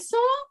what I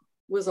saw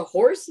was a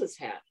horse's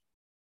head,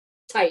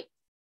 type,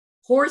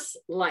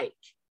 horse-like,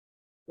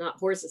 not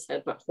horse's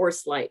head, but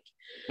horse-like.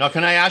 Now,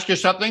 can I ask you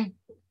something?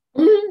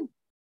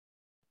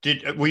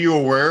 Mm-hmm. Were you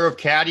aware of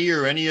Caddy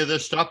or any of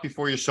this stuff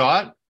before you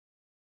saw it?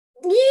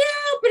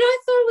 Yeah, but I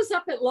thought it was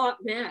up at Loch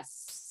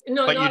Ness.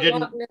 No, but not you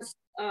didn't. Loch Ness.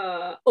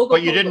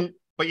 But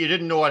you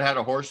didn't know it had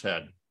a horse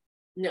head.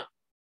 No,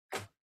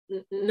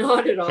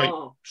 not at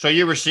all. So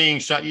you were seeing,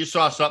 you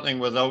saw something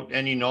without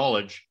any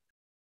knowledge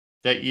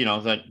that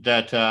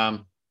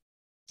that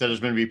has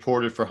been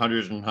reported for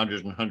hundreds and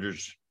hundreds and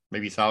hundreds,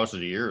 maybe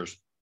thousands of years.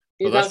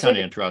 So that's kind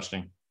of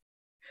interesting.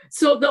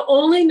 So the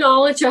only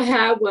knowledge I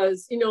had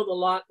was, the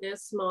Loch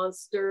Ness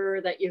monster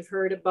that you've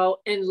heard about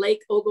and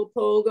Lake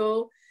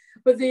Ogopogo,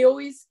 but they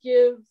always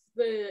give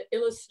the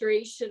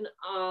illustration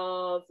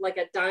of like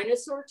a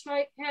dinosaur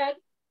type head,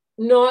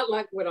 not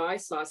like what I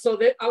saw. So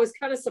I was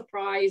kind of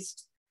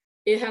surprised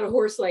it had a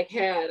horse-like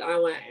head. I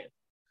went,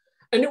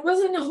 and it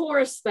wasn't a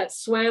horse that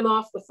swam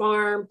off the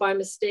farm by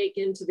mistake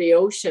into the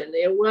ocean.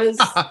 It was,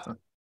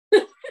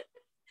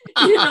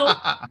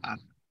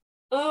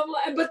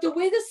 but the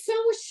way the sun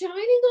was shining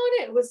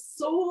on it was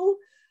so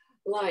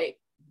like,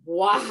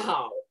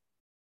 wow.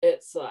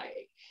 It's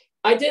like,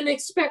 I didn't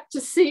expect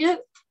to see it.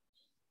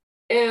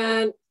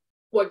 And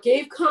what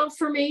gave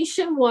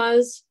confirmation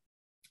was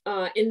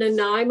in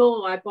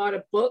Nanaimo, I bought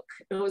a book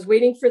and I was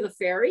waiting for the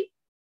ferry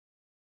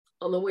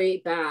on the way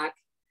back.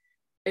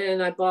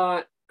 And I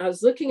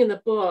was looking in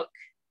the book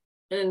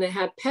and it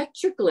had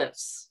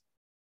petroglyphs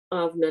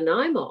of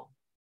Nanaimo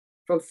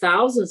from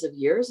thousands of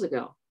years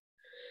ago.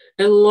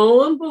 And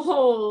lo and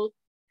behold,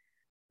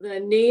 the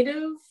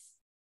native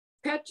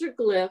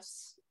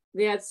petroglyphs,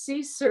 they had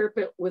sea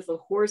serpent with a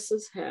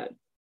horse's head.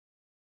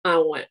 I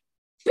went,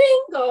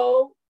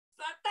 bingo,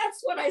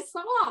 that's what I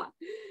saw.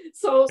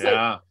 So I was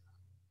like,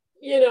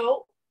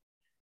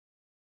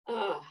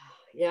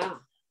 yeah.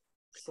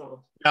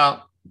 So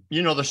now,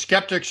 the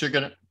skeptics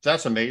are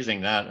that's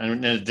amazing that,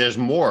 and there's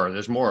more,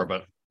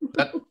 but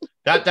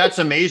that's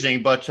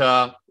amazing. But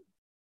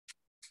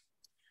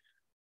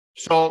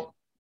so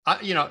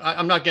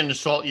I'm not going to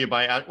insult you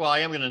by, well,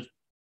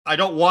 I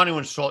don't want to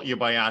insult you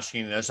by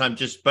asking this. I'm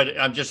just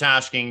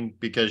asking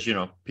because,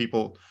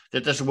 people,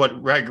 that this is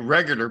what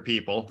regular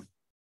people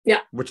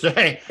would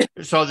say.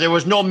 So there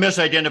was no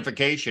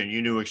misidentification.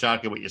 You knew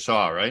exactly what you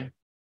saw, right?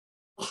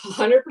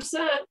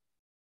 100%.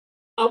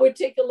 I would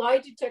take a lie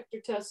detector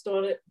test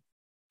on it.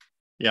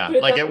 Yeah.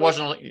 Like it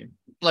wasn't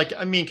like,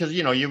 I mean, cause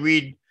you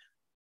read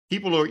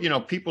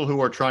people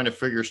who are trying to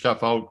figure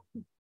stuff out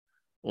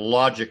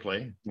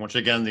logically, once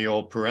again, the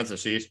old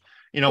parentheses,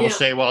 will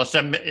say, well,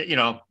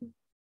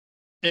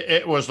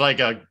 it was like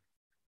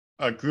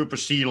a group of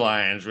sea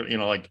lions,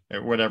 like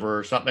whatever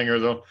or something, or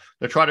they'll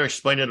try to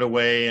explain it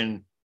away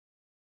in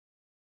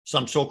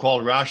some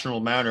so-called rational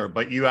manner,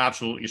 but you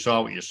absolutely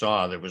saw what you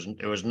saw. There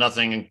was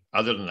nothing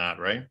other than that,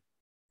 right?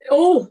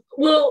 Oh,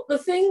 well, the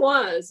thing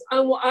was,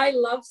 I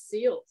love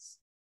seals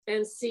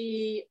and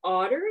sea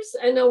otters,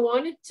 and I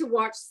wanted to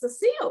watch the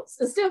seals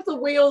instead of the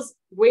whales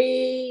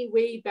way,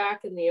 way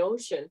back in the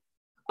ocean.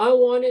 I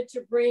wanted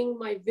to bring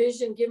my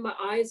vision, give my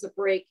eyes a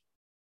break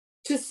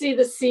to see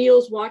the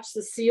seals, watch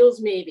the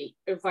seals maybe.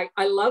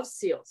 I love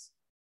seals.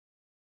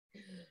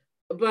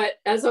 But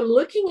as I'm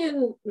looking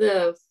in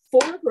the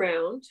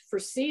foreground for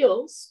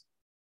seals,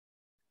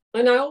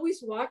 and I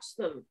always watch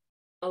them.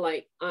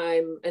 Like,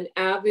 I'm an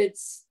avid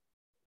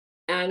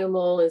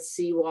animal and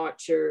sea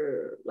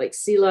watcher, like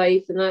sea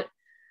life and that.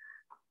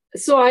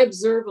 So I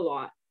observe a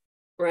lot,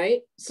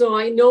 right? So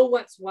I know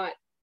what's what.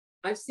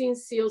 I've seen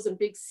seals and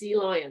big sea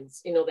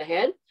lions, you know, the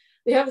head,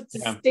 they have a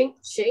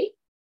distinct shape,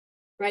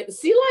 right? The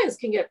sea lions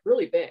can get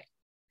really big,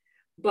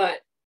 but,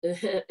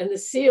 and the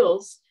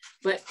seals,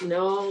 but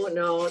no,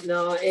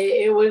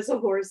 it was a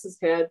horse's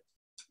head,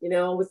 you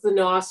know, with the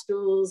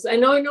nostrils. I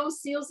know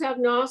seals have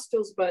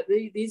nostrils, but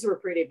these were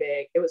pretty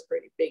big. It was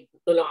pretty big.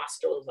 The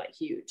nostrils, like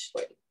huge,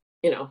 like,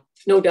 you know,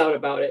 no doubt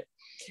about it.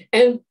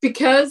 And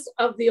because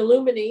of the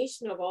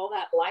illumination of all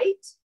that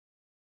light,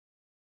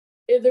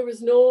 there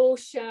was no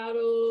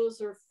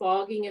shadows or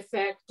fogging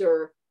effect,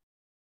 or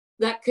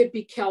that could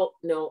be kelp.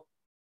 No,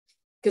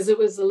 because it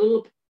was a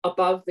little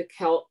above the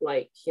kelp,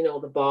 like, you know,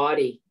 the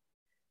body,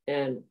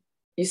 and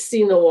you've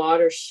seen the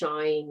water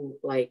shine,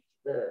 like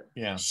the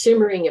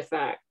shimmering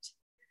effect.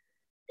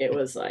 It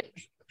was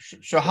like.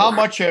 So how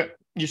much,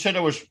 you said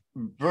it was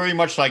very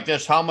much like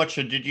this. How much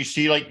did you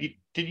see? Like,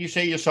 did you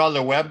say you saw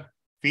the web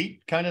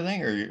feet kind of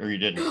thing, or you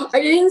didn't? I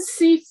didn't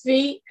see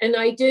feet, and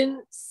I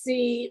didn't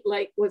see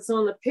like what's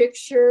on the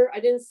picture.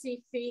 I didn't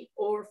see feet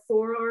or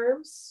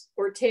forearms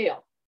or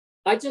tail.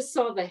 I just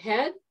saw the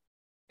head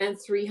and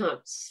 3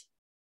 humps.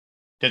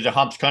 Did the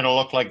humps kind of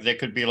look like they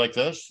could be like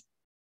this?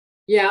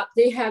 Yeah,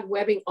 they had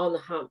webbing on the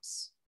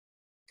humps,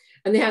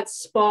 and they had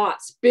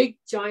spots, big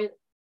giant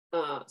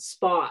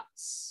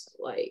spots,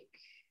 like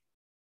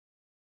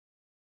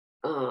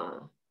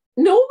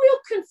no real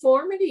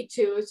conformity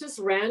to it. It's just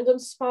random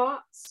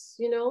spots,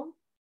 you know,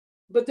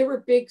 but there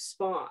were big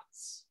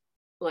spots,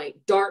 like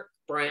dark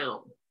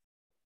brown,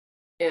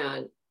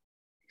 and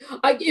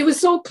it was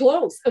so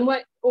close. And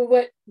what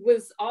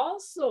was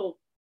also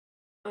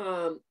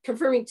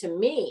confirming to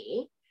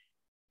me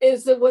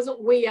is it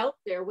wasn't way out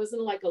there. It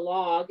wasn't like a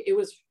log. It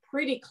was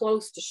pretty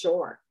close to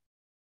shore.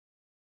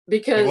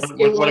 Because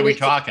what are we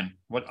talking?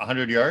 What,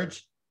 100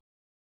 yards?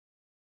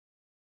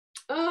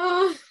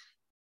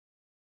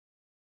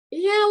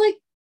 Yeah, like,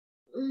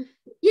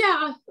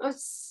 yeah.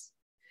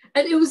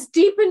 And it was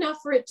deep enough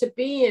for it to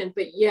be in,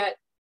 but yet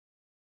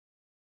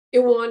it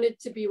wanted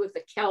to be with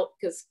the kelp,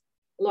 because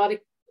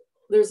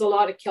there's a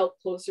lot of kelp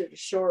closer to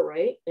shore,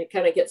 right? It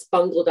kind of gets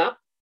bungled up,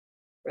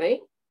 right?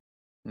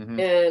 Mm-hmm.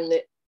 And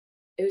it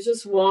was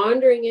just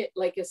wandering it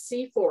like a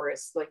sea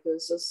forest. Like, it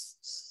was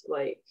just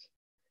like,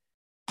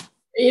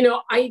 you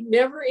know, I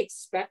never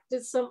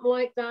expected something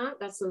like that.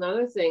 That's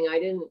another thing.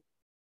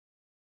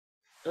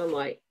 I'm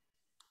like,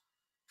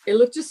 it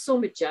looked just so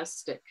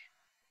majestic,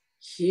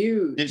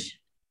 huge.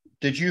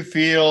 Did you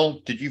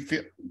feel,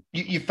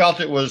 you felt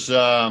it was,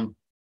 can't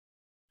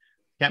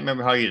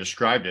remember how you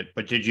described it,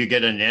 but did you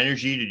get an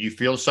energy? Did you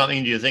feel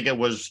something? Do you think it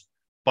was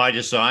by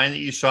design that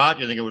you saw it?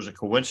 Do you think it was a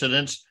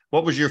coincidence?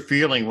 What was your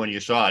feeling when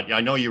you saw it?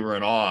 I know you were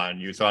in awe and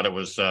you thought it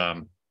was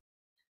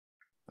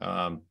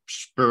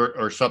spirit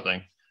or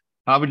something.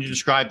 How would you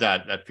describe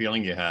that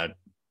feeling you had?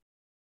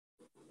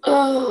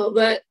 Oh,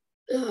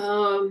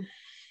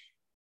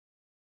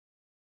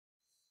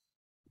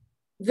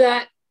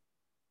 that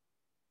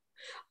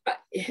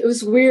it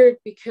was weird,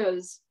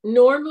 because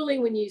normally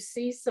when you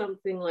see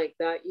something like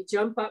that, you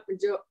jump up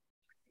and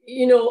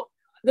you know,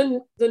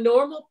 the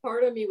normal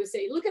part of me would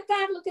say, look at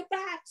that,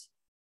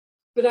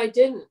 but I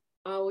didn't.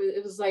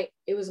 It was like,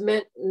 it was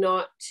meant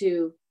not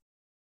to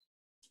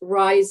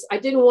rise. I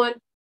didn't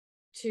want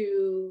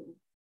to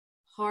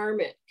harm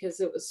it, because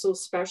it was so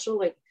special.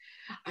 Like,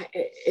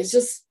 it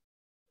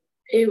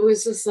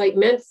was just like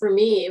meant for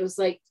me. It was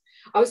like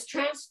I was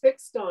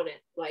transfixed on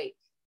it, like.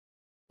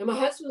 And my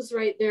husband was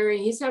right there, and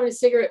he's having a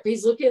cigarette, but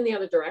he's looking in the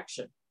other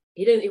direction.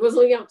 He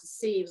wasn't looking out to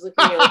sea. He was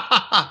looking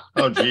out.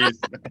 Oh, geez.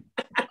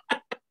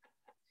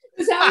 He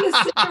was having a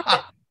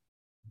cigarette.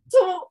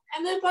 So,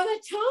 and then by the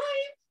time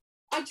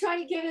I try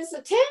to get his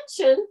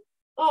attention,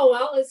 oh,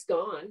 well, it's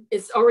gone.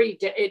 It's already,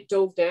 it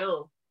dove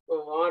down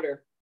the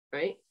water,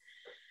 right?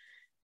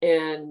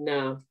 And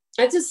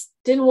I just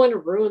didn't want to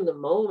ruin the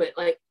moment.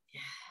 Like,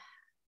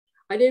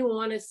 I didn't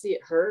want to see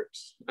it hurt.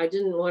 I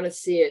didn't want to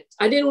see it.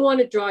 I didn't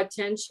want to draw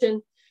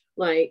attention.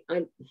 Like,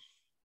 the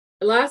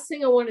last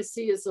thing I want to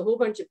see is a whole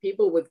bunch of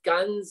people with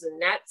guns and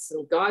nets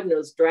and God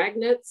knows drag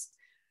nets.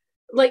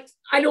 Like,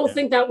 I don't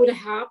think that would have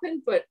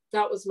happened, but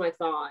that was my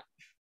thought.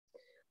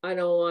 I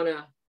don't want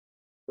to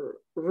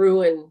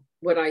ruin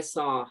what I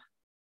saw.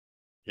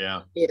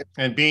 Yeah.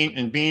 And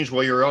Beans,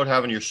 while you were out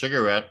having your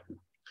cigarette,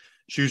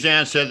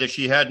 Susanne said that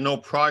she had no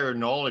prior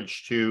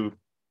knowledge to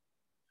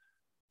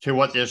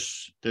what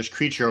this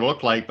creature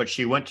looked like, but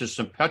she went to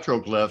some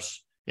petroglyphs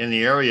in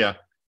the area,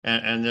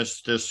 and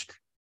this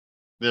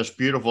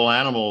beautiful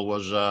animal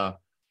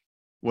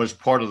was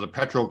part of the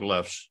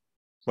petroglyphs,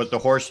 what the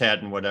horse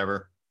had and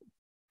whatever.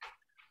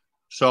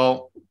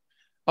 So,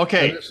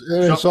 okay,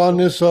 it's on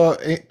this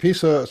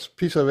piece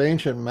of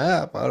ancient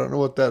map. I don't know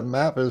what that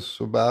map is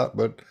about,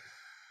 but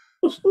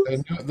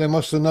they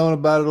must have known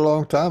about it a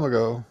long time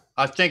ago.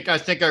 I think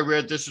I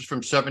read this is from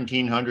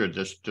 1700.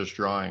 This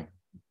drawing.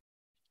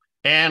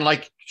 And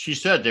like she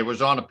said, there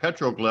was on a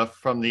petroglyph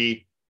from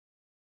the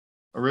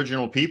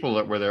original people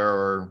that were there,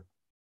 or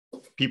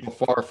people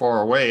far,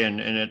 far away, and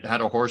it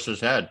had a horse's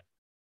head.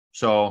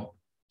 So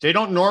they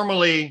don't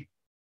normally,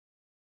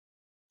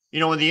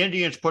 when the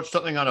Indians put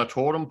something on a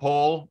totem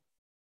pole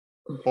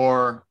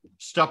or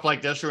stuff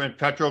like this, or in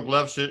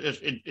petroglyphs,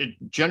 it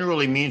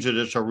generally means that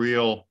it's a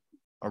real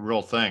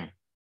thing.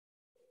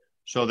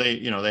 So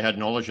they had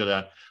knowledge of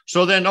that.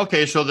 So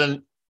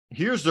then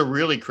here's the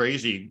really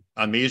crazy,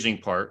 amazing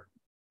part.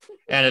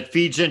 And it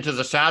feeds into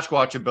the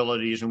Sasquatch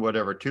abilities and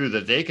whatever too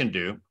that they can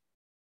do.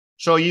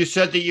 So you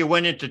said that you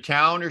went into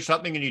town or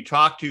something and you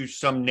talked to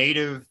some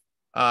native,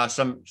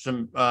 some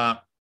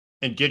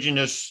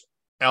indigenous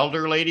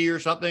elder lady or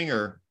something,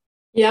 or?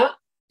 Yeah,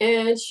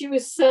 and she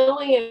was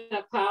selling at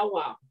a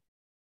powwow.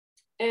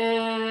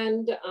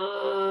 And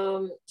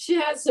she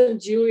had some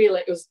jewelry,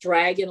 like it was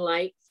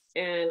dragon-like.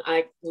 And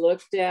I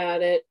looked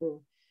at it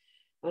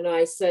and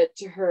I said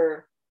to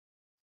her,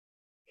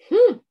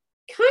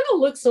 kind of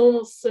looks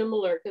almost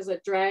similar, because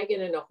a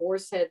dragon and a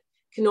horse head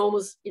can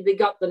almost, they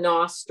got the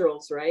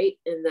nostrils, right?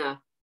 And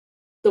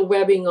the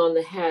webbing on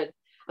the head.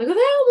 I go,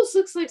 that almost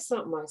looks like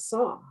something I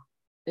saw.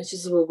 And she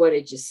said, well, what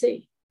did you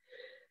see?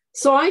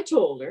 So I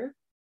told her,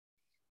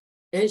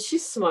 and she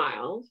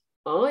smiled.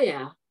 Oh,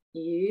 yeah,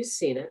 you've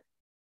seen it.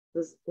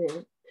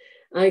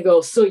 I go,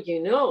 so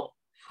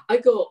I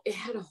go, it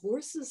had a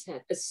horse's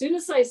head. As soon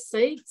as I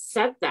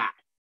said that,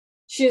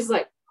 she's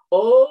like,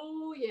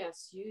 oh,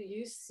 yes,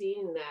 you've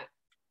seen that,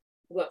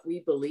 what we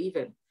believe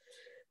in.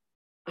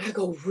 I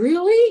go,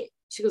 really?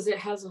 She goes, it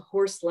has a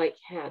horse-like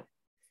head.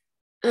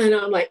 And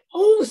I'm like,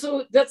 oh,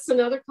 so that's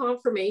another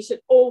confirmation.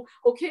 Oh,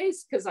 okay,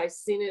 because I've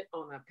seen it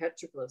on a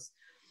petroglyph.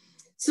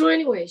 So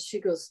anyway, she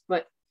goes,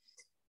 but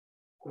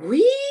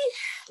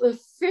the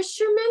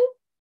fishermen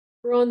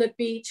were on the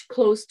beach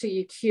close to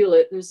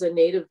Ucluelet. There's a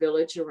native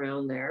village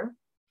around there.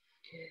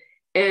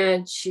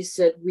 And she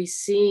said, we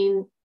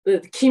seen the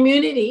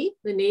community,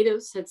 the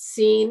natives had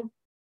seen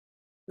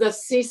the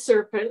sea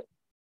serpent,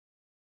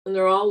 and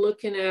they're all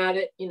looking at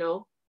it,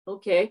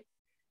 okay.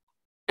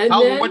 And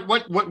then,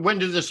 when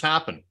did this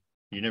happen?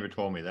 You never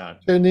told me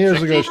that. 10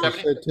 years ago, she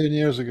said 10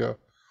 years ago.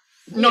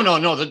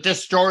 No,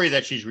 this story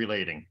that she's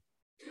relating.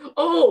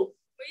 Oh,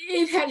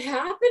 it had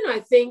happened, I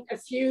think, a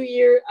few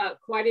years,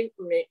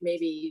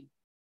 maybe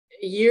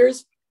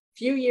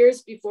few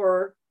years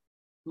before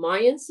my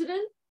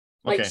incident.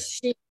 Like okay.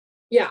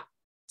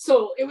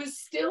 So it was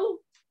still,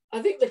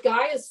 I think the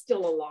guy is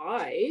still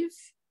alive,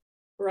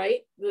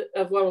 right?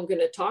 Of what I'm going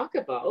to talk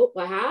about.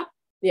 What happened?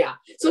 Yeah.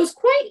 So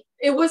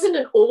it wasn't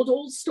an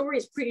old story.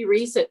 It's pretty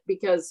recent,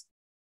 because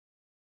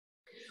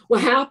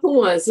what happened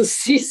was the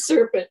sea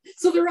serpent.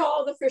 So they're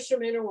all, the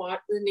fishermen are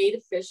watching, the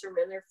native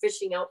fishermen, they're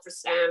fishing out for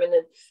salmon,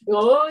 and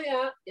oh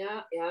yeah.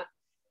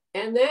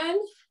 And then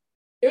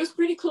it was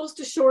pretty close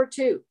to shore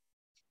too.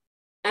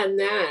 And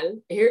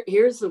then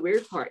here's the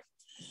weird part.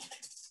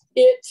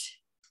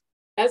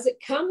 As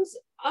it comes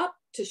up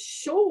to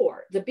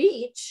shore, the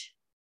beach,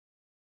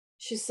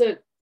 she said,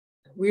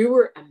 we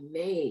were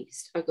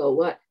amazed. I go,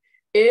 what?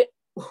 It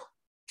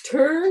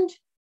transformed,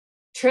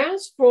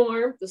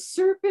 the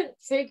serpent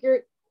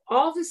figure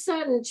all of a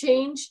sudden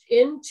changed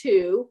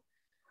into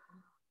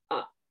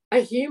a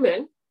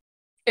human,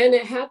 and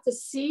it had the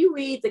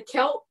seaweed, the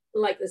kelp,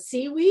 like the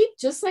seaweed,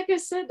 just like I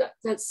said,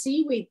 that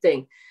seaweed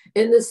thing.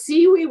 And the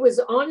seaweed was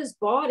on his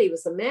body,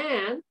 was a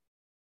man.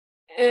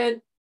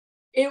 And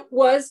it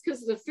was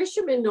because the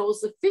fisherman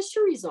knows the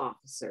fisheries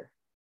officer.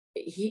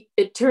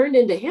 It turned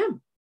into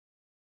him.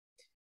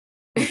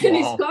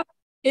 Wow.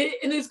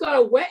 And he's got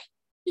a wet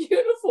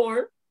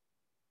uniform.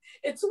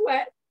 It's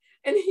wet.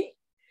 And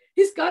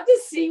he's got the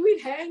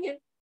seaweed hanging.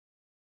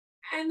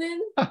 And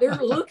then they're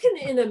looking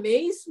in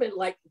amazement,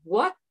 like,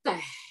 what the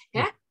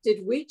heck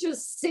did we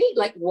just see?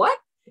 Like, what?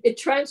 It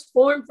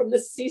transformed from the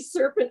sea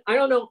serpent, I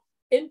don't know,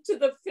 into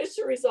the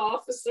fisheries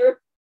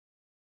officer.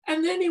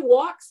 And then he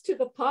walks to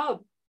the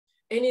pub,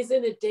 and he's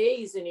in a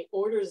daze, and he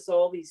orders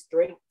all these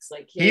drinks.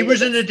 Like he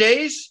was in a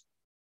daze?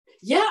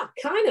 Yeah,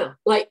 kind of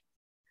like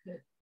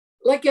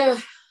a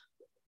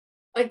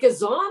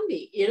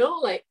zombie,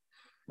 like,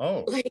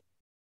 oh, like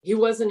he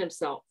wasn't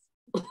himself.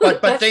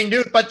 But they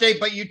knew, but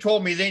you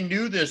told me they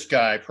knew this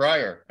guy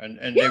prior, and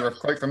yeah, they were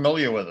quite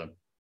familiar with him.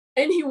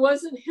 And he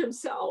wasn't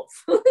himself.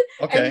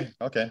 Okay.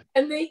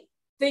 And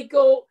they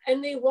go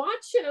and they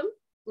watch him,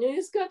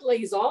 and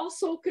he's all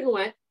soaking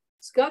wet.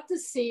 He's got the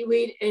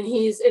seaweed, and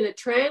he's in a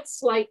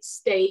trance-like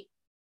state.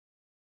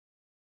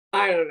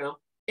 I don't know.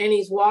 And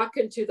he's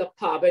walking to the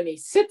pub, and he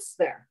sits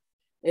there,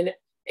 and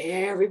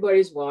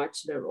everybody's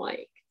watching him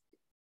like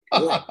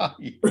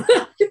and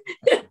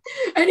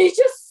he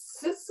just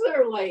sits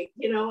there like,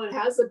 and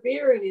has a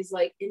beer, and he's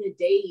like in a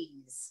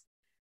daze.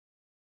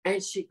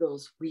 And she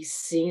goes, we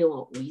seen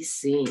what we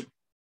seen.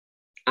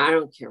 I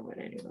don't care what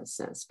anyone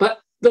says. But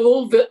the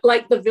whole,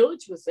 the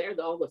village was there,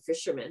 all the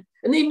fishermen,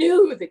 and they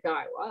knew who the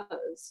guy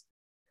was.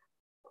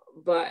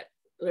 But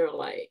they're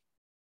like,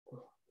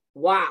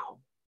 wow.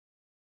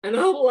 And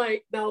I'm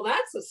like, now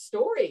that's a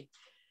story.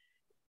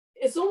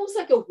 it's almost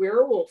like a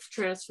werewolf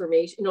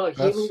transformation. You know, a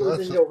human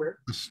goes into a werewolf.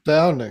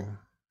 Astounding.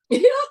 Yeah.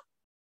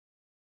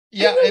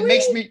 Yeah, it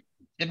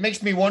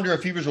makes me wonder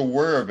if he was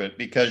aware of it,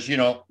 because, you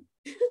know,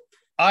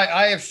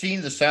 I have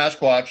seen the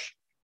Sasquatch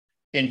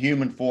in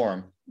human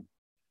form,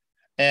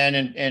 and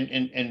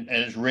in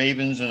as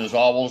ravens and as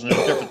owls and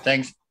as different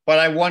things. But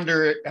I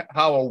wonder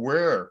how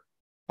aware,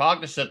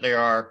 cognizant they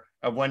are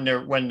of when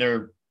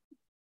they're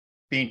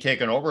being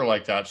taken over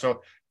like that.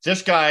 So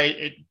this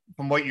guy,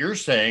 from what you're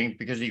saying,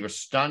 because he was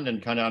stunned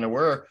and kind of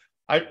unaware,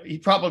 he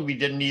probably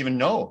didn't even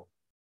know.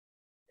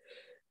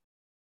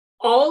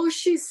 All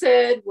she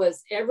said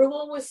was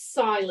everyone was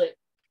silent,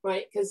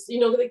 right? Because, you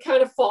know, they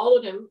kind of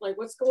followed him, like,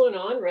 what's going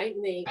on, right?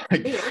 And they,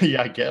 you know.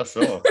 Yeah, I guess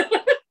so.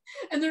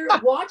 And they're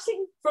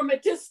watching from a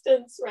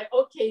distance, right?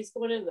 Okay, he's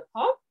going in the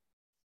pub.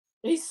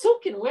 And he's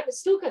soaking wet. It's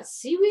still got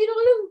seaweed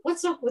on him.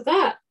 What's up with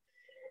that?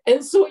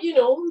 And so, you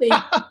know,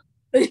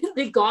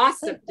 they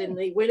gossiped and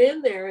they went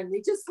in there and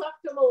they just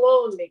left him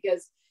alone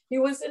because he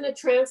was in a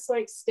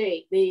trance-like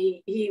state.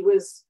 He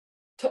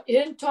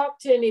didn't talk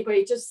to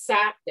anybody, just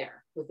sat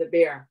there with a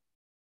beer.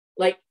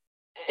 Like,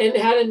 and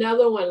had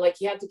another one, like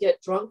he had to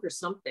get drunk or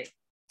something.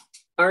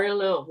 I don't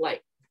know,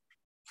 like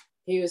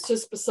he was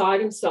just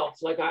beside himself.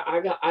 Like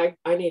I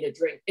need a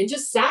drink, and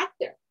just sat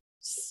there,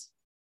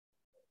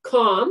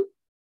 calm,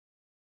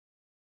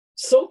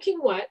 soaking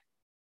wet.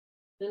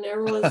 And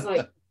everyone's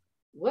like,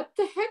 what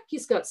the heck?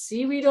 He's got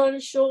seaweed on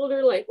his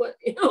shoulder. Like, what,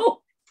 you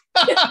know?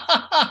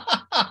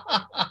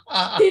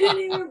 He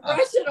didn't even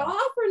brush it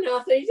off or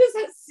nothing. He just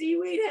had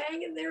seaweed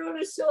hanging there on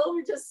his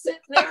shoulder, just sitting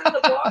there in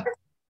the bar.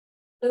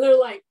 And they're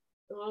like,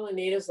 oh,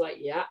 Anita's like,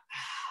 yeah.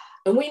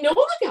 And we know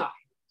the guy.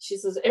 She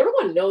says,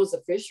 everyone knows the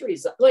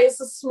fisheries. Like,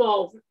 it's a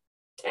small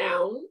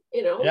town,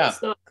 you know. Yeah,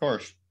 it's not, of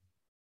course.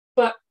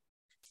 But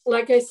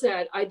like I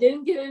said, I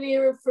didn't get any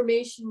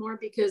information more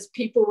because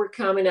people were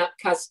coming up,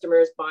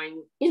 customers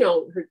buying, you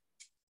know,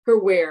 her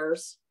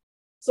wares.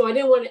 So I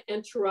didn't want to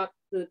interrupt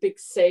the big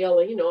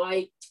sale. You know,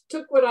 I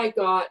took what I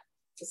got.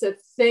 I said,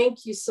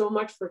 thank you so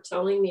much for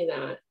telling me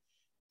that.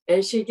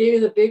 And she gave me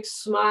the big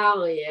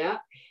smile. Yeah.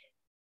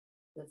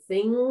 The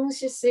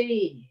things you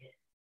see.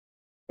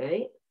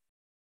 Right?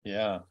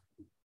 Yeah.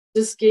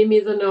 Just gave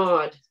me the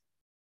nod.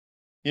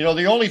 You know,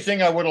 the only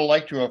thing I would have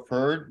liked to have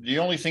heard, the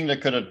only thing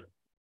that could have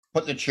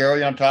put the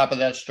cherry on top of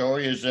that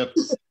story is if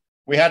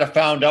we had to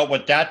found out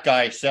what that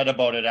guy said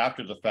about it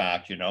after the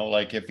fact, you know,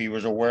 like if he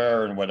was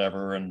aware and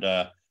whatever, and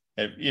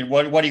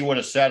what he would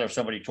have said if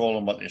somebody told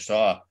him what they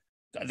saw.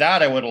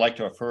 That I would have liked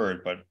to have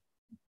heard, but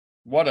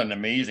what an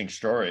amazing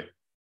story.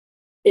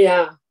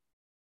 Yeah.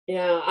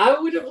 Yeah, I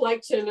would have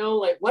liked to know,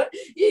 like, what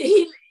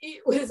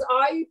his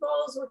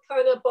eyeballs were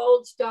kind of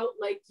bulged out,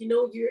 like, you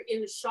know, you're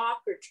in shock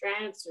or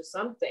trance or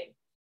something.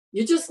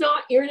 You're just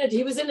not,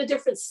 he was in a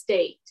different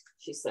state,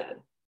 she said,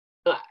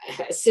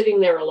 sitting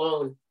there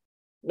alone,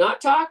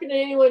 not talking to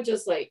anyone,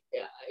 just like,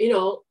 you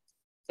know,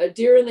 a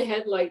deer in the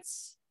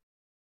headlights.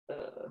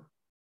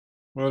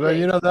 Well,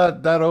 you know,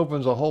 that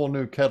opens a whole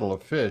new kettle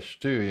of fish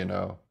too, you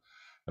know.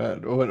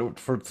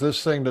 For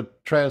this thing to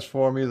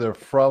transform either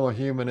from a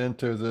human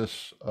into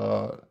this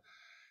I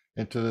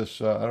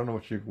don't know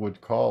what you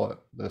would call it,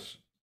 this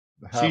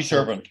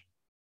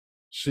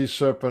sea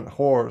serpent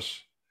horse,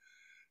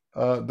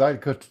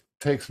 that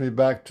takes me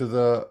back to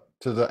the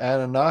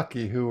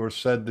Anunnaki, who were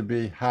said to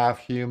be half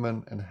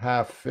human and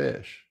half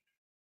fish.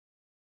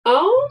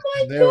 Oh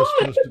my God!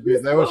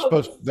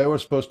 They were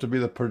supposed to be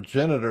the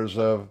progenitors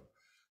of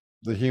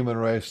the human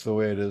race the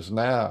way it is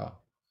now.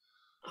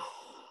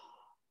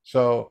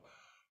 So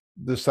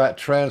that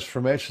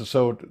transformation.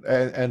 So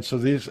and so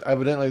these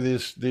evidently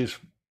these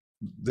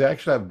they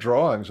actually have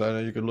drawings. I know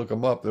you can look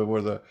them up. They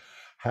were the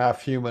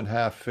half human,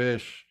 half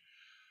fish,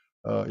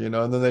 you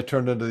know. And then they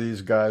turned into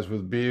these guys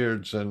with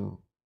beards and,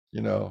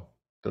 you know,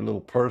 the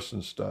little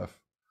person stuff.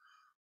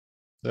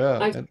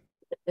 Yeah,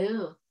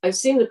 I've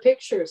seen the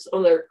pictures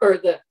on or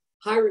the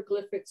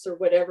hieroglyphics or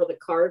whatever, the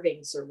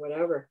carvings or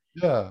whatever.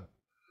 Yeah,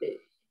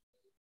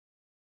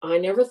 I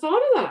never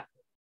thought of that.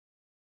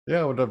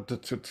 Yeah, well,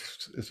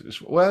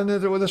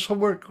 this whole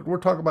we're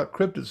talking about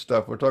cryptid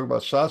stuff. We're talking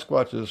about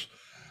Sasquatches.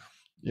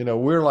 You know,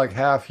 we're like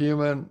half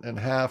human and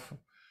half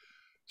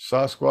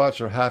Sasquatch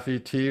or half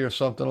ET or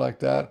something like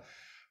that.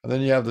 And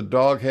then you have the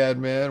doghead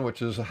man,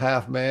 which is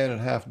half man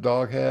and half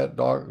dog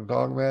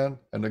man,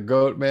 and the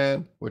goat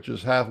man, which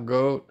is half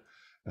goat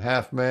and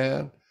half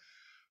man.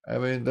 I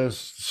mean, there's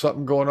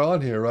something going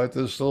on here, right?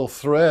 This little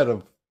thread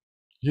of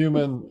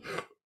human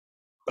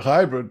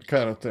hybrid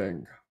kind of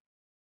thing.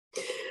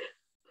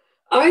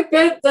 I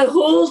bet the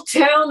whole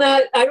town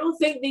that I don't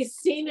think they've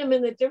seen him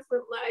in a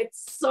different light,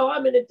 saw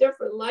him in a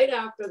different light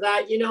after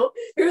that. You know,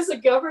 here's a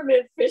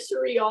government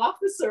fishery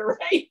officer,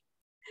 right?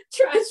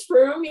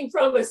 Transforming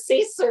from a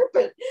sea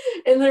serpent.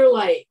 And they're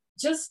like,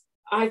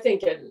 I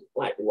thinking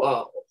like,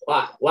 whoa,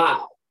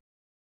 wow.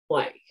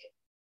 Like,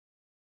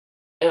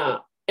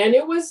 and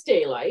it was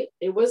daylight.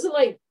 It wasn't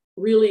like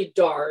really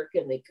dark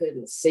and they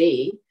couldn't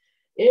see.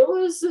 It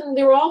was, and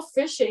they were all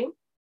fishing,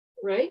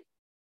 right?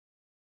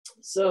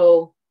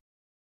 So,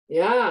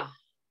 yeah,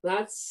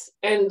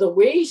 And the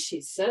way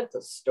she said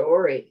the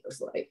story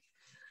was like,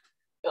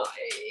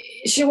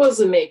 she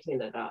wasn't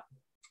making it up.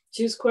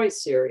 She was quite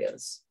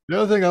serious.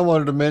 The other thing I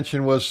wanted to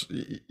mention was,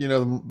 you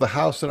know, the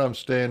house that I'm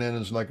staying in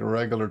is like a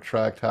regular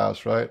tract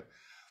house, right?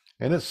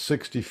 And it's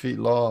 60 feet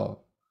long.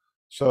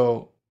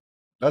 So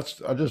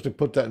that's just to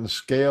put that in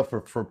scale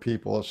for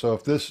people. So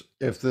if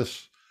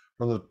this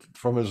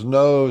from his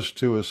nose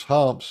to his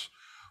humps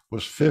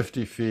was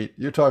 50 feet,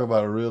 you're talking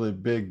about a really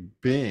big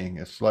being.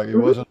 It's like it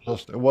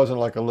wasn't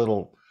like a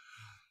little,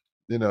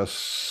 you know,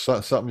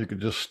 something you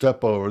could just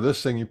step over.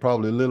 This thing you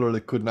probably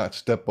literally could not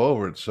step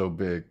over. It's so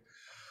big.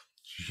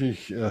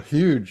 She's a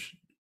huge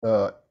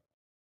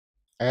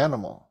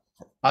animal.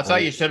 I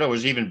thought you said it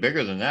was even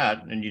bigger than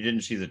that, and you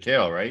didn't see the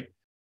tail, right?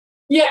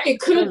 Yeah, it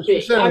could She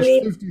be. said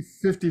it was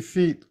 50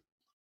 feet.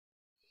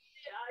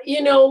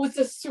 You know, with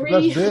the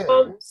three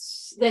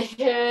humps, the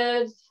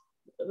head,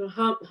 the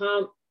hump,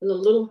 and the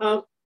little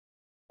hump.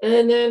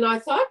 And then I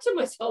thought to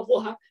myself,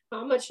 well,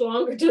 how much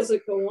longer does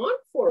it go on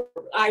for?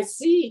 I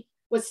see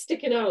what's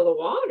sticking out of the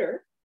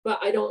water, but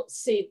I don't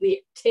see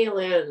the tail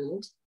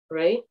end,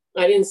 right?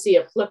 I didn't see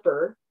a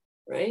flipper,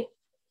 right?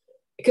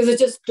 Because it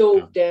just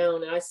dove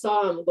down. And I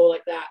saw him go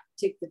like that,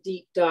 take the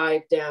deep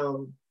dive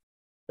down.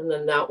 And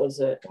then that was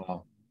it.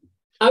 Wow.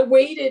 I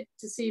waited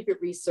to see if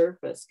it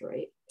resurfaced,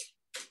 right?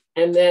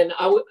 And then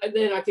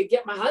I could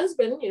get my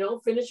husband, you know,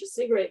 finish a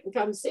cigarette and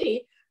come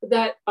see. But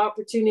that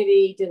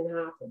opportunity didn't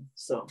happen.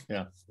 So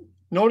yeah.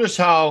 Notice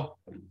how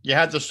you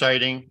had the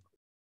sighting,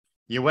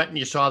 you went and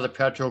you saw the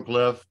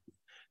petroglyph,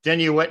 then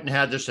you went and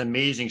had this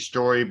amazing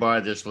story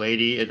by this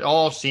lady. It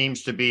all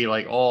seems to be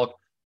like all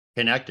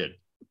connected.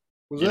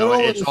 Was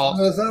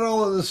that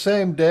all on the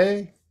same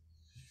day?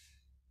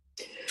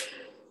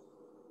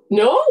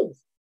 No.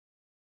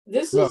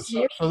 So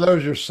that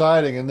was your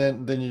sighting, and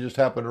then you just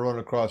happened to run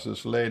across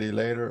this lady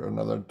later,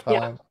 another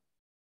time.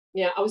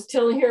 Yeah, I was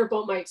telling her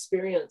about my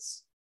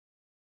experience.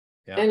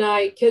 Yeah.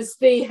 And because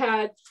they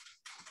had,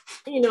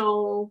 you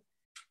know,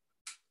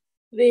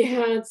 they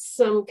had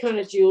some kind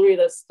of jewelry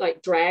that's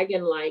like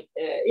dragon, like,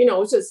 you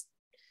know, it's just,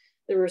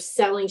 she was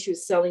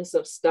selling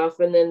some stuff.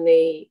 And then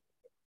they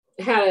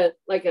had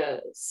a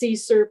sea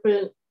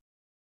serpent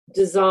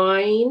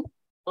design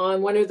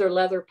on one of their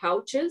leather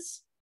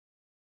pouches.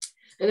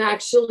 And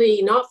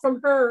actually, not from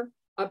her,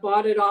 I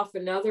bought it off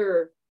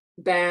another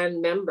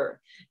band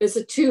member. It's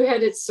a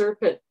two-headed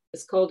serpent.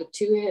 It's called a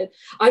two-head.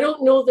 I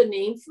don't know the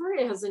name for it.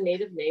 It has a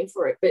native name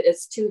for it, but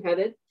it's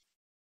two-headed.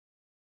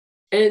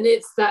 And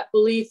it's that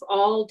belief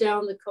all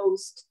down the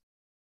coast.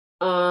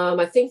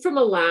 I think from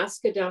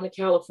Alaska down to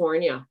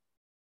California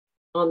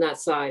on that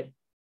side.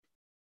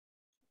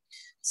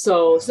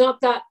 So it's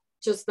not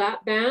just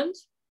that band.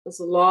 There's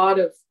a lot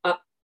of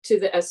up to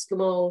the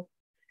Eskimo.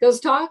 I was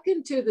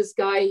talking to this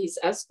guy, he's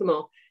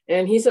Eskimo,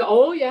 and he said,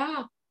 oh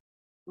yeah,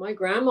 my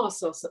grandma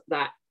saw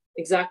that,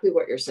 exactly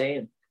what you're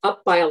saying,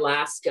 up by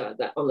Alaska,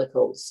 that on the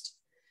coast.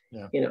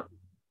 Yeah. You know,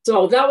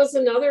 so that was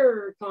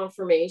another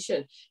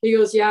confirmation. He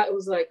goes, yeah, it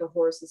was like a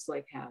horse's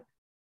like head,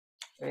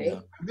 right? Yeah.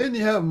 Then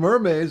you have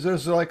mermaids.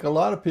 There's like a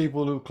lot of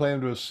people who claim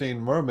to have seen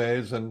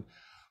mermaids, and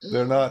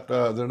they're not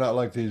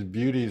like these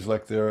beauties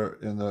like they're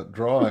in the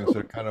drawings.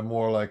 They're kind of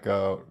more like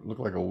look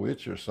like a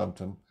witch or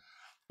something,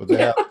 but they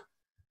have,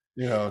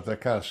 you know, they're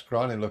kind of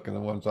scrawny looking, the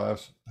ones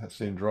I've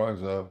seen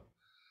drawings of.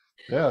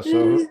 Yeah, so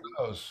who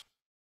knows,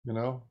 you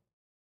know?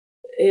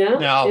 Yeah.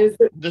 Now,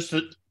 this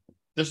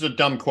is a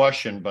dumb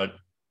question, but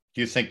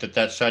do you think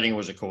that sighting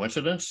was a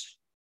coincidence?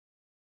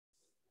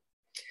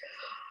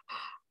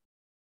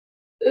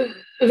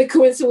 The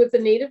coincidence with the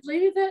native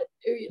lady that?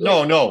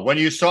 No. When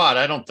you saw it,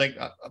 I don't think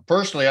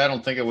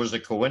it was a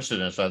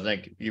coincidence. I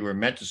think you were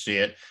meant to see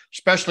it,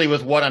 especially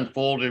with what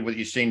unfolded with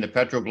you seeing the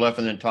petroglyph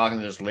and then talking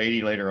to this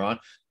lady later on.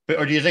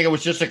 Or do you think it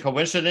was just a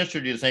coincidence,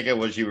 or do you think it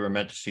was you were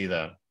meant to see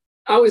that?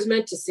 I was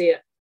meant to see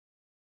it.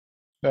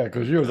 Yeah,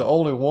 because you were the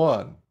only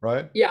one,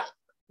 right? Yeah.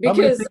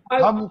 Because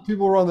how many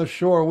people were on the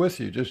shore with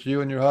you? Just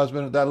you and your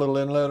husband at that little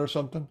inlet or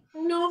something?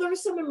 No, there were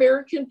some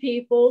American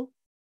people,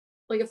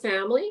 like a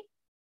family,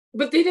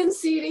 but they didn't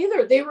see it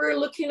either. They were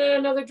looking at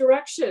another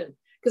direction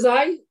because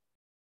I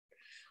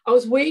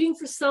was waiting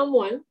for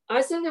someone.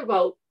 I said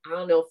about,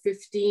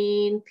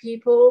 15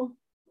 people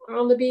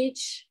on the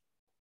beach,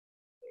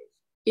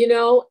 you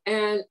know,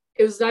 and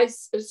it was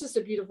nice. It was just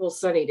a beautiful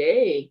sunny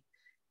day.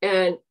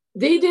 And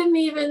they didn't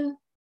even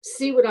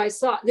see what I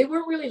saw. They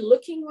weren't really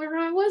looking where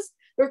I was.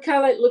 They were kind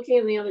of like looking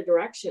in the other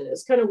direction.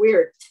 It's kind of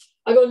weird.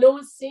 I go, no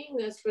one's seeing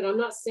this, but I'm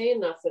not saying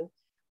nothing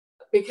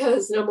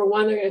because number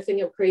one, they're going to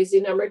think I'm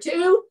crazy. Number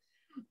two,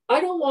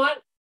 I don't want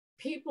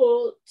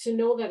people to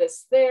know that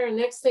it's there.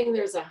 Next thing,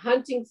 there's a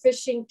hunting,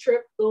 fishing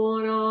trip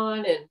going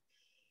on. And,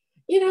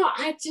 you know,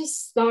 I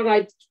just thought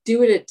I'd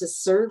do it a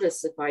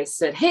disservice if I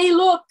said, hey,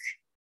 look.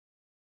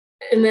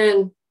 And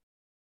then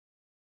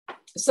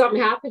if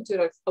something happened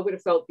to it, I would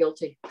have felt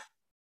guilty.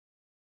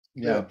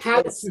 Yeah.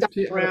 Had it stuck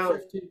around.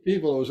 15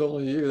 people, it was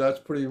only you. That's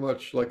pretty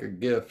much like a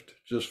gift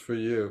just for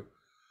you.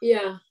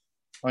 Yeah.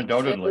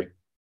 Undoubtedly.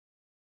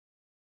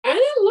 And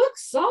it looked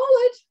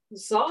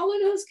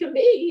solid as can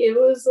be. It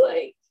was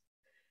like,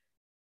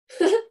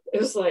 It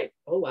was like,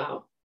 oh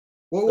wow.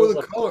 What were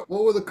the color?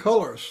 What were the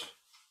colors?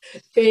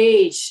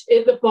 Beige.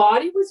 The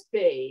body was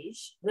beige.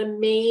 The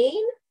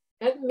mane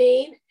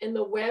and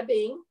the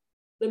webbing.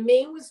 The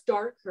mane was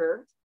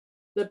darker.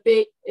 And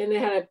it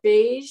had a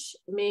beige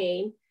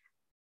mane.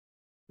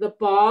 The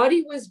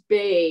body was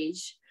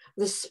beige.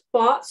 The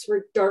spots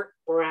were dark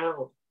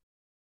brown,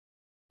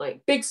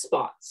 like big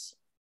spots,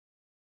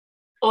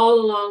 all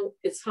along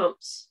its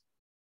humps.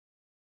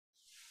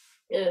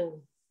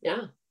 And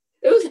yeah,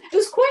 it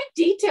was quite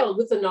detailed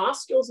with the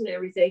nostrils and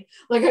everything.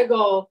 Like I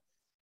go,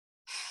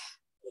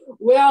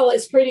 well,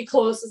 it's pretty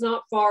close. It's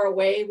not far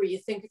away where you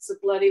think it's a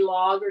bloody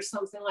log or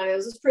something like that. It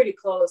was pretty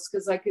close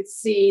because I could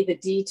see the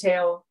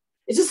detail.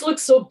 It just looked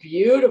so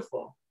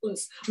beautiful. It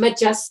was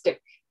majestic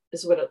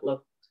is what it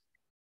looked.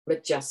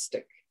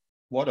 Majestic.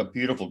 What a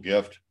beautiful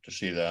gift to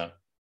see that.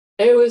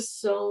 It was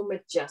so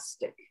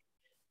majestic.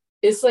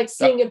 It's like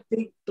seeing a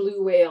big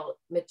blue whale.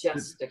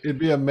 Majestic. It'd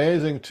be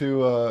amazing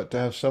to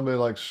have somebody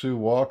like Sue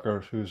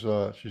Walker, who's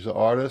she's an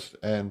artist,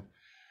 and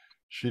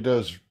she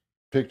does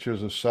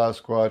pictures of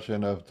Sasquatch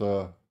and of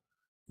the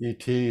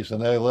ETs,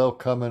 and they'll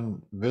come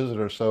and visit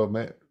her. So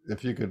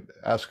if you could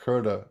ask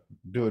her to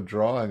do a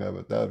drawing of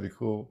it, that would be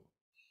cool.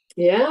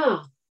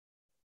 Yeah,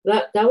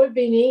 that would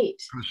be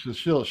neat.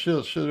 She'll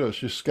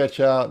sketch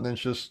out, and then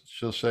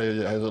she'll say,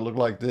 "Has it looked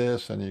like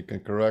this?" And you can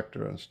correct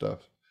her and stuff.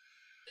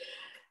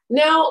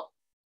 Now,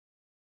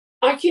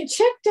 I can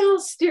check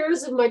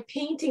downstairs in my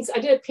paintings. I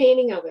did a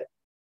painting of it.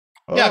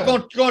 Oh. Yeah,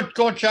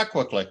 go and check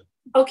quickly.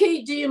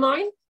 Okay, do you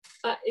mind?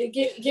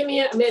 Give me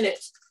a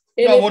minute.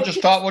 And no, we'll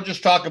just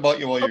talk about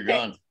you while you're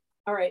gone.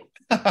 All right.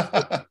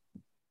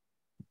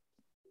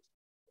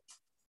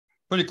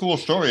 Pretty cool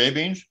story, eh,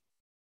 Beans?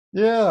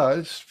 Yeah,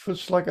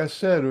 it's like I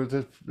said, it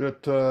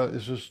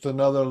is just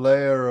another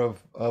layer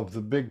of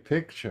the big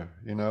picture,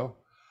 you know.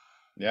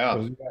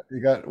 Yeah.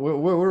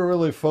 We're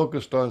really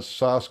focused on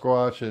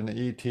Sasquatch and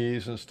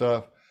ETs and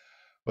stuff,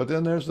 but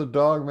then there's the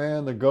dog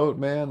man, the goat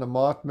man, the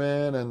moth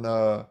man, and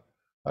I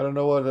don't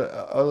know what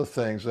other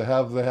things they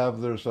have.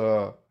 There's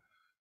an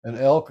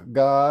elk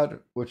god,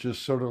 which is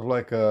sort of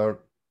like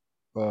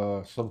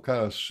some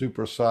kind of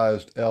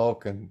supersized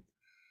elk, and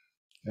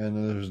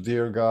there's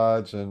deer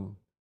gods, and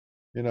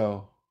you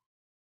know,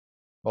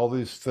 all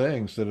these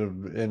things that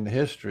have in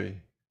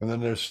history. And then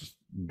there's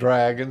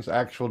dragons,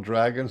 actual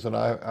dragons. And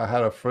I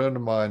had a friend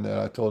of mine that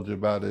I told you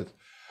about it.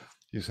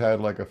 He's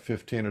had like a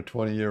 15 or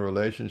 20-year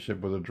relationship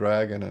with a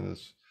dragon,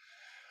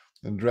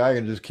 and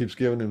dragon just keeps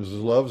giving him his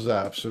love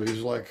zap. So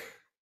he's like,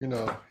 you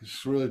know,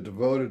 he's really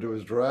devoted to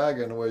his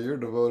dragon the way you're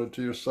devoted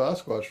to your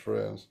Sasquatch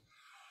friends.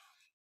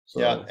 So.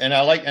 Yeah, and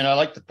I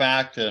like the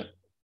fact that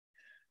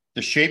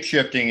the shape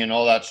shifting and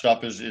all that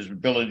stuff is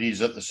abilities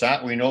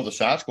that we know the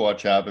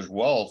Sasquatch have as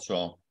well.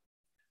 So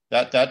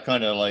that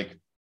kind of like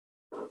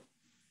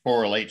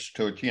correlates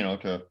to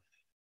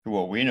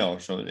what we know.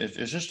 So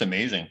it's just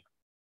amazing.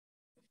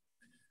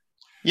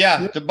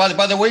 Yeah.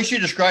 By the way she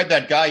described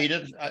that guy,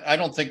 I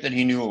don't think that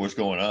he knew what was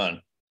going on,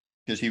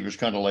 because he was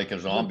kind of like a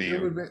zombie.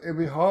 It'd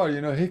be hard,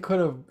 you know. He could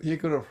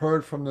have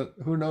heard from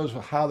who knows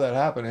how that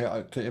happened.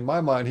 In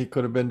my mind, he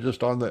could have been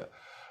just on the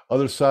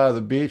other side of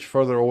the beach,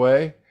 further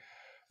away.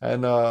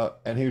 And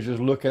he was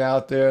just looking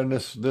out there, and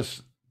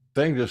this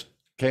thing just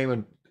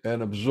came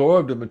and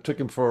absorbed him and took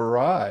him for a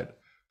ride.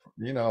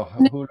 You know,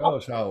 who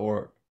knows how it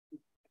worked?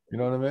 You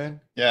know what I mean?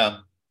 Yeah.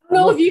 I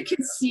don't know if you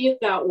can see it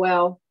that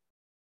well.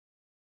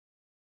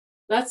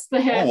 That's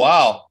the head. Oh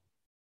wow!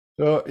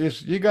 So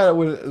you got it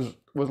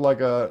with like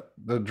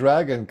the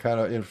dragon kind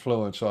of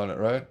influence on it,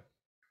 right?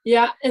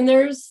 Yeah, and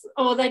there's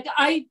like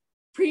I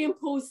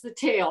pre-imposed the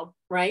tail,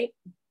 right?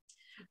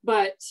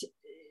 But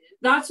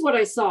that's what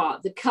I saw,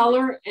 the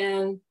color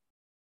and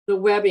the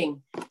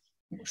webbing.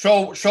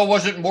 So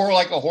was it more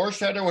like a horse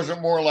head, or was it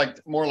more like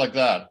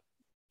that?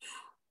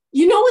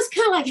 You know, it's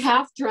kind of like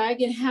half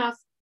dragon, half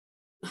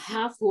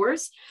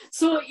horse.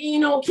 So, you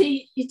know,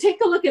 okay, you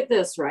take a look at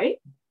this, right?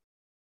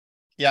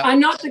 Yeah. I'm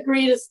not the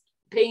greatest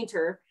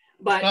painter,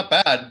 but it's not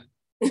bad.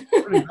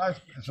 Pretty nice.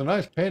 It's a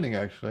nice painting,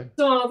 actually.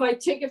 So if I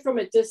take it from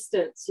a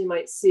distance, you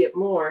might see it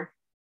more.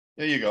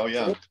 There you go.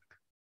 Yeah.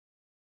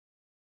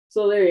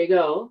 So there you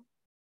go.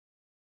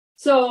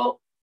 So,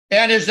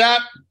 and is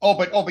that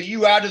but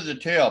you added the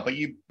tail, but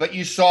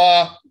you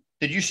saw,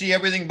 did you see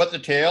everything but the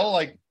tail?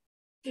 Like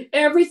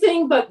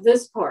everything but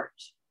this part.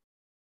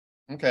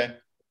 Okay.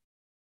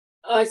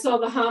 I saw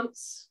the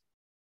humps,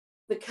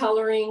 the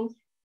coloring,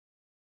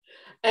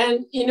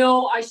 and you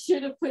know, I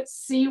should have put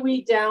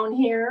seaweed down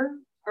here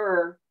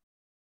or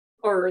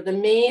the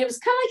mane. It was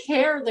kind of like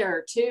hair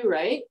there too,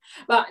 right?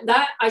 But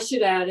that I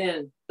should add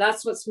in.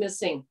 That's what's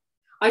missing.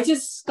 I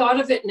just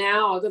thought of it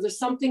now. There's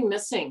something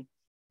missing.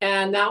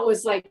 And that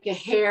was like a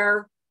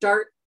hair,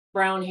 dark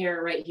brown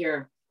hair right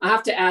here. I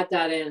have to add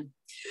that in.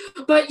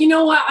 But you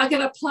know what? I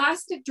got a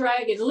plastic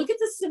dragon. Look at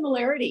the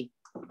similarity.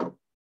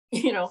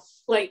 You know,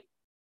 like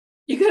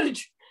you got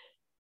to.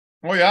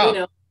 Oh yeah. You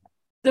know,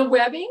 the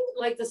webbing,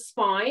 like the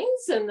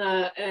spines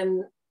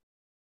and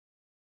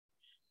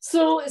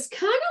so it's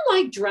kind of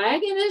like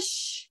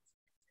dragonish.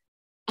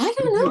 I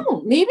don't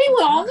know. Maybe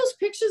with all those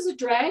pictures of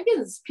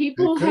dragons,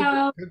 people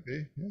have, could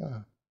be, yeah.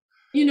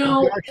 you Do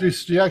know.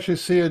 you actually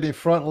see any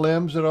front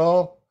limbs at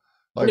all?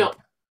 Like, No,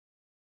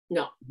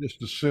 no,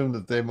 just assume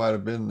that they might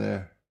have been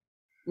there.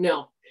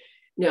 no,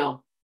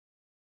 no.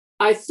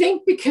 I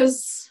think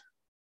because,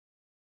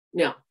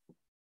 no.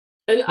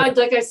 And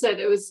like I said,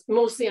 it was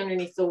mostly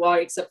underneath the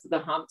water, except for the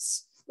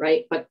humps,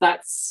 right? But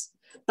that's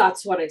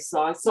what I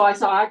saw. So I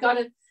thought, I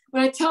gotta,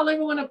 when I tell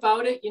everyone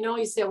about it, you know,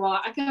 you say, well,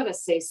 I gotta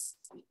say,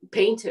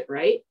 paint it,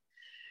 right?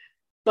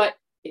 But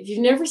if you've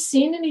never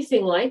seen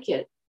anything like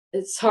it,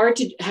 it's hard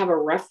to have a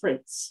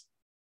reference,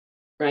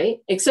 right?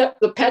 Except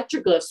the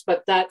petroglyphs,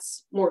 but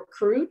that's more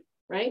crude,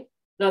 right?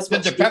 Not as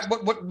much.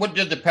 What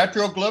did the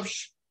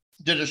petroglyphs?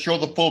 Did it show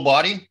the full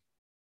body?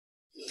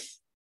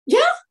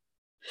 Yeah.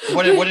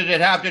 What did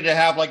it have? Did it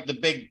have like the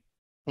big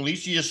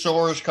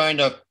plesiosaurs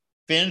kind of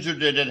fins, or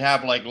did it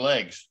have like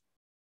legs?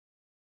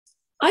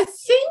 I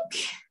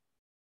think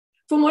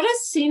from what I've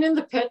seen in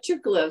the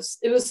petroglyphs,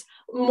 it was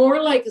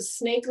more like a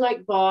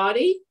snake-like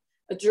body,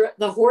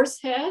 the horse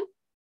head,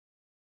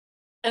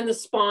 and the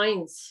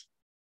spines,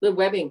 the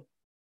webbing.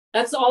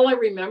 That's all I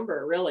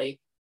remember, really.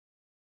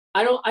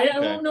 I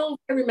don't know if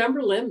I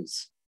remember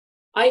limbs.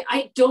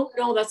 I don't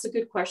know. That's a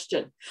good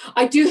question.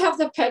 I do have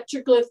the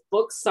petroglyph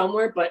book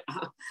somewhere, but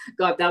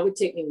God, that would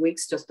take me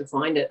weeks just to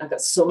find it. I got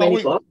so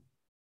many books.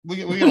 We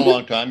got a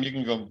long time. You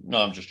can go. No,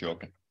 I'm just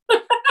joking.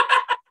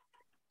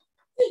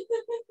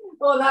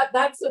 Well,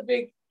 that's a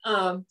big.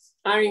 I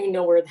don't even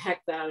know where the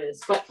heck that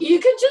is, but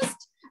you can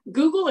just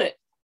Google it.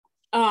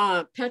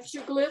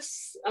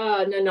 Petroglyphs,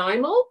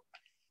 Nanaimo,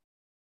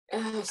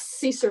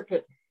 sea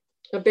serpent.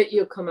 I bet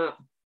you'll come up.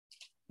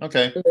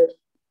 Okay.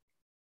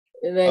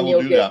 And then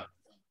you'll get that.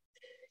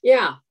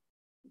 Yeah,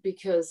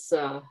 because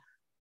so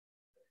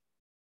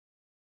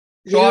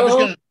I was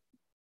gonna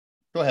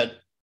go ahead.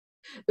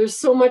 There's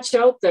so much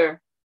out there,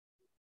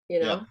 you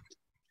know. Yeah.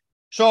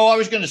 So I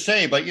was gonna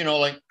say, but you know,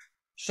 like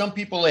some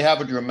people, they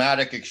have a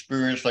dramatic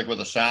experience, like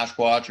with a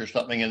Sasquatch or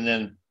something, and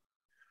then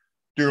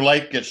their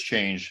life gets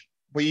changed.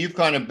 But you've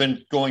kind of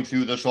been going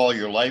through this all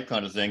your life,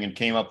 kind of thing, and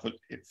came up with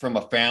from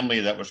a family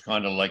that was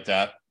kind of like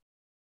that.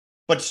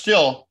 But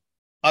still,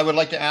 I would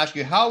like to ask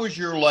you, how is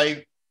your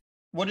life?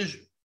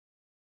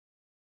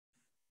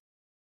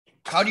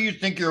 How do you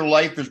think your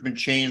life has been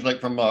changed,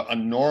 like from a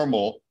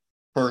normal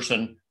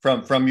person,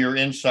 from your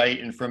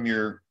insight and from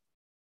your,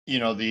 you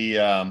know, the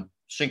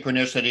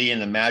synchronicity and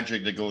the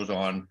magic that goes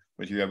on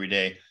with you every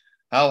day?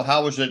 How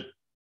has it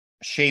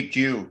shaped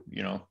you,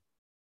 you know,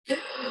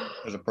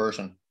 as a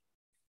person?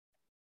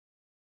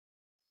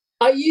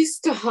 I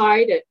used to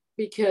hide it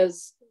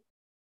because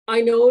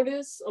I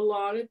notice a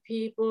lot of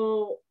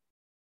people,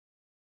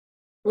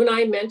 when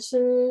I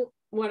mention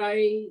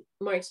my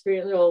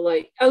experience, they're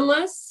like,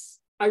 unless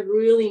I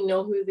really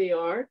know who they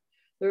are,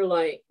 they're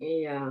like,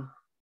 yeah.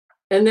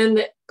 And then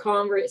the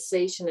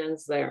conversation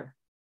ends there.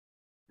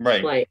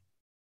 Right. Like,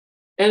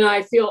 and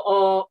I feel,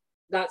 oh,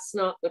 that's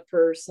not the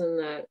person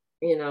that,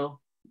 you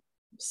know.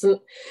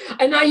 So,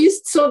 and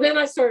so then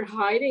I started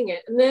hiding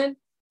it. And then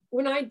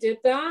when I did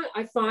that,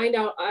 I find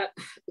out,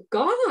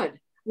 God,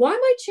 why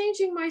am I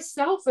changing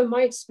myself and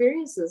my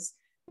experiences?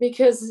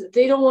 Because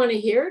they don't want to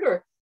hear it,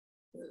 or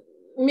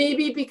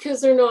maybe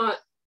because they're not,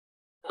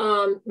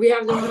 don't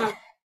have,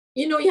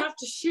 you know, you have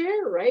to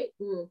share, right?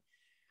 And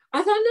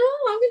I thought, no,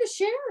 I'm going to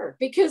share,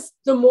 because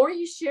the more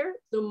you share,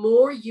 the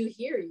more you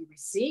hear, you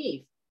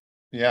receive.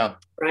 Yeah.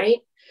 Right.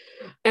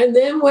 And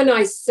then when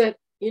I said,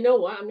 you know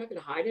what, I'm not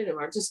going to hide it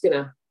anymore. I'm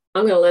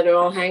going to let it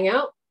all hang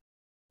out,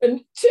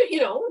 and you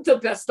know, the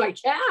best I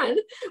can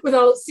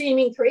without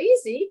seeming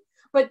crazy,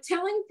 but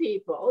telling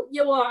people,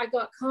 yeah, well, I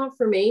got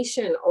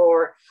confirmation,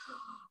 or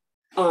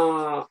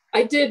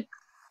I did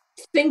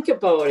think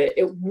about it.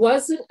 It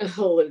wasn't a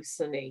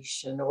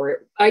hallucination,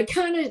 or I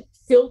kind of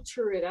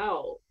filter it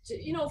out,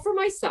 you know, for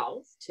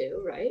myself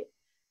too, right?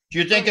 Do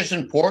you think it's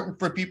important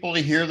for people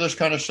to hear this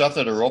kind of stuff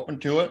that are open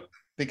to it?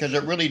 Because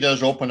it really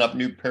does open up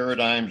new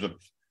paradigms of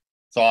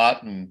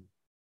thought and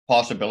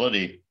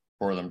possibility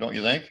for them, don't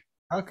you think?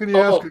 How can you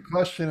ask a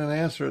question and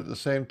answer at the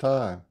same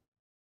time?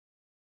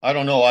 I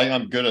don't know.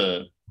 I'm good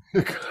at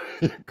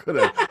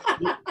it.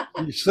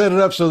 You set it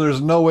up so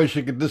there's no way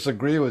she could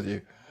disagree with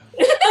you.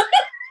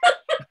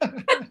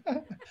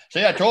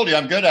 See, I told you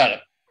I'm good at it.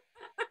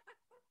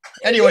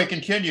 Anyway,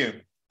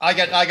 continue. I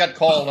got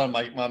called on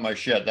my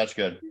shit. That's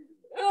good.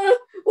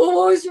 Well,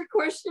 what was your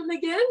question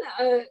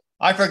again?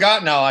 I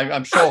forgot now.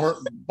 I'm so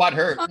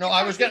hurt. No,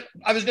 I was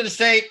gonna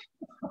say,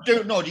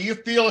 do you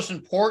feel it's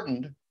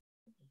important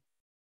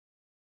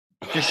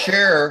to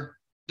share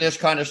this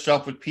kind of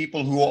stuff with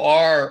people who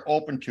are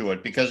open to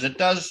it? Because it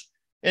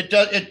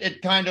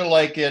kind of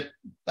like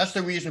that's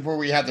the reason for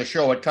we have the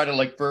show. It kind of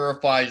like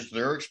verifies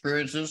their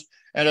experiences,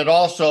 and it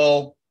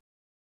also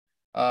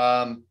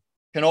can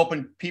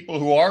open people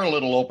who are a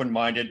little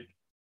open-minded,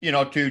 you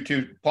know,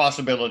 to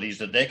possibilities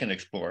that they can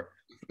explore.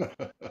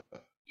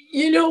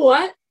 You know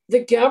what?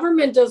 The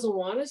government doesn't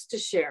want us to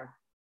share.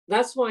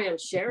 That's why I'm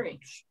sharing.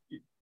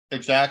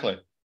 Exactly.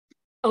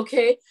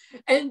 Okay.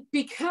 And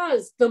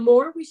because the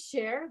more we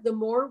share, the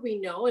more we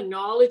know, and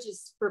knowledge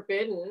is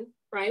forbidden,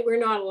 right? We're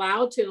not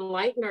allowed to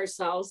enlighten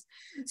ourselves.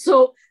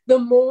 So the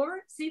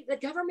more, see, the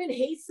government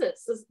hates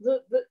this.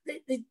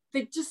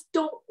 They just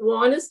don't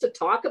want us to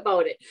talk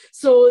about it.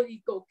 So you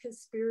go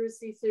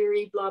conspiracy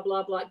theory, blah,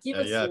 blah, blah. Give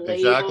us labels.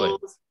 Exactly.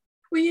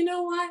 Well, you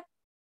know what?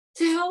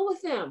 To hell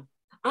with them.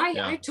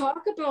 I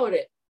talk about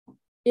it.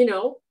 You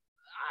know,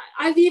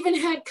 I've even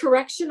had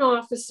correction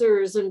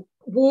officers and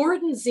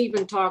wardens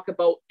even talk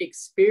about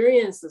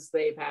experiences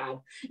they've had.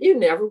 You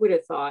never would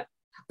have thought.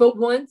 But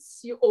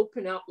once you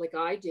open up like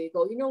I do,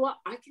 go, you know what?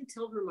 I can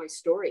tell her my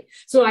story.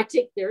 So I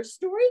take their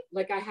story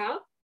like I have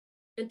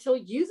and tell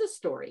you the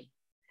story.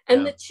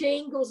 And the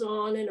chain goes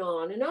on and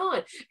on and on.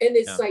 And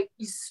it's like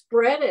you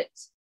spread it.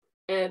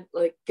 And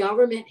like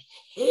government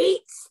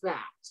hates that.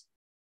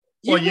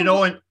 Well, you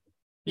know, in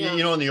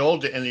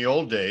the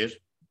old days,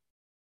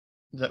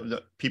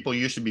 the people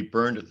used to be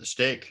burned at the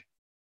stake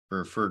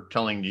for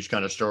telling these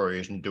kind of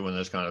stories and doing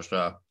this kind of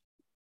stuff.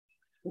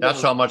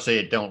 That's how much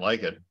they don't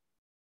like it.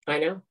 I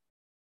know.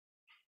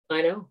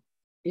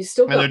 You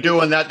still. And they're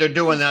doing that. They're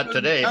doing that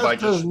today by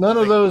just none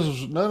of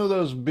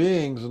those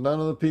beings,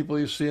 none of the people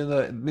you see in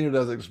the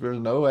near-death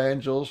experience. No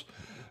angels,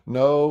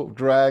 no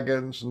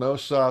dragons, no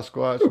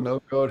Sasquatch, no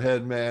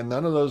goat-head man.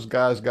 None of those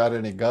guys got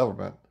any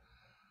government.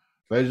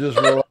 They just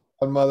rely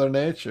on Mother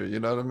Nature.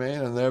 You know what I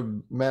mean? And they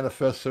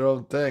manifest their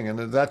own thing, and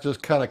that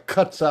just kind of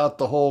cuts out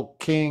the whole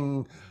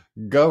king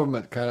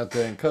government kind of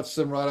thing. Cuts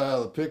them right out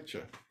of the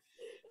picture.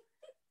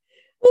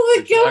 Well,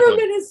 the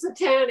government is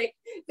satanic.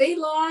 They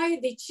lie,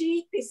 they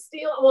cheat, they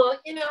steal. Well,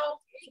 you know,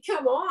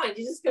 come on.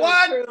 You just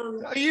got to turn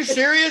on. Are you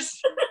serious?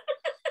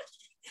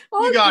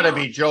 You got to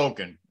be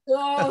joking.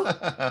 Oh,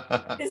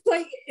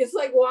 it's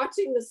like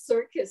watching the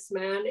circus,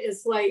 man.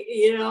 It's like,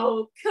 you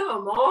know,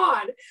 come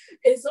on.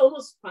 It's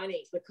almost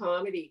funny, the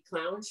comedy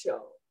clown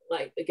show,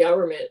 like the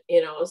government,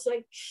 you know, it's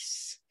like,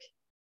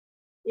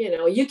 you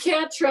know, you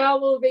can't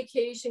travel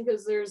vacation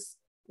because there's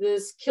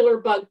this killer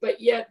bug,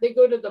 but yet they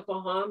go to the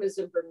Bahamas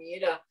and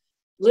Bermuda,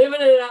 living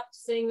it up,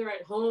 saying they're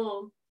at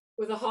home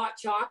with a hot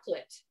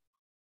chocolate,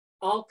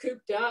 all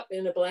cooped up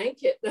in a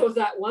blanket. There was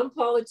that one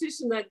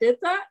politician that did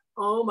that.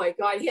 Oh my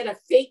God, he had a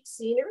fake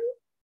scenery.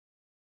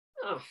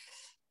 Oh,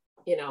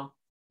 you know,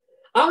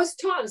 I was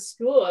taught in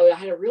school. I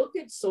had a real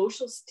good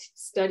social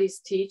studies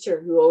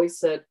teacher who always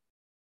said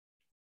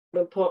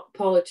the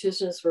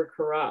politicians were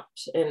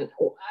corrupt, and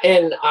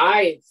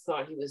I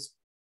thought he was.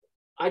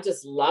 I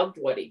just loved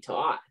what he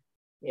taught.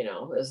 You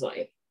know, it was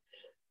like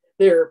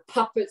they're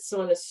puppets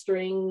on a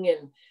string,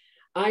 and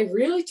I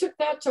really took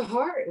that to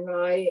heart. And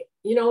I,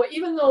 you know,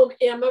 even though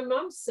my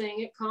mom's saying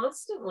it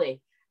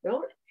constantly,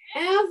 don't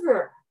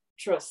ever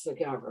trust the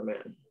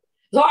government.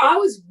 So I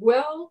was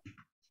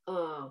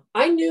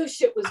I knew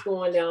shit was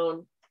going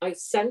down. I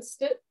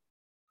sensed it.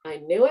 I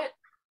knew it.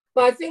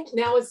 But I think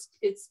now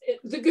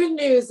the good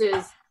news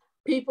is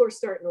people are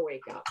starting to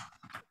wake up.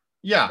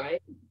 Yeah.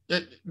 Right?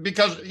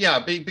 Because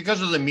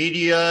of the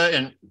media,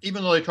 and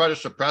even though they try to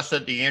suppress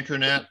it, the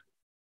internet,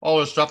 all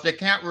this stuff, they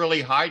can't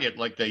really hide it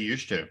like they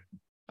used to.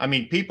 I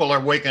mean, people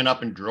are waking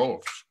up in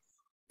droves.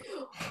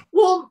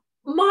 Well,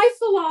 my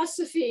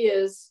philosophy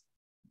is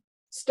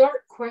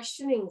start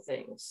questioning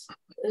things.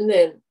 And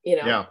then, you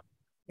know,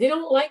 they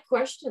don't like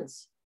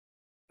questions,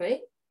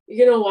 right?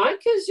 You know why?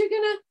 Because they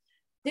can't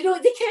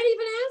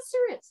even answer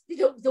it.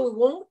 They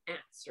won't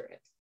answer it.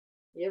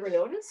 You ever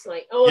notice?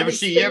 Like, oh,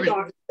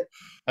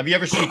 have you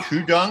ever seen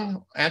True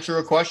Dung answer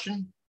a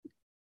question?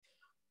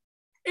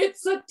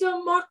 It's a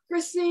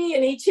democracy,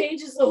 and he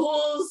changes the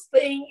whole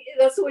thing.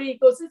 That's the way he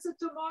goes. It's a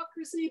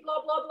democracy,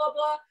 blah, blah, blah,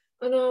 blah.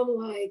 And I'm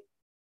like,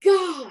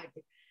 God,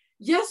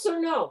 yes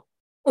or no?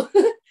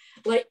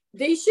 Like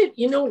they should,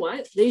 you know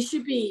what? They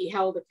should be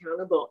held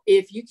accountable.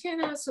 If you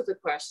can't answer the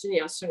question,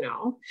 yes or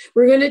no,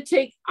 we're going to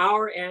take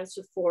our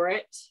answer for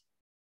it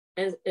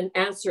and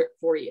answer it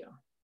for you.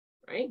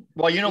 Right?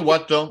 Well, you know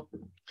what though?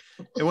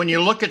 And when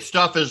you look at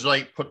stuff as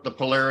like put the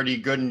polarity,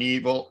 good and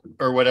evil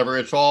or whatever,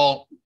 it's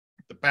all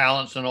the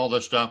balance and all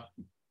this stuff.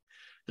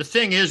 The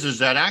thing is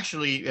that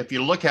actually, if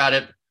you look at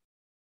it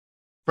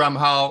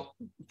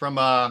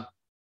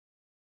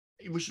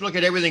we should look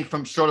at everything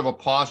from sort of a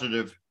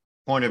positive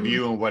point of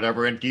view and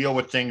whatever, and deal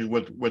with things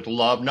with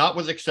love, not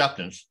with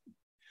acceptance.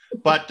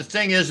 But the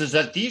thing is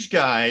that these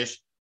guys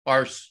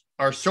are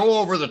so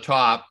over the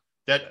top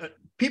that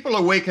people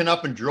are waking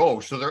up in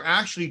droves. So they're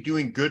actually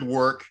doing good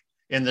work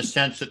in the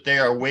sense that they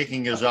are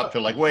waking us up to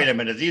like, wait a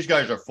minute, these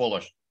guys are full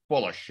of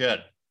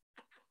shit.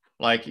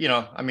 Like, you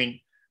know, I mean,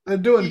 they're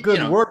doing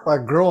good work by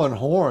growing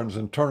horns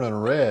and turning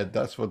red.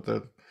 That's what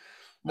the.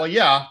 Well,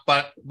 yeah,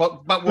 but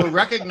we're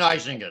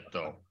recognizing it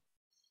though.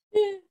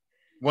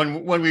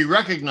 When we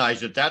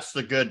recognize it, that's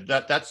the good.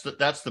 That's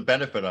the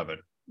benefit of it,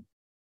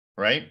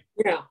 right?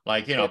 Yeah.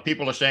 Like, you know,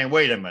 people are saying,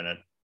 wait a minute,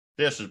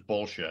 this is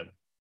bullshit.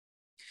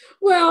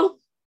 Well,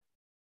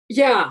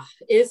 yeah,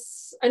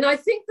 and I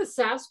think the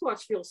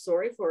Sasquatch feels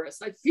sorry for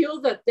us. I feel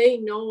that they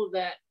know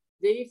that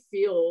they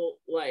feel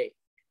like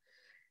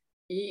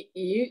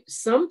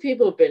some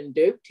people have been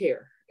duped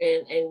here,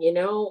 And you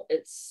know,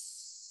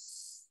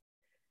 it's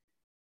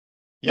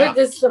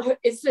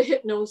it's the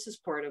hypnosis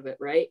part of it,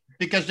 right?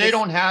 Because they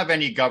don't have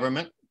any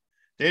government.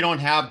 They don't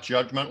have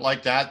judgment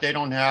like that. They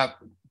don't have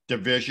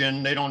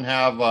division. They don't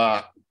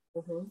have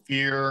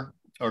fear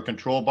or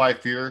control by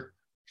fear.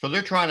 So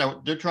they're trying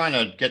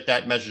to get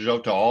that message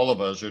out to all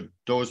of us, or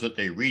those that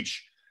they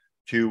reach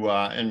to.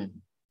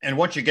 And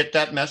once you get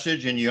that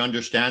message and you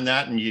understand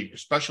that, and you,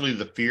 especially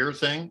the fear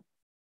thing,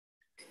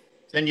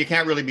 then you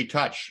can't really be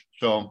touched.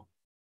 So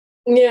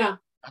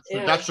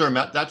that's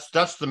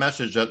the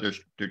message that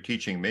they're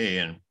teaching me,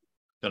 and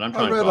that I'm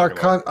trying to talk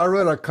about. I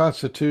read our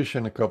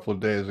Constitution a couple of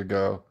days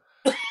ago.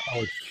 I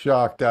was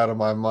shocked out of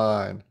my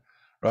mind,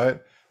 right?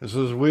 It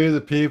says, we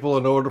the people,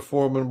 in order to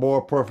form a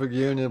more perfect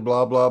union,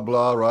 blah, blah,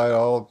 blah, right?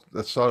 All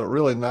that's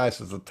really nice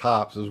at the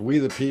top. It says, we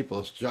the people.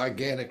 It's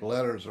gigantic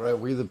letters, right?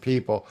 We the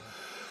people.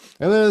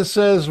 And then it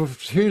says,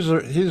 here's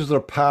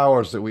the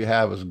powers that we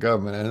have as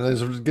government. And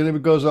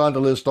it goes on to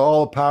list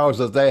all the powers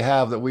that they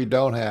have that we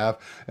don't have.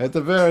 And at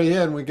the very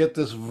end, we get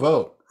this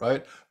vote,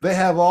 right? They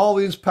have all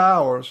these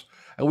powers,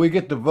 and we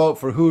get to vote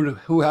for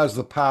who has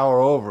the power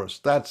over us.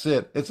 That's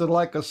it. It's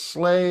like a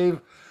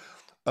slave,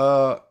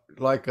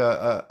 like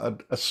a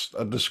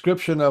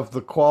description of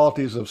the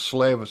qualities of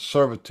slave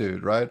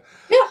servitude, right?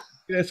 Yeah.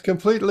 It's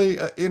completely,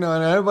 and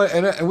everybody,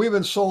 and we've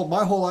been sold.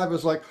 My whole life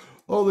is like,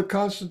 oh, the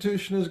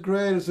Constitution is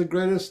great. It's the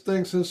greatest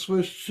thing since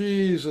Swiss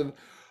cheese. And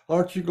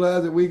aren't you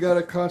glad that we got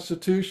a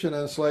Constitution?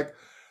 And it's like,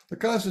 the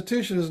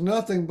Constitution is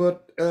nothing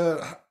but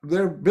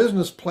their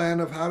business plan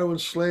of how to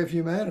enslave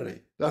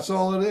humanity. That's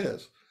all it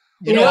is.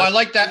 I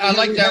like that. I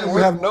like that.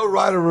 We have no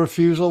right of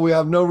refusal. We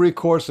have no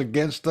recourse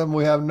against them.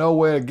 We have no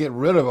way to get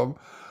rid of them,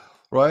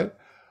 right?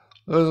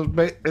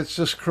 It's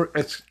just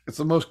it's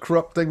the most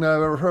corrupt thing that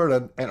I've ever heard.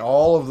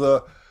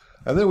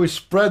 And then we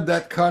spread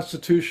that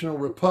constitutional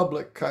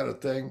republic kind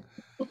of thing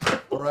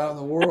around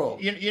the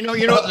world. You know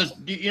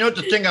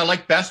the thing I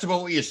like best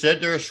about what you said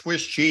there is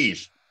Swiss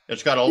cheese.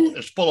 It's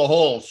full of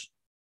holes.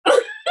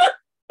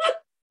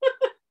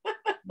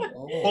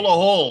 Full of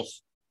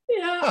holes.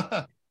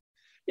 Yeah.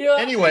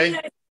 Anyway,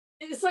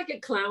 it's like a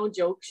clown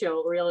joke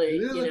show, really.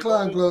 It is a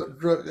clown joke,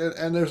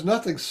 and there's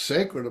nothing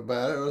sacred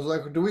about it. It was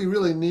like, do we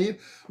really need?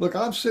 Look,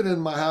 I'm sitting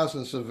in my house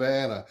in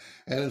Savannah,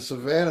 and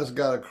Savannah's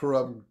got a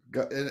corrupt,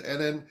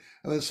 and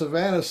then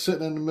Savannah's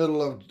sitting in the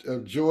middle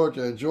of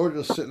Georgia, and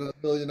Georgia's sitting in the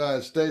middle of the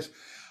United States.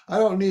 I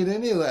don't need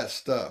any of that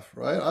stuff,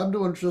 right? I'm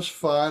doing just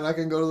fine. I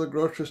can go to the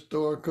grocery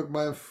store and cook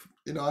my,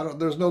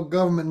 there's no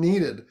government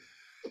needed.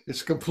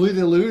 It's a complete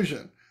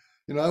illusion.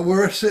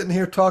 We're sitting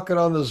here talking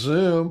on the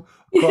Zoom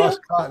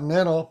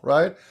cross-continental,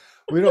 right?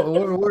 We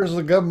don't. Where's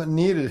the government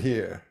needed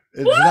here?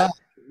 It's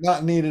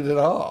not needed at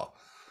all.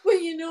 Well,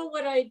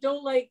 what I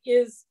don't like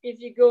is if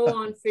you go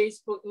on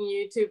Facebook and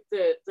YouTube,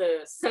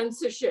 the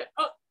censorship.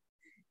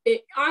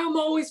 I'm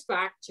always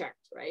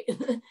fact-checked, right?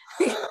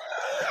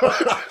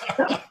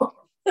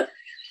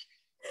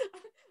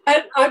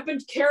 I've been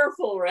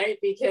careful, right?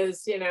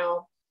 Because,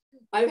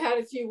 I've had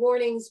a few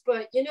warnings,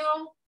 but,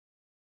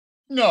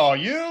 No,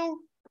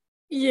 you?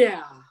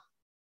 Yeah.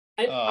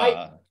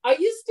 I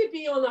used to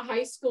be on the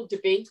high school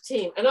debate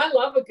team, and I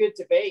love a good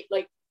debate.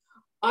 Like,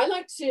 I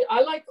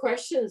like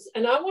questions,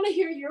 and I want to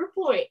hear your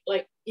point.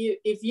 Like,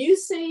 if you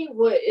say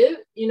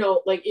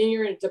like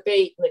you're in a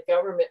debate in the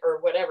government or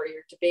whatever,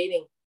 you're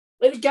debating,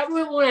 like the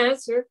government won't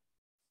answer,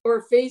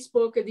 or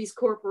Facebook or these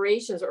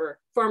corporations or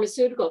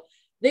pharmaceutical,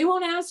 they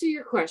won't answer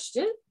your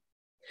question.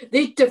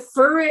 They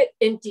defer it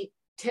and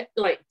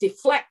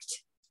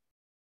deflect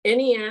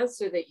any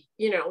answer that,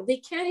 they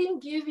can't even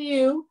give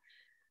you.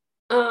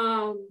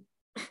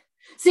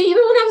 See,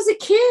 even when I was a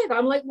kid,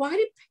 I'm like, why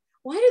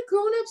do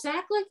grown-ups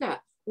act like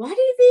that? Why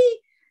do they,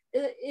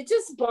 it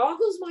just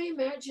boggles my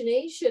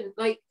imagination.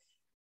 Like,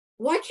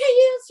 why can't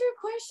you answer a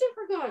question,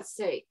 for God's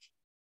sake?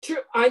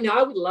 True, I know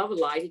I would love a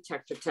lie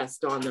detector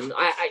test on them.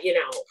 I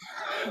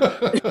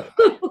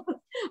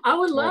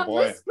would love,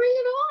 let's bring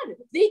it on.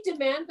 They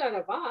demand that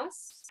of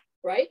us,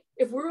 right?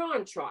 If we're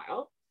on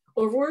trial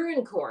or if we're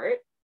in court,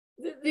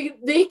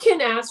 they can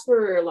ask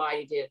for a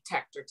lie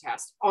detector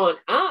test on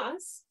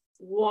us.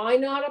 Why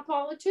not a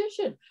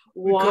politician?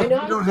 Why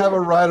not? We don't have a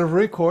right of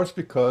recourse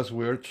because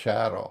we're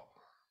chattel.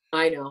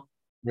 I know.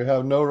 We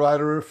have no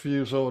right of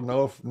refusal,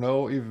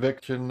 no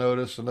eviction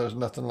notice, and there's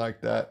nothing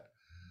like that.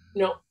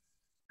 No.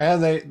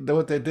 And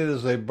what they did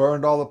is they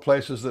burned all the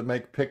places that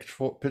make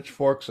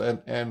pitchforks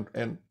and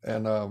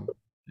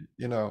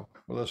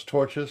those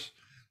torches.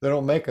 They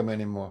don't make them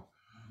anymore.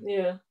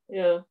 Yeah,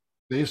 yeah.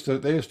 They used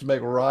to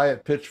make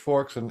riot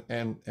pitchforks and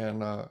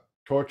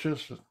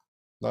torches.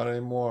 Not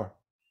anymore.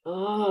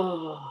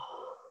 Oh,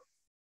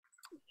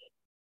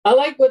 I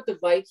like what the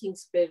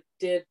Vikings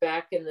did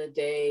back in the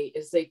day.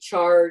 Is they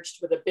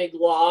charged with a big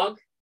log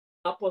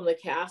up on the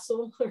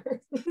castle.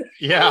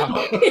 Yeah.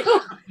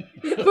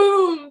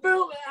 Boom,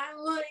 boom. I'm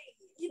like,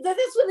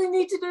 that's what they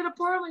need to do to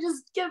Parliament.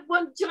 Just get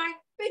one giant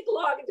big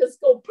log and just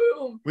go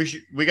boom.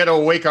 We got to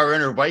awake our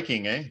inner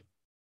Viking, eh?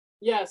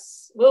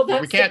 Yes. Well,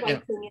 that's the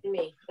Viking in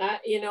me.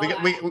 That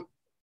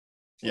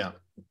yeah.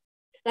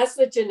 That's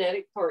the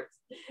genetic part.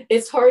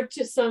 It's hard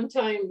to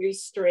sometimes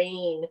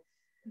restrain.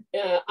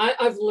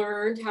 I've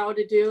learned how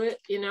to do it,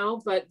 you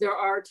know, but there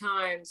are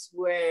times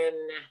when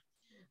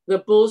the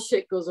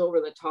bullshit goes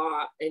over the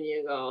top and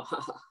you go,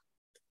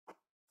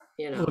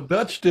 you know. Well, the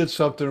Dutch did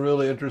something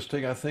really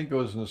interesting. I think it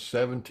was in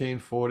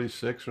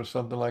 1746 or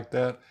something like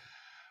that.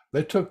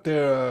 They took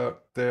their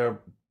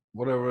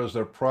whatever it was,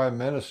 their prime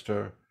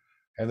minister,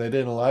 and they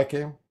didn't like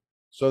him,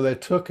 so they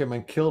took him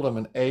and killed him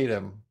and ate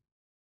him.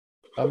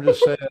 I'm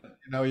just saying,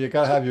 you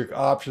got to have your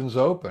options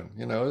open.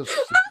 It's if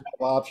you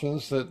have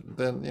options that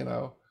then,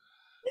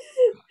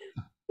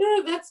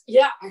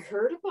 Yeah, I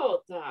heard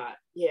about that.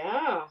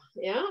 Yeah.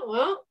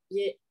 Well,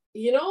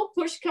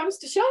 push comes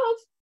to shove.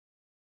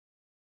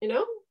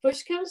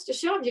 Push comes to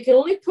shove. You can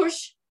only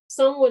push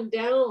someone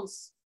down.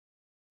 It's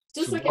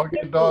Just a like dog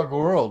eat dog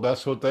world.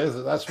 That's what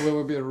that's what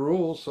would be a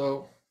rule.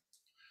 So,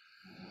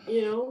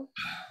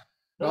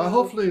 well,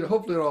 hopefully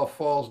it all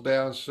falls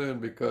down soon,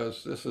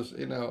 because this is,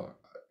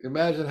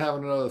 imagine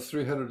having another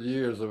 300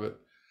 years of it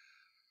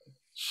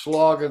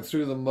slogging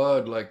through the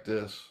mud like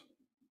this.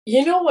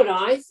 You know what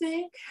I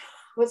think?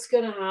 What's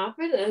going to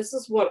happen? This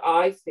is what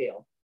I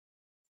feel.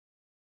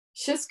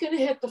 Shit's going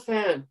to hit the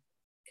fan.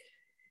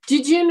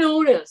 Did you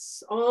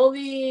notice all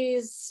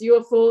these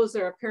UFOs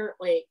are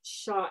apparently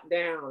shot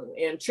down,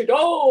 and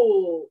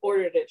Trudeau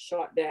ordered it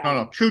shot down?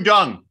 No,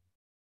 Trudeau.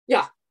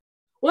 Yeah.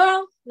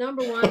 Well,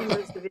 number one,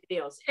 there's the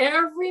videos.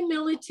 Every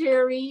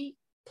military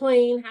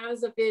plane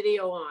has a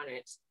video on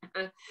it.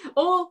 And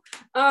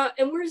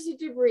where's the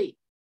debris?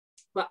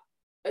 But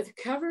they're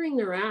covering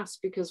their ass,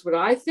 because what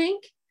I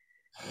think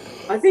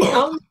out in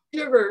the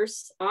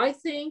universe, I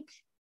think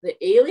the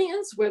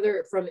aliens,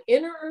 whether from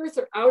inner Earth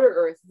or outer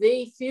Earth,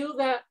 they feel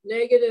that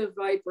negative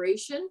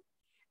vibration,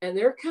 and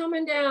they're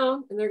coming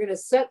down and they're going to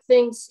set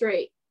things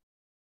straight.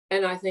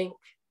 And I think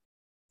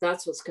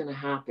that's what's going to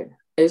happen.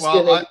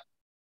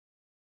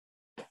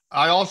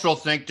 I also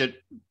think that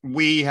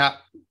we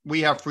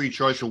have free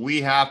choice, so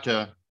we have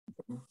to.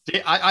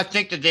 I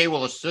think that they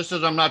will assist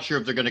us. I'm not sure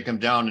if they're going to come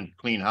down and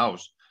clean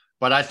house,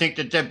 but I think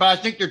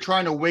they're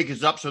trying to wake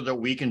us up so that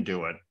we can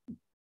do it.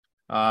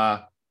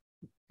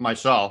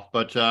 Myself,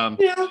 but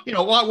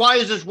why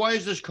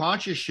is this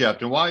conscious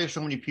shift, and why are so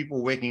many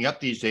people waking up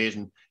these days,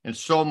 and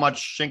so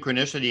much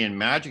synchronicity and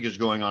magic is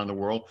going on in the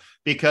world?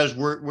 Because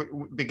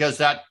because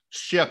that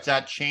shift,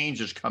 that change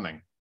is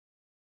coming.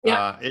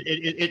 Yeah.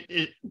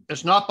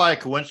 It's not by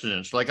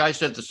coincidence. Like I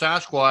said, the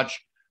Sasquatch,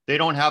 they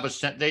don't have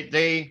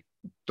they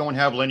don't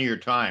have linear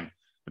time.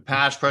 The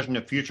past, present,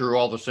 and future are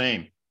all the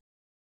same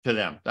to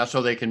them. That's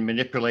how they can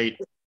manipulate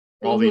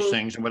all these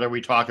things and whatever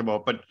we talk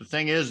about. But the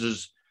thing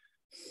is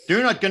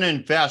they're not going to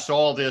invest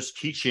all this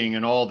teaching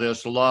and all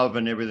this love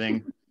and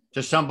everything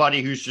to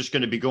somebody who's just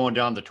going to be going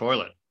down the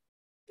toilet.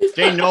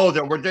 They know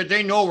that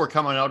they know we're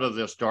coming out of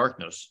this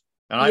darkness,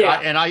 and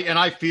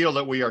I feel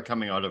that we are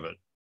coming out of it.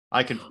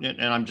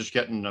 And I'm just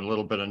getting a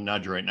little bit of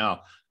nudge right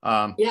now.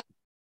 I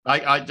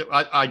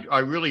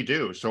really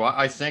do. So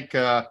I think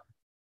it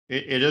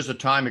is a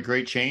time of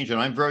great change,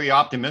 and I'm very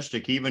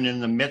optimistic, even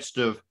in the midst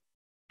of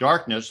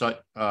darkness.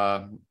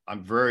 I'm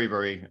very,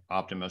 very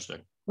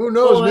optimistic. Who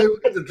knows? Maybe we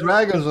get the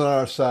dragons on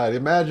our side.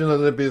 Imagine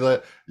that it'd be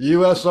the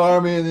U.S.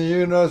 Army and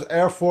the U.S.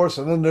 Air Force,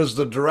 and then there's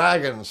the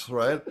dragons,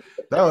 right?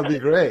 That would be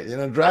great.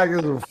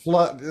 Dragons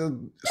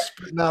would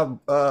spitting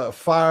out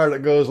fire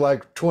that goes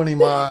like 20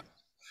 miles.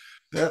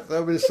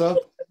 That'd be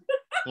something.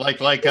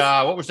 Like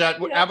what was that?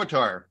 What,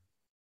 Avatar?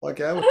 Like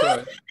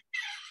Avatar.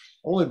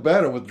 Only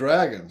better with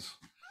dragons.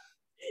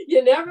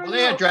 You never know.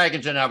 They had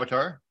dragons in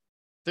Avatar.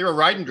 They were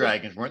riding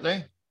dragons, weren't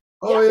they?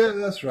 Oh yeah,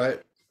 that's right.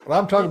 Well,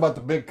 I'm talking about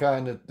the big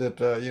kind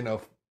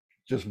that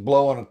just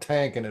blow on a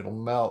tank and it'll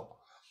melt.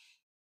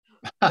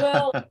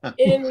 Well,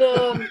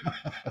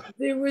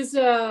 there was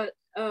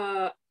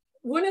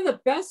one of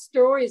the best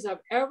stories I've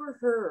ever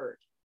heard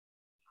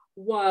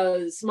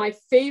was my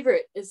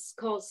favorite. It's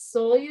called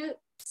Soyuz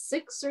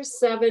 6 or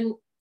 7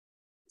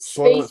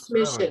 space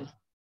mission.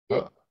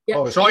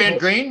 Soyuz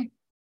Green?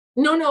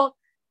 No.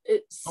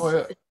 It's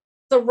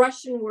the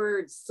Russian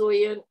word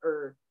Soyuz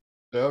or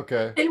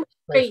okay. In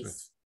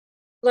space.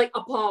 Like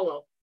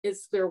Apollo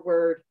is their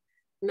word.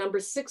 Number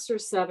 6 or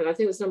 7, I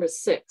think it was number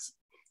 6.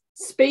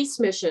 Space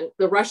mission,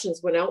 the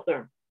Russians went out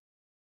there.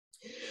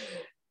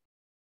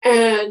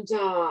 And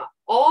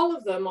all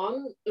of them,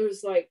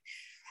 there's like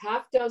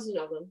half dozen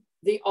of them,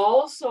 they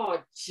all saw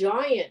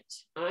giant,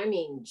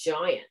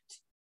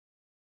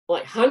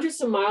 like hundreds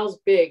of miles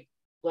big,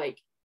 like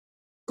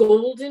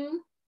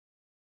golden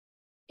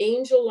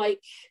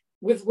angel-like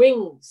with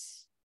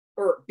wings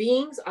or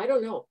beings. I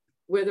don't know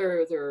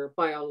whether they're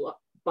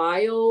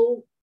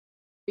bio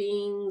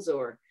beings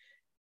or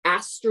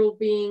astral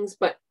beings,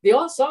 but they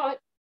all saw it.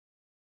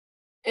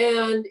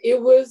 And there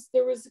was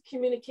a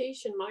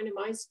communication, mine and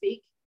mine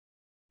speak,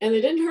 and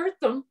they didn't hurt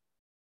them,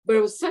 but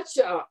it was such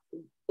a,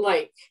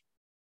 like,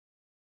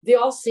 they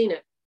all seen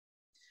it.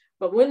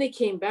 But when they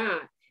came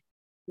back,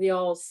 they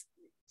all said,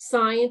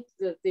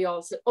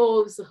 oh,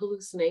 it was a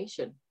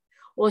hallucination.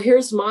 Well,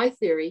 here's my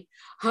theory.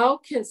 How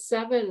can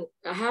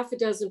a half a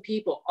dozen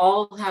people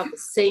all have the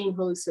same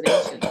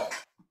hallucination?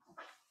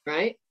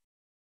 Right?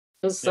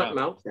 There's something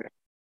out there.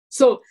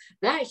 So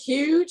that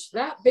huge,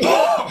 that big,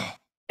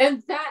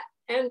 and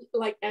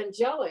like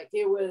angelic,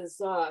 it was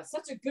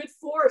such a good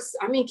force.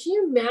 I mean, can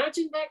you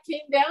imagine that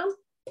came down?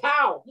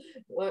 Pow!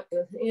 What,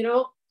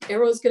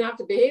 everyone's gonna have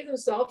to behave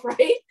themselves,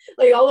 right?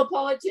 Like all the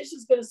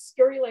politicians gonna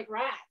scurry like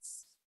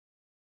rats.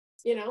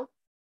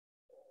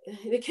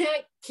 They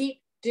can't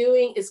keep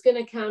doing. It's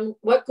gonna come.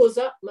 What goes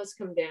up must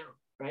come down,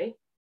 right?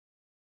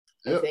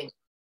 Yep. I think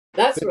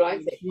that's what I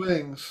think.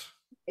 Swings.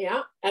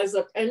 Yeah, as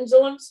a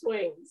pendulum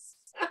swings.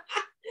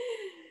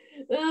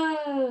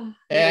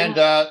 And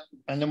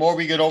the more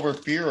we get over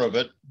fear of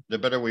it, the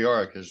better we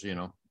are, because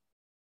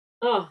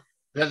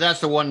that's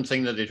the one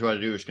thing that they try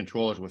to do is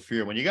control us with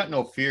fear. When you got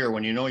no fear,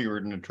 when you know you're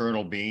an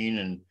eternal being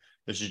and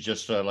this is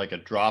just like a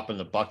drop in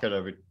the bucket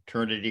of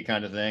eternity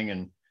kind of thing,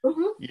 and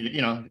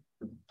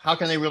how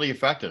can they really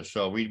affect us?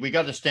 So we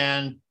got to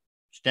stand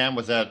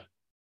with that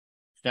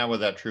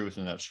truth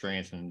and that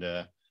strength,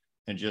 and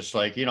just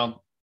like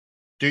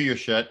do your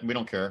shit. We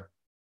don't care.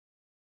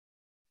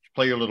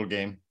 Play your little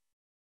game.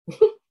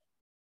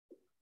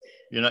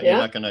 You're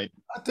not gonna.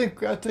 I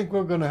think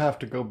we're gonna have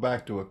to go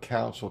back to a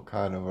council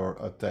kind of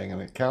a thing,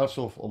 and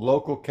a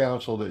local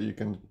council that you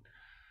can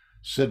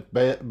sit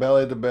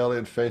belly to belly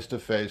and face to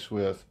face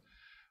with,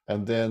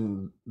 and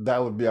then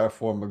that would be our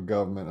form of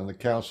government. And the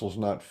council's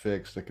not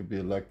fixed; it could be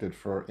elected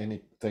for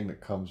anything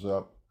that comes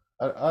up.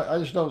 I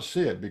just don't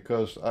see it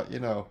because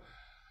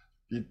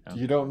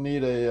you don't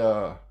need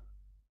a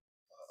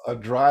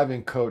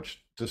driving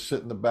coach to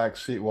sit in the back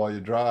seat while you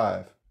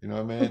drive. You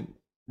know what I mean?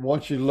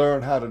 Once you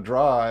learn how to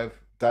drive,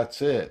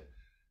 that's it.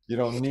 You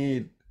don't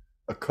need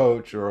a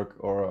coach or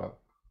a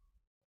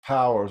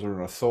powers or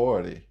an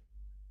authority,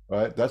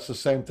 right? It's the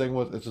same thing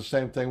with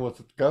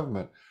the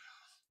government.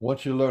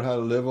 Once you learn how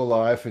to live a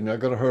life and you're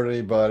not going to hurt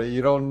anybody,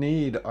 you don't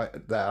need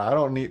that. I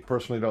don't need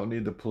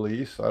the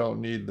police. I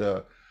don't need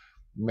the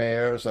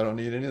mayors. I don't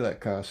need any of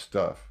that kind of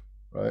stuff,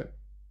 right?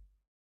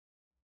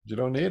 You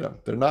don't need them.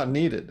 They're not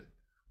needed.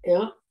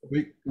 Yeah.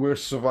 We're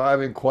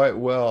surviving quite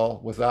well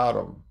without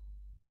them.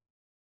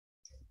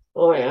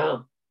 Oh yeah.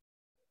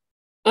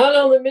 I don't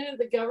know. The minute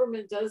the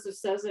government does or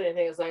says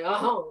anything, it's like,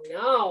 oh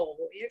no,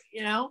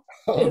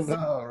 Oh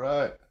no,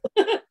 right.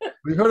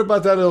 We heard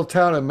about that little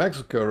town in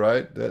Mexico,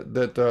 right?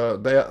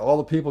 That all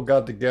the people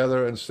got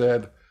together and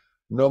said,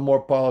 no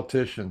more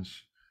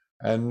politicians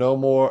and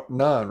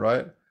none,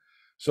 right?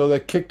 So they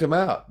kicked them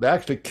out. They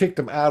actually kicked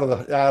them out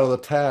of the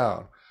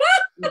town.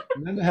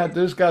 And then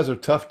those guys are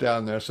tough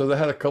down there. So they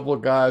had a couple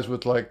of guys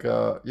with like,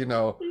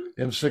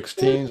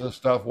 M16s and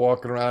stuff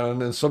walking around.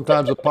 And then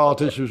sometimes the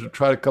politicians would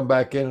try to come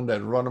back in and they'd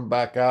run them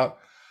back out.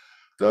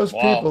 Those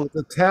people,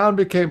 the town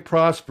became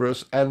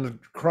prosperous and the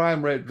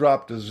crime rate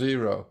dropped to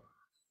 0.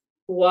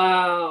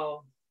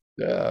 Wow.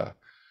 Yeah.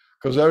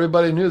 Because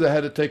everybody knew they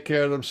had to take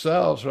care of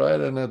themselves, right?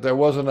 And that there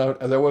wasn't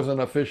an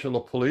official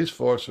police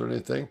force or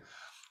anything.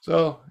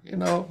 So,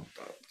 I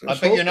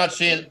bet you're not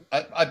seeing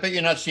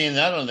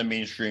that on the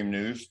mainstream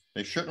news.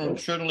 They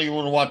certainly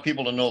wouldn't want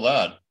people to know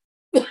that.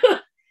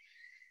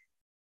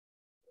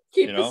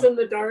 Keep us in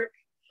the dark.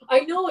 I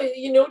know.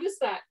 You notice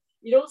that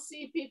you don't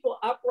see people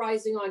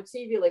uprising on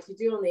TV like you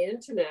do on the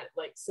internet,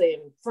 like say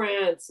in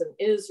France and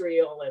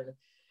Israel, and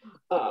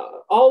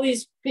all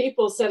these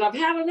people said, "I've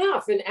had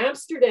enough." In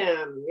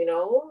Amsterdam,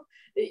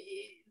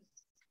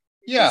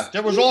 Yeah,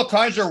 there was all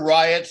kinds of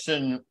riots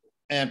and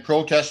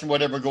protests and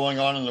whatever going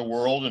on in the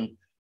world, and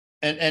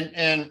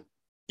the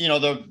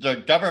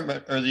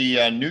government or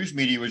the news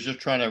media was just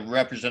trying to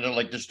represent it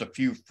like just a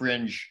few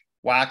fringe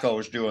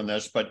wackos doing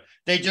this, but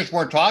they just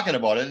weren't talking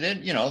about it.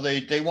 Then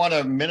they want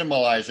to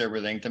minimalize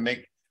everything to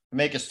make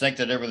us think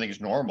that everything's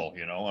normal,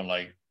 and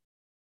like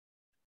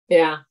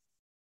yeah.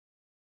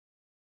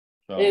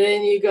 So. And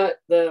then you got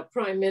the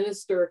prime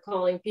minister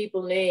calling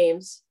people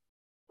names.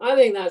 I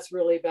think that's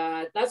really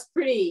bad. That's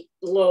pretty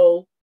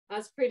low.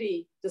 That's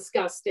pretty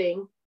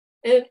disgusting.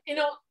 And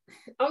I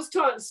was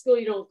taught in school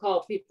you don't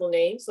call people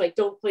names, like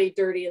don't play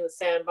dirty in the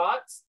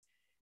sandbox.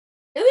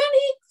 And then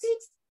he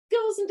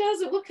goes and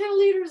does it. What kind of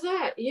leader is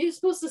that? You're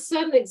supposed to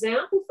set an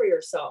example for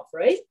yourself,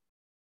 right?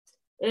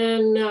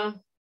 And I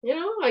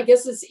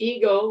guess it's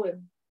ego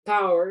and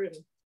power, and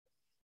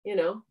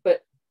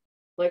but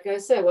like I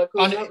said, what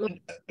goes up?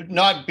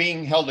 Not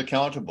being held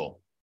accountable.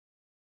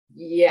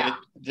 Yeah,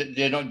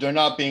 they're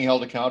not being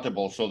held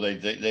accountable, so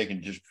they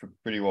can just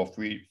pretty well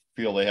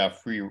feel they have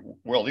free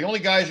will. The only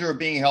guys who are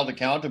being held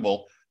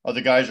accountable are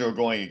the guys who are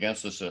going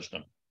against the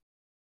system.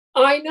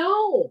 I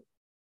know.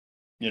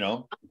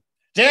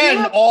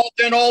 Then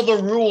all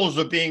the rules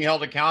of being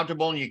held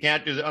accountable and you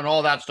can't do that and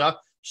all that stuff.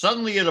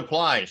 Suddenly it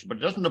applies, but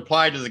it doesn't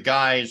apply to the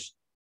guys,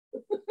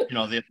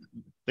 the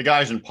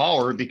guys in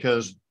power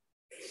because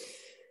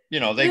they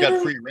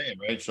got free reign,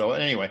 right? So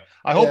anyway,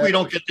 I hope we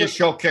don't get this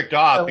show kicked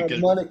off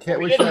because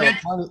we should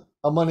have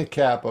a money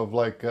cap of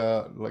like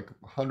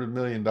 $100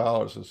 million.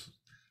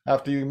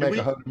 After you make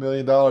 $100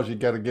 million, you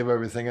got to give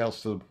everything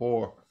else to the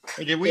poor.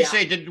 Hey, did we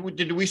say,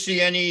 did we see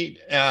any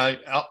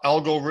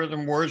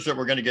algorithm words that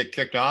were going to get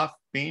kicked off,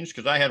 Beans?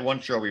 Because I had one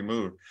show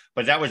removed,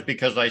 but that was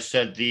because I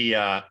said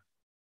the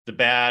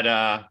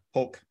bad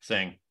poke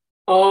thing.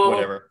 Oh,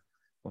 whatever.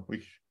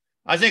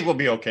 I think we'll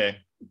be okay,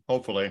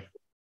 hopefully.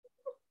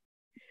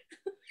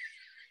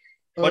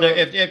 But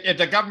if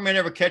the government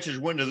ever catches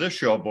wind of this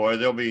show, boy,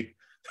 they'll be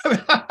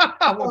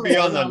we'll be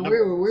on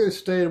the. We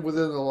stayed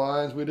within the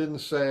lines. We didn't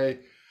say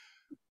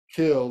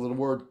kill, the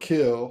word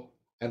kill,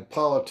 and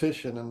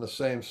politician in the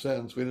same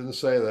sentence. We didn't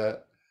say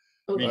that.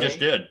 Okay. You just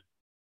did.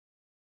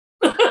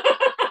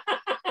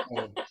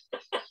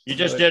 You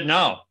just did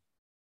now.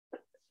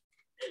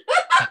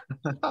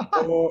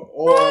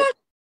 or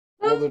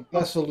the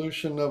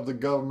dissolution of the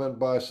government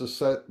by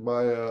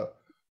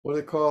what do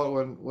they call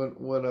it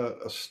when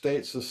a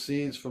state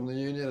secedes from the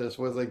union? Is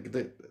where they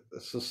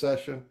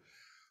secession.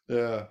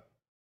 Yeah.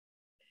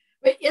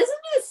 But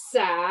isn't it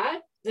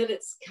sad that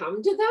it's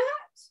come to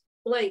that?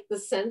 Like the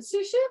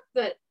censorship,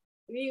 that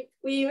we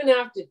even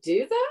have to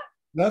do that?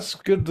 That's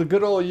good. The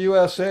good old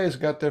USA's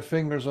got their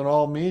fingers on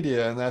all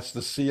media, and that's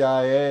the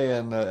CIA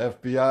and the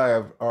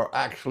FBI are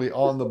actually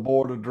on the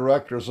board of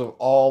directors of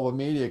all the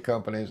media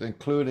companies,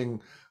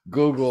 including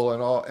Google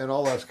and all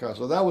that kind of stuff.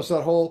 So that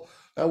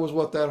was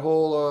what that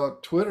whole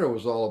Twitter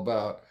was all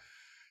about.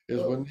 Is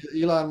when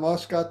Elon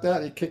Musk got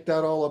that, he kicked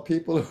out all the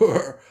people who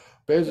are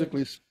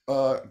basically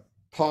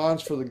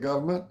pawns for the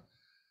government.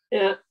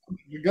 Yeah.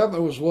 The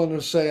government was one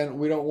who's saying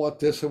we don't want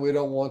this and we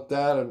don't want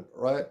that, and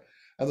right.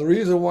 And the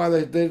reason why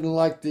they didn't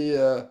like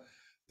the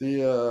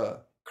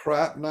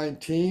crap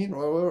 19,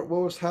 or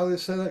what was how they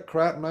said it,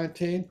 crap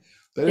 19,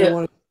 they didn't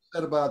want to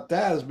say about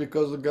that is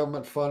because the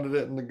government funded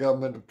it and the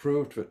government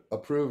approved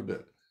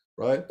it,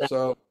 right?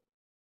 So,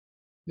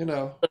 you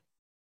know.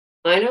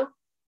 I know.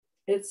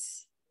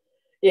 It's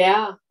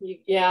It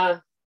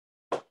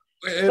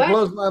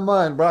blows my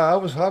mind, bro. I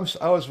was on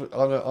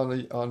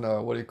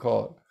the what do you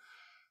call it,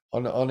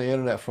 on the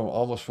internet from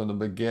the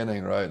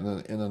beginning, right,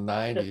 in the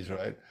 90s,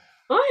 right?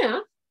 Oh yeah.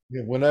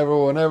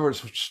 Whenever it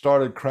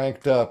started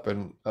cranked up,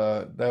 and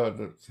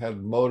that had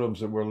modems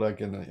that were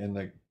like in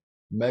the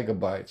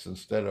megabytes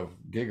instead of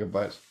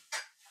gigabytes.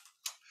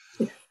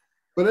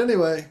 But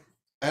anyway,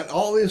 and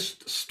all these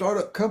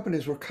startup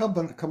companies were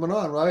coming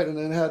on, right? And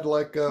then had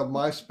like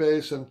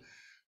MySpace, and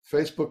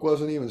Facebook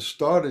wasn't even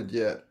started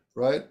yet,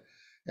 right?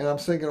 And I'm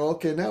thinking,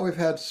 okay, now we've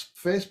had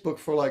Facebook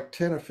for like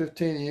 10 or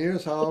 15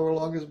 years, however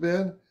long it's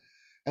been,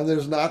 and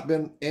there's not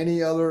been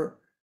any other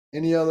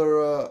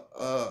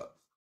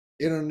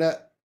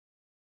internet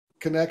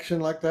connection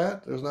like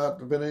that. There's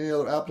not been any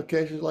other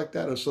applications like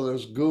that. So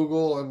there's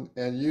Google and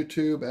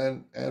YouTube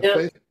and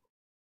Facebook,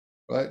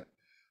 right?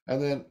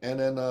 And then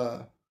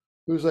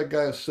who's that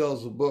guy who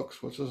sells the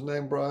books? What's his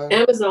name, Brian?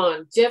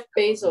 Amazon, Jeff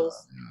Bezos.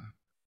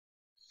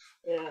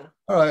 Yeah.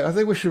 All right, I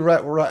think we should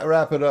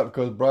wrap it up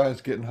because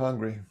Brian's getting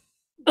hungry.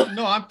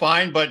 No, I'm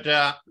fine, but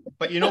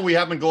you know we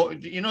haven't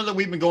you know that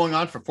we've been going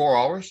on for 4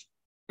 hours.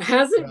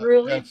 Has it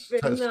really been it's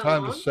that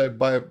time long? to say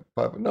bye.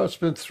 No, it's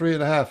been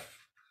 3.5.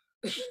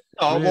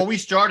 Oh, well, we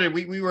started.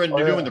 We were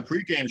doing the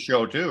pregame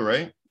show too,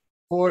 right?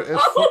 4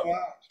 hours.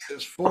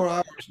 It's 4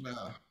 hours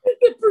now.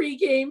 The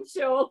pregame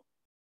show.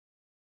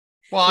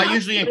 Well, I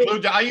usually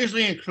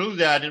include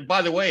that. And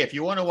by the way, if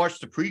you want to watch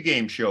the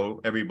pregame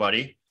show,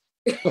 everybody,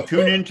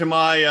 tune into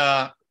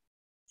my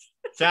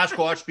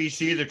Sasquatch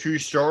BC: The True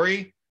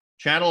Story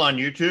channel on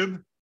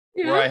YouTube.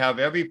 Where I have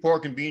every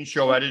pork and bean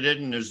show edited,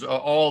 and there's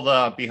all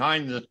the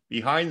behind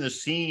the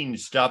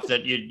scenes stuff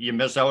that you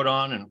miss out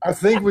on. And I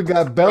think we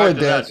got belly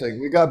dancing.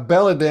 We got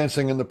belly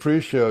dancing in the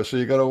pre-show, so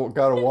you gotta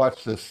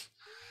watch this.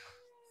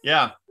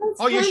 Yeah. That's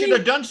funny. You should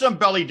have done some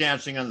belly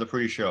dancing on the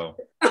pre-show.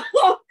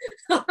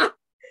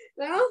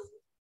 Well,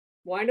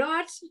 why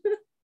not?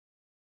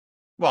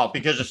 Well,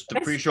 because the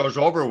pre-show's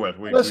over with.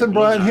 Listen,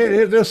 Brian,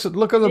 here, just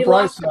look on the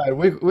bright side.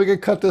 We can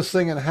cut this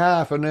thing in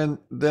half, and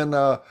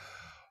then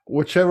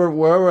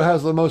wherever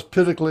has the most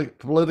politically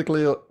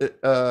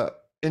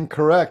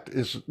incorrect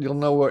you'll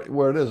know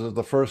where it is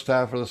the first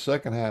half or the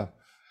second half.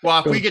 Well,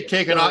 if we get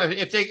taken off,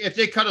 if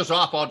they cut us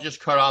off, I'll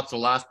just cut off the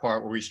last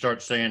part where we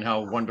start saying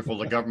how wonderful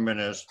the government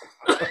is.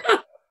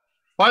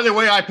 By the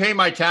way, I pay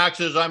my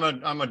taxes. I'm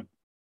a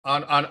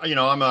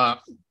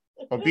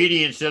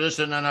obedient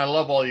citizen, and I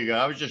love all you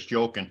guys. I was just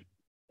joking.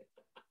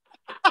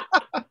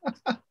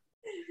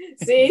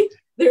 See,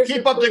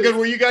 keep up the good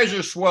work. You guys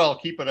are swell.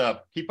 Keep it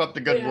up. Keep up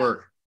the good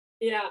work.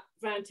 Yeah,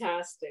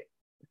 fantastic.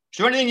 Is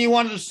there anything you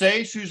wanted to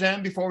say,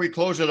 Suzanne, before we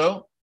close it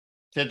out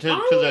to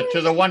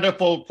the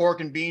wonderful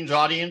pork and beans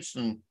audience?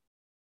 And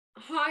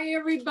hi,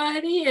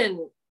 everybody, and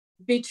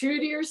be true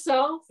to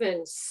yourself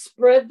and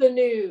spread the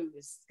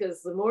news,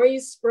 because the more you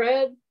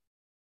spread,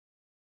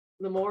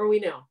 the more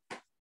we know.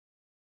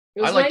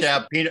 I like to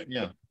have peanut.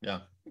 Yeah.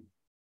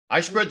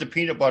 I spread the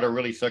peanut butter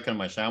really thick on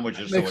my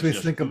sandwiches. That makes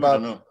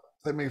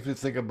me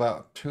think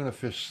about tuna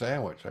fish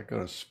sandwich. I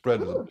gotta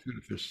spread a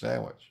tuna fish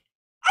sandwich.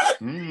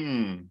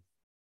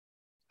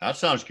 That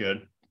sounds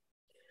good.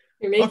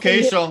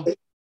 Okay, so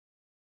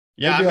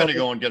Yeah, I'm going to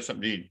go and get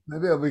something to eat.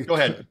 Maybe I'll be go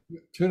ahead.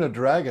 Tuna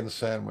dragon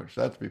sandwich.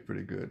 That'd be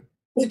pretty good.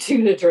 The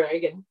tuna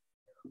dragon.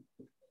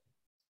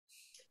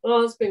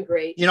 Oh, it's been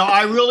great. You know,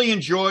 I really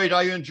enjoyed.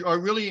 I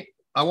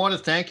want to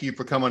thank you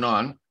for coming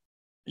on.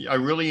 I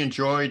really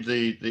enjoyed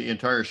the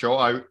entire show.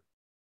 I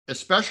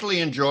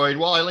especially enjoyed.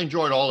 Well, I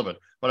enjoyed all of it,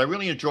 but I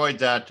really enjoyed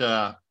that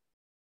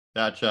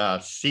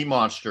sea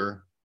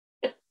monster.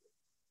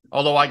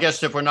 Although I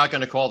guess if we're not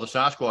going to call the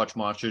Sasquatch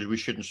monsters, we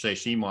shouldn't say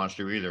sea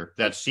monster either.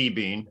 That's sea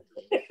bean.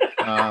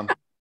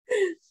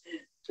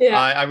 Yeah,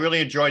 I really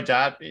enjoyed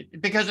that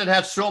because it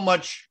had so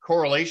much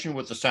correlation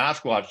with the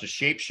Sasquatch, the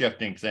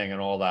shape-shifting thing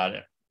and all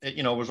that.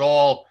 It was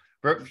all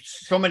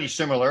so many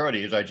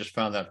similarities. I just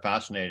found that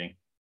fascinating.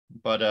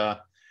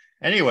 But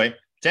anyway,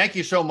 thank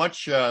you so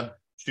much,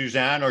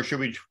 Susanne, or should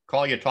we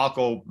call you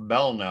Taco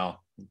Bell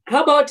now?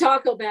 How about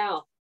Taco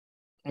Bell?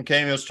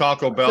 Okay, Miss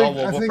Taco Bell.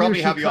 We'll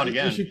probably have you on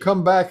again. You should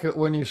come back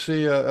when you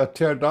see a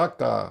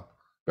pterodactyl,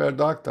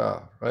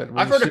 right?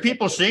 I've heard of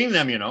people seeing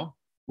them,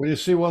 When you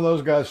see one of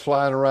those guys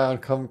flying around,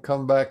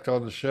 come back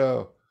on the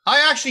show.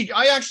 I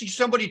actually,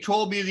 somebody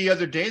told me the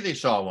other day they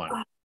saw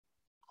one.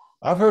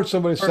 I've heard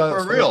somebody saw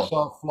real.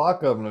 a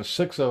flock of them, and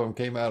 6 of them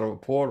came out of a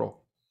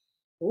portal.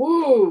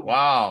 Ooh!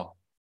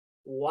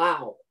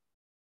 Wow!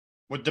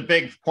 With the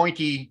big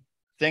pointy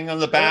thing on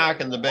the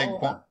back and the big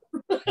point.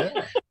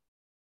 Yeah.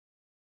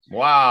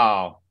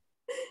 Wow!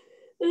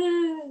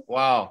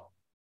 Wow!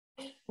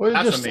 Well,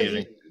 that's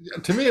amazing.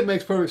 To me, it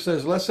makes perfect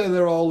sense. Let's say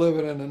they're all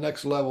living in the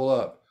next level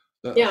up,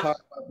 the high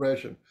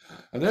vibration,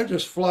 and they're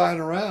just flying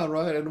around,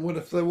 right? And what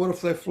if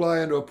they fly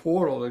into a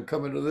portal and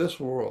come into this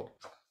world?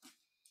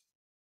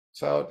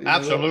 So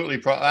absolutely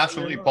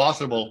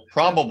possible,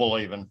 probable,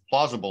 even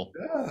plausible.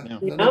 Yeah.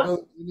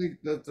 Then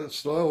that's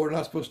slow. We're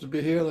not supposed to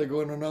be here. They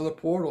go in another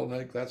portal,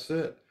 and that's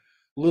it.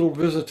 Little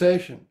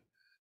visitation.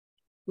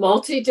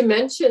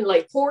 Multi-dimension,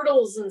 like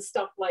portals and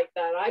stuff like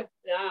that.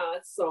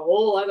 It's a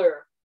whole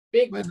other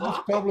big. That's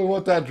probably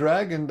what that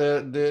dragon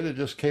did. It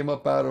just came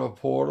up out of a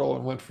portal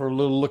and went for a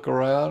little look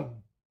around.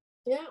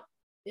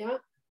 Yeah.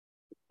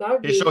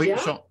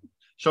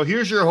 So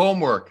here's your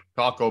homework,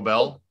 Taco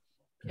Bell.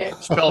 Okay.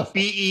 Spelled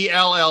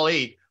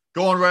Belle.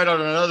 Going right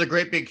on another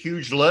great big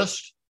huge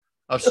list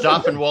of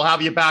stuff, and we'll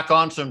have you back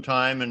on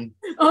sometime. And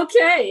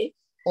okay.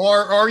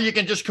 Or you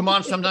can just come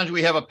on. Sometimes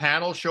we have a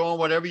panel show and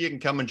whatever. You can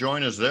come and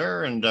join us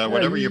there, and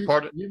whatever you're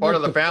part of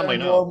the family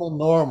now.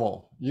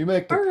 Normal. You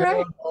make the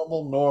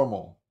paranormal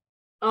normal.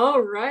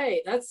 All right.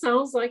 That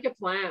sounds like a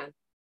plan.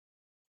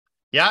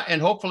 Yeah,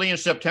 and hopefully in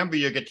September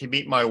you get to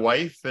meet my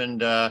wife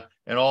and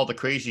all the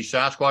crazy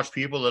Sasquatch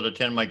people that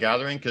attend my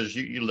gathering, because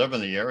you live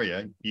in the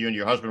area. You and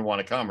your husband want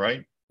to come,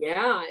 right?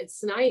 Yeah,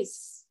 it's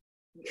nice.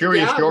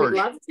 Curious George. We'd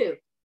love to.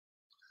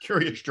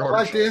 Curious George. I'd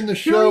like to end the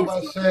show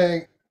by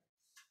saying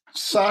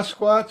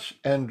Sasquatch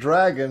and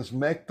dragons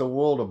make the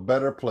world a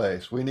better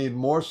place. We need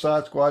more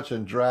Sasquatch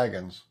and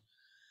dragons.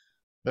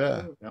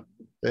 Yeah.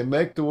 They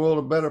make the world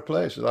a better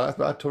place. I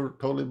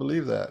totally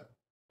believe that.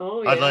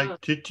 Oh, yeah. I'd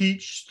like to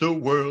teach the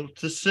world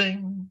to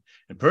sing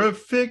in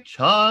perfect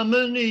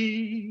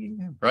harmony.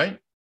 Right?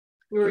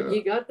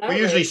 You got that. We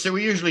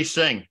usually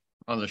sing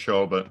on the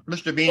show, but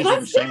Mr. Beans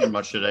isn't singing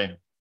much today.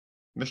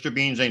 Mr.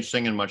 Beans ain't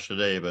singing much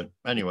today, but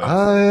anyway.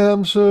 I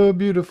am so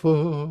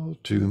beautiful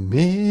to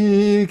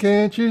me,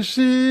 can't you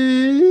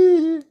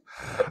see?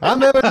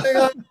 I'm everything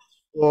I need,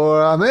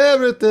 or I'm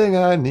everything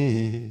I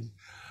need.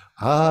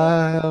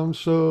 I am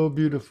so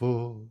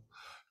beautiful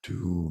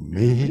to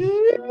me.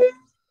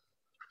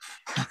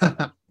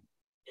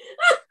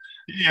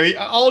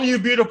 All you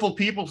beautiful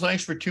people,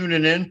 thanks for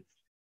tuning in.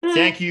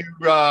 Thank you,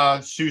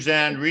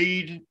 Susanne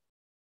Reed,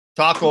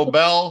 Taco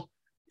Bell.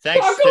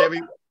 Thanks to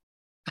everyone.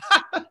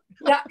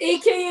 Yeah,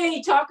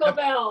 AKA Taco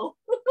Bell.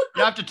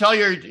 You have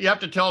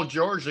to tell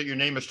George that your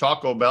name is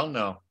Taco Bell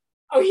now.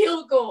 Oh,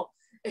 he'll go,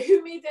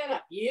 who made that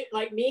up? You,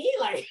 like me?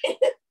 Like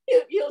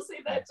he'll say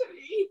that to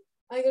me.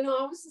 I go, no,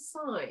 I was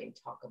assigned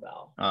Taco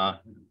Bell.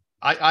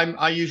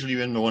 I usually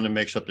am the one that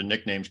makes up the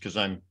nicknames because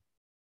I'm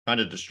kind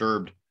of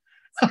disturbed.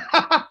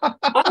 I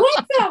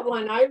like that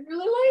one. I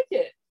really like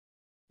it.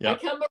 Yeah. I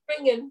come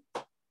ringing.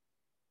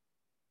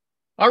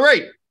 All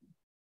right.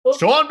 Okay.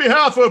 So on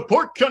behalf of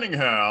Port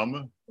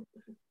Cunningham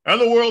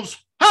and the world's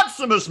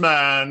handsomest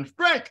man,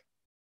 Frank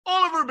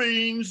Oliver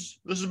Beans,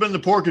 this has been the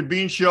Pork and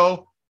Beans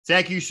Show.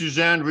 Thank you,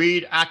 Susanne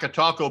Reed, Aka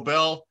Taco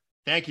Bell.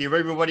 Thank you,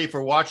 everybody,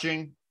 for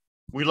watching.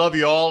 We love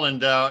you all,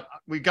 and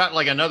we got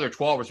like another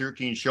 12 or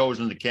 13 shows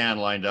in the can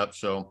lined up.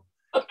 So,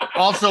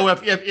 also,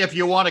 if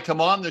you want to come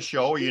on the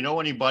show, or you know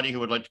anybody who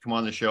would like to come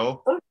on the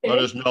show, let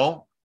us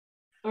know.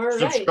 All right.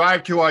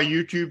 Subscribe to our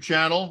YouTube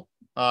channel,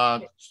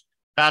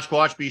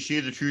 Sasquatch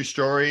BC, The True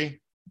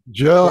Story.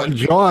 Join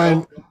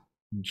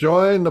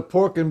the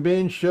Pork and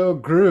Beans Show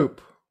group.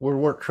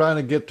 We're trying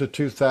to get to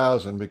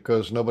 2,000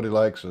 because nobody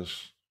likes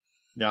us.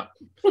 Yeah,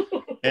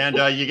 and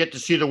you get to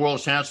see the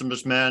world's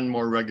handsomest man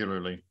more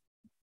regularly.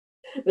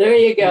 There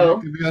you go.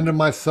 You can be under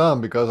my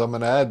thumb because I'm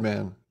an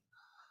admin.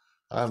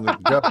 I'm the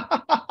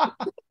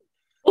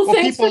well,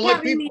 thanks for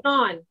having me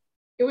on.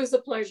 It was a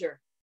pleasure.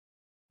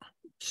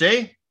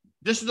 See?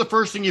 This is the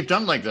first thing you've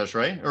done like this,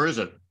 right? Or is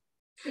it?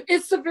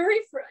 It's the very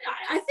first,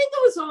 I think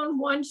I was on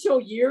one show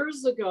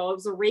years ago. It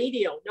was a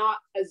radio, not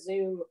a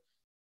Zoom,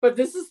 but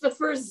this is the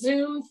first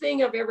Zoom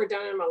thing I've ever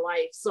done in my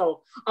life.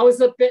 So I was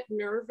a bit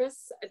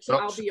nervous,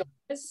 I'll be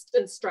honest,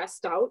 and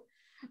stressed out,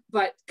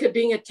 but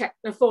being a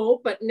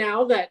technophobe. But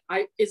now that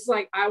it's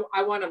like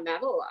I want a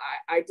medal.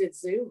 I did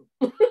Zoom.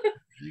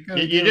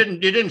 You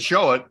didn't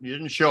show it. You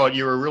didn't show it.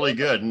 You were really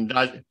good.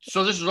 And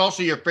so this is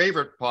also your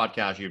favorite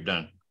podcast you've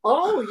done.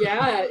 Oh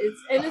yeah,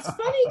 it's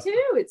funny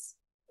too. It's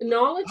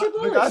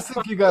knowledgeable. I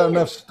think you got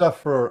enough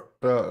stuff for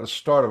the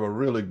start of a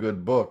really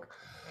good book.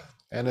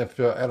 And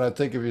I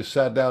think if you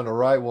sat down to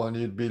write one,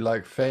 you'd be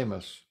like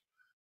famous.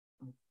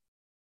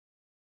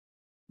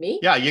 Me?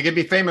 Yeah, you could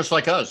be famous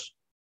like us.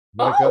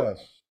 Like us.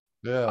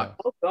 Yeah.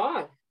 Oh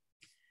God.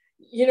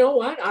 You know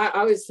what?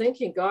 I was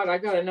thinking, God, I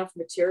got enough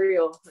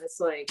material. It's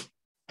like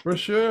for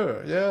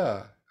sure.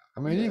 Yeah. I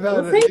mean, you've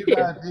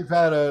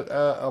had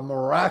a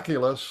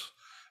miraculous,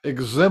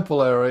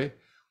 exemplary.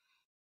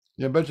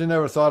 Yeah, but you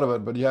never thought of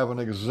it, but you have an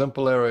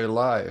exemplary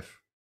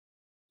life.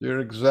 You're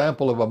an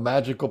example of a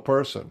magical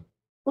person.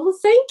 Well,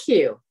 thank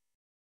you.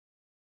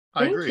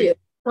 I agree. You.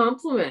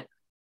 Compliment.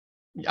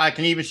 I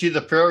can even see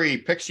the fairy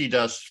pixie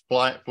dust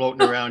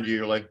floating around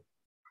you, like.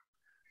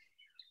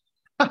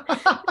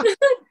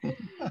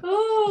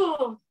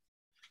 Oh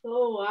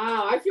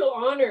wow! I feel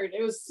honored.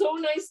 It was so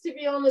nice to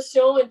be on the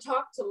show and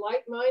talk to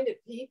like-minded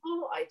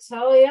people. I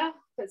tell you,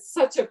 it's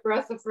such a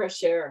breath of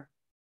fresh air.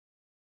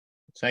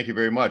 Thank you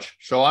very much.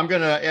 So I'm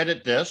going to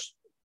edit this.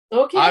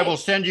 Okay. I will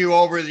send you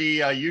over the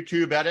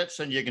YouTube edits,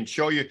 and you can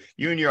show you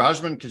and your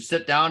husband can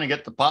sit down and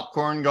get the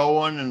popcorn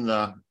going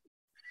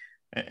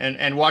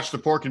and watch the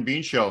Pork and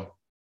Bean show.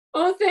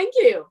 Oh, thank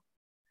you.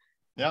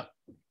 Yep.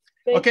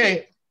 Thank okay.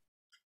 You.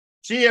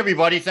 See you,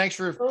 everybody. Thanks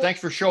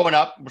for showing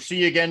up. We'll see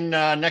you again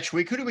next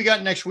week. Who do we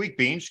got next week,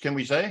 Beans? Can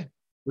we say?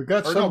 We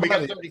got somebody. No,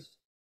 we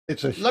got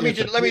somebody.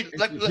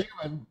 Let me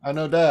human. I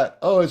know that.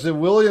 Oh, is it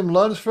William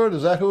Lunsford?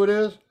 Is that who it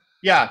is?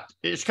 Yeah,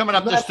 it's coming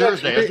up this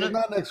Thursday, isn't it?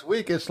 Not next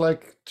week. It's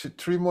like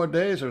 3 more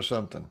days or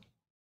something.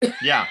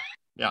 Yeah.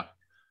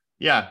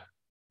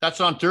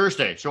 That's on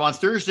Thursday. So on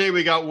Thursday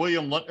we got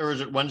William, or is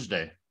it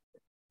Wednesday?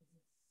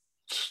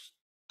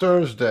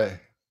 Thursday.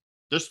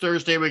 This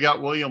Thursday we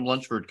got William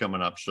Lunsford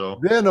coming up. So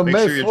then on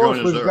May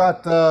 4th we've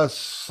got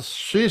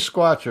She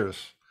Squatchers.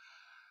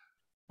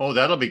 Oh,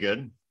 that'll be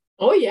good.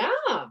 Oh yeah.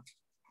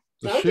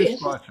 The She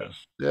Squatchers.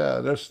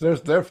 Yeah,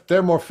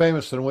 they're more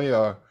famous than we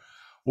are.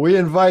 We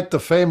invite the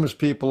famous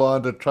people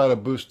on to try to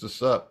boost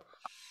us up.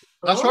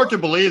 That's hard to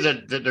believe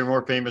that they're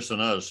more famous than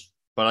us,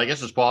 but I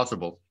guess it's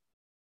possible.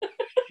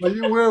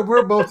 Well,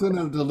 we're both in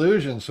a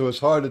delusion, so it's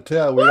hard to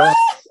tell. We don't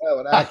have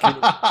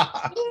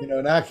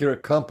an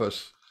accurate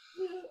compass.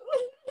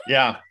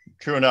 Yeah,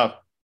 true enough.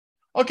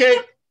 Okay.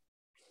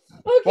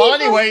 Well,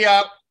 anyway,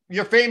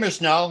 you're famous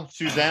now,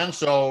 Susanne.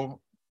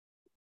 So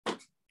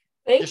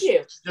thank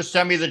you. Just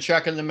send me the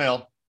check in the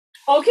mail.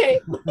 Okay.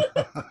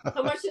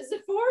 How much is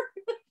it for?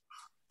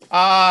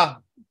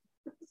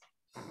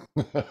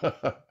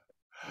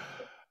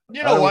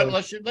 You know what?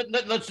 Let's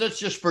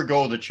just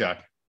forgo the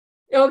check.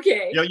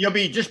 Okay. You'll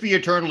be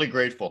eternally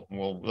grateful.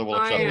 We'll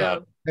accept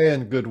that.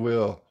 And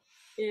goodwill.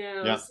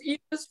 Yeah.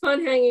 It was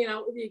fun hanging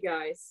out with you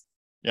guys.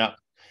 Yeah.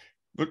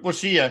 But we'll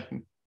see you.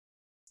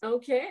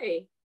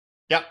 Okay.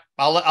 Yeah.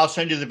 I'll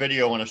send you the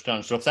video when it's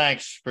done. So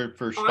thanks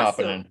for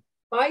stopping in.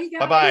 Bye, you guys.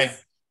 Bye-bye.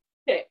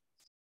 Okay.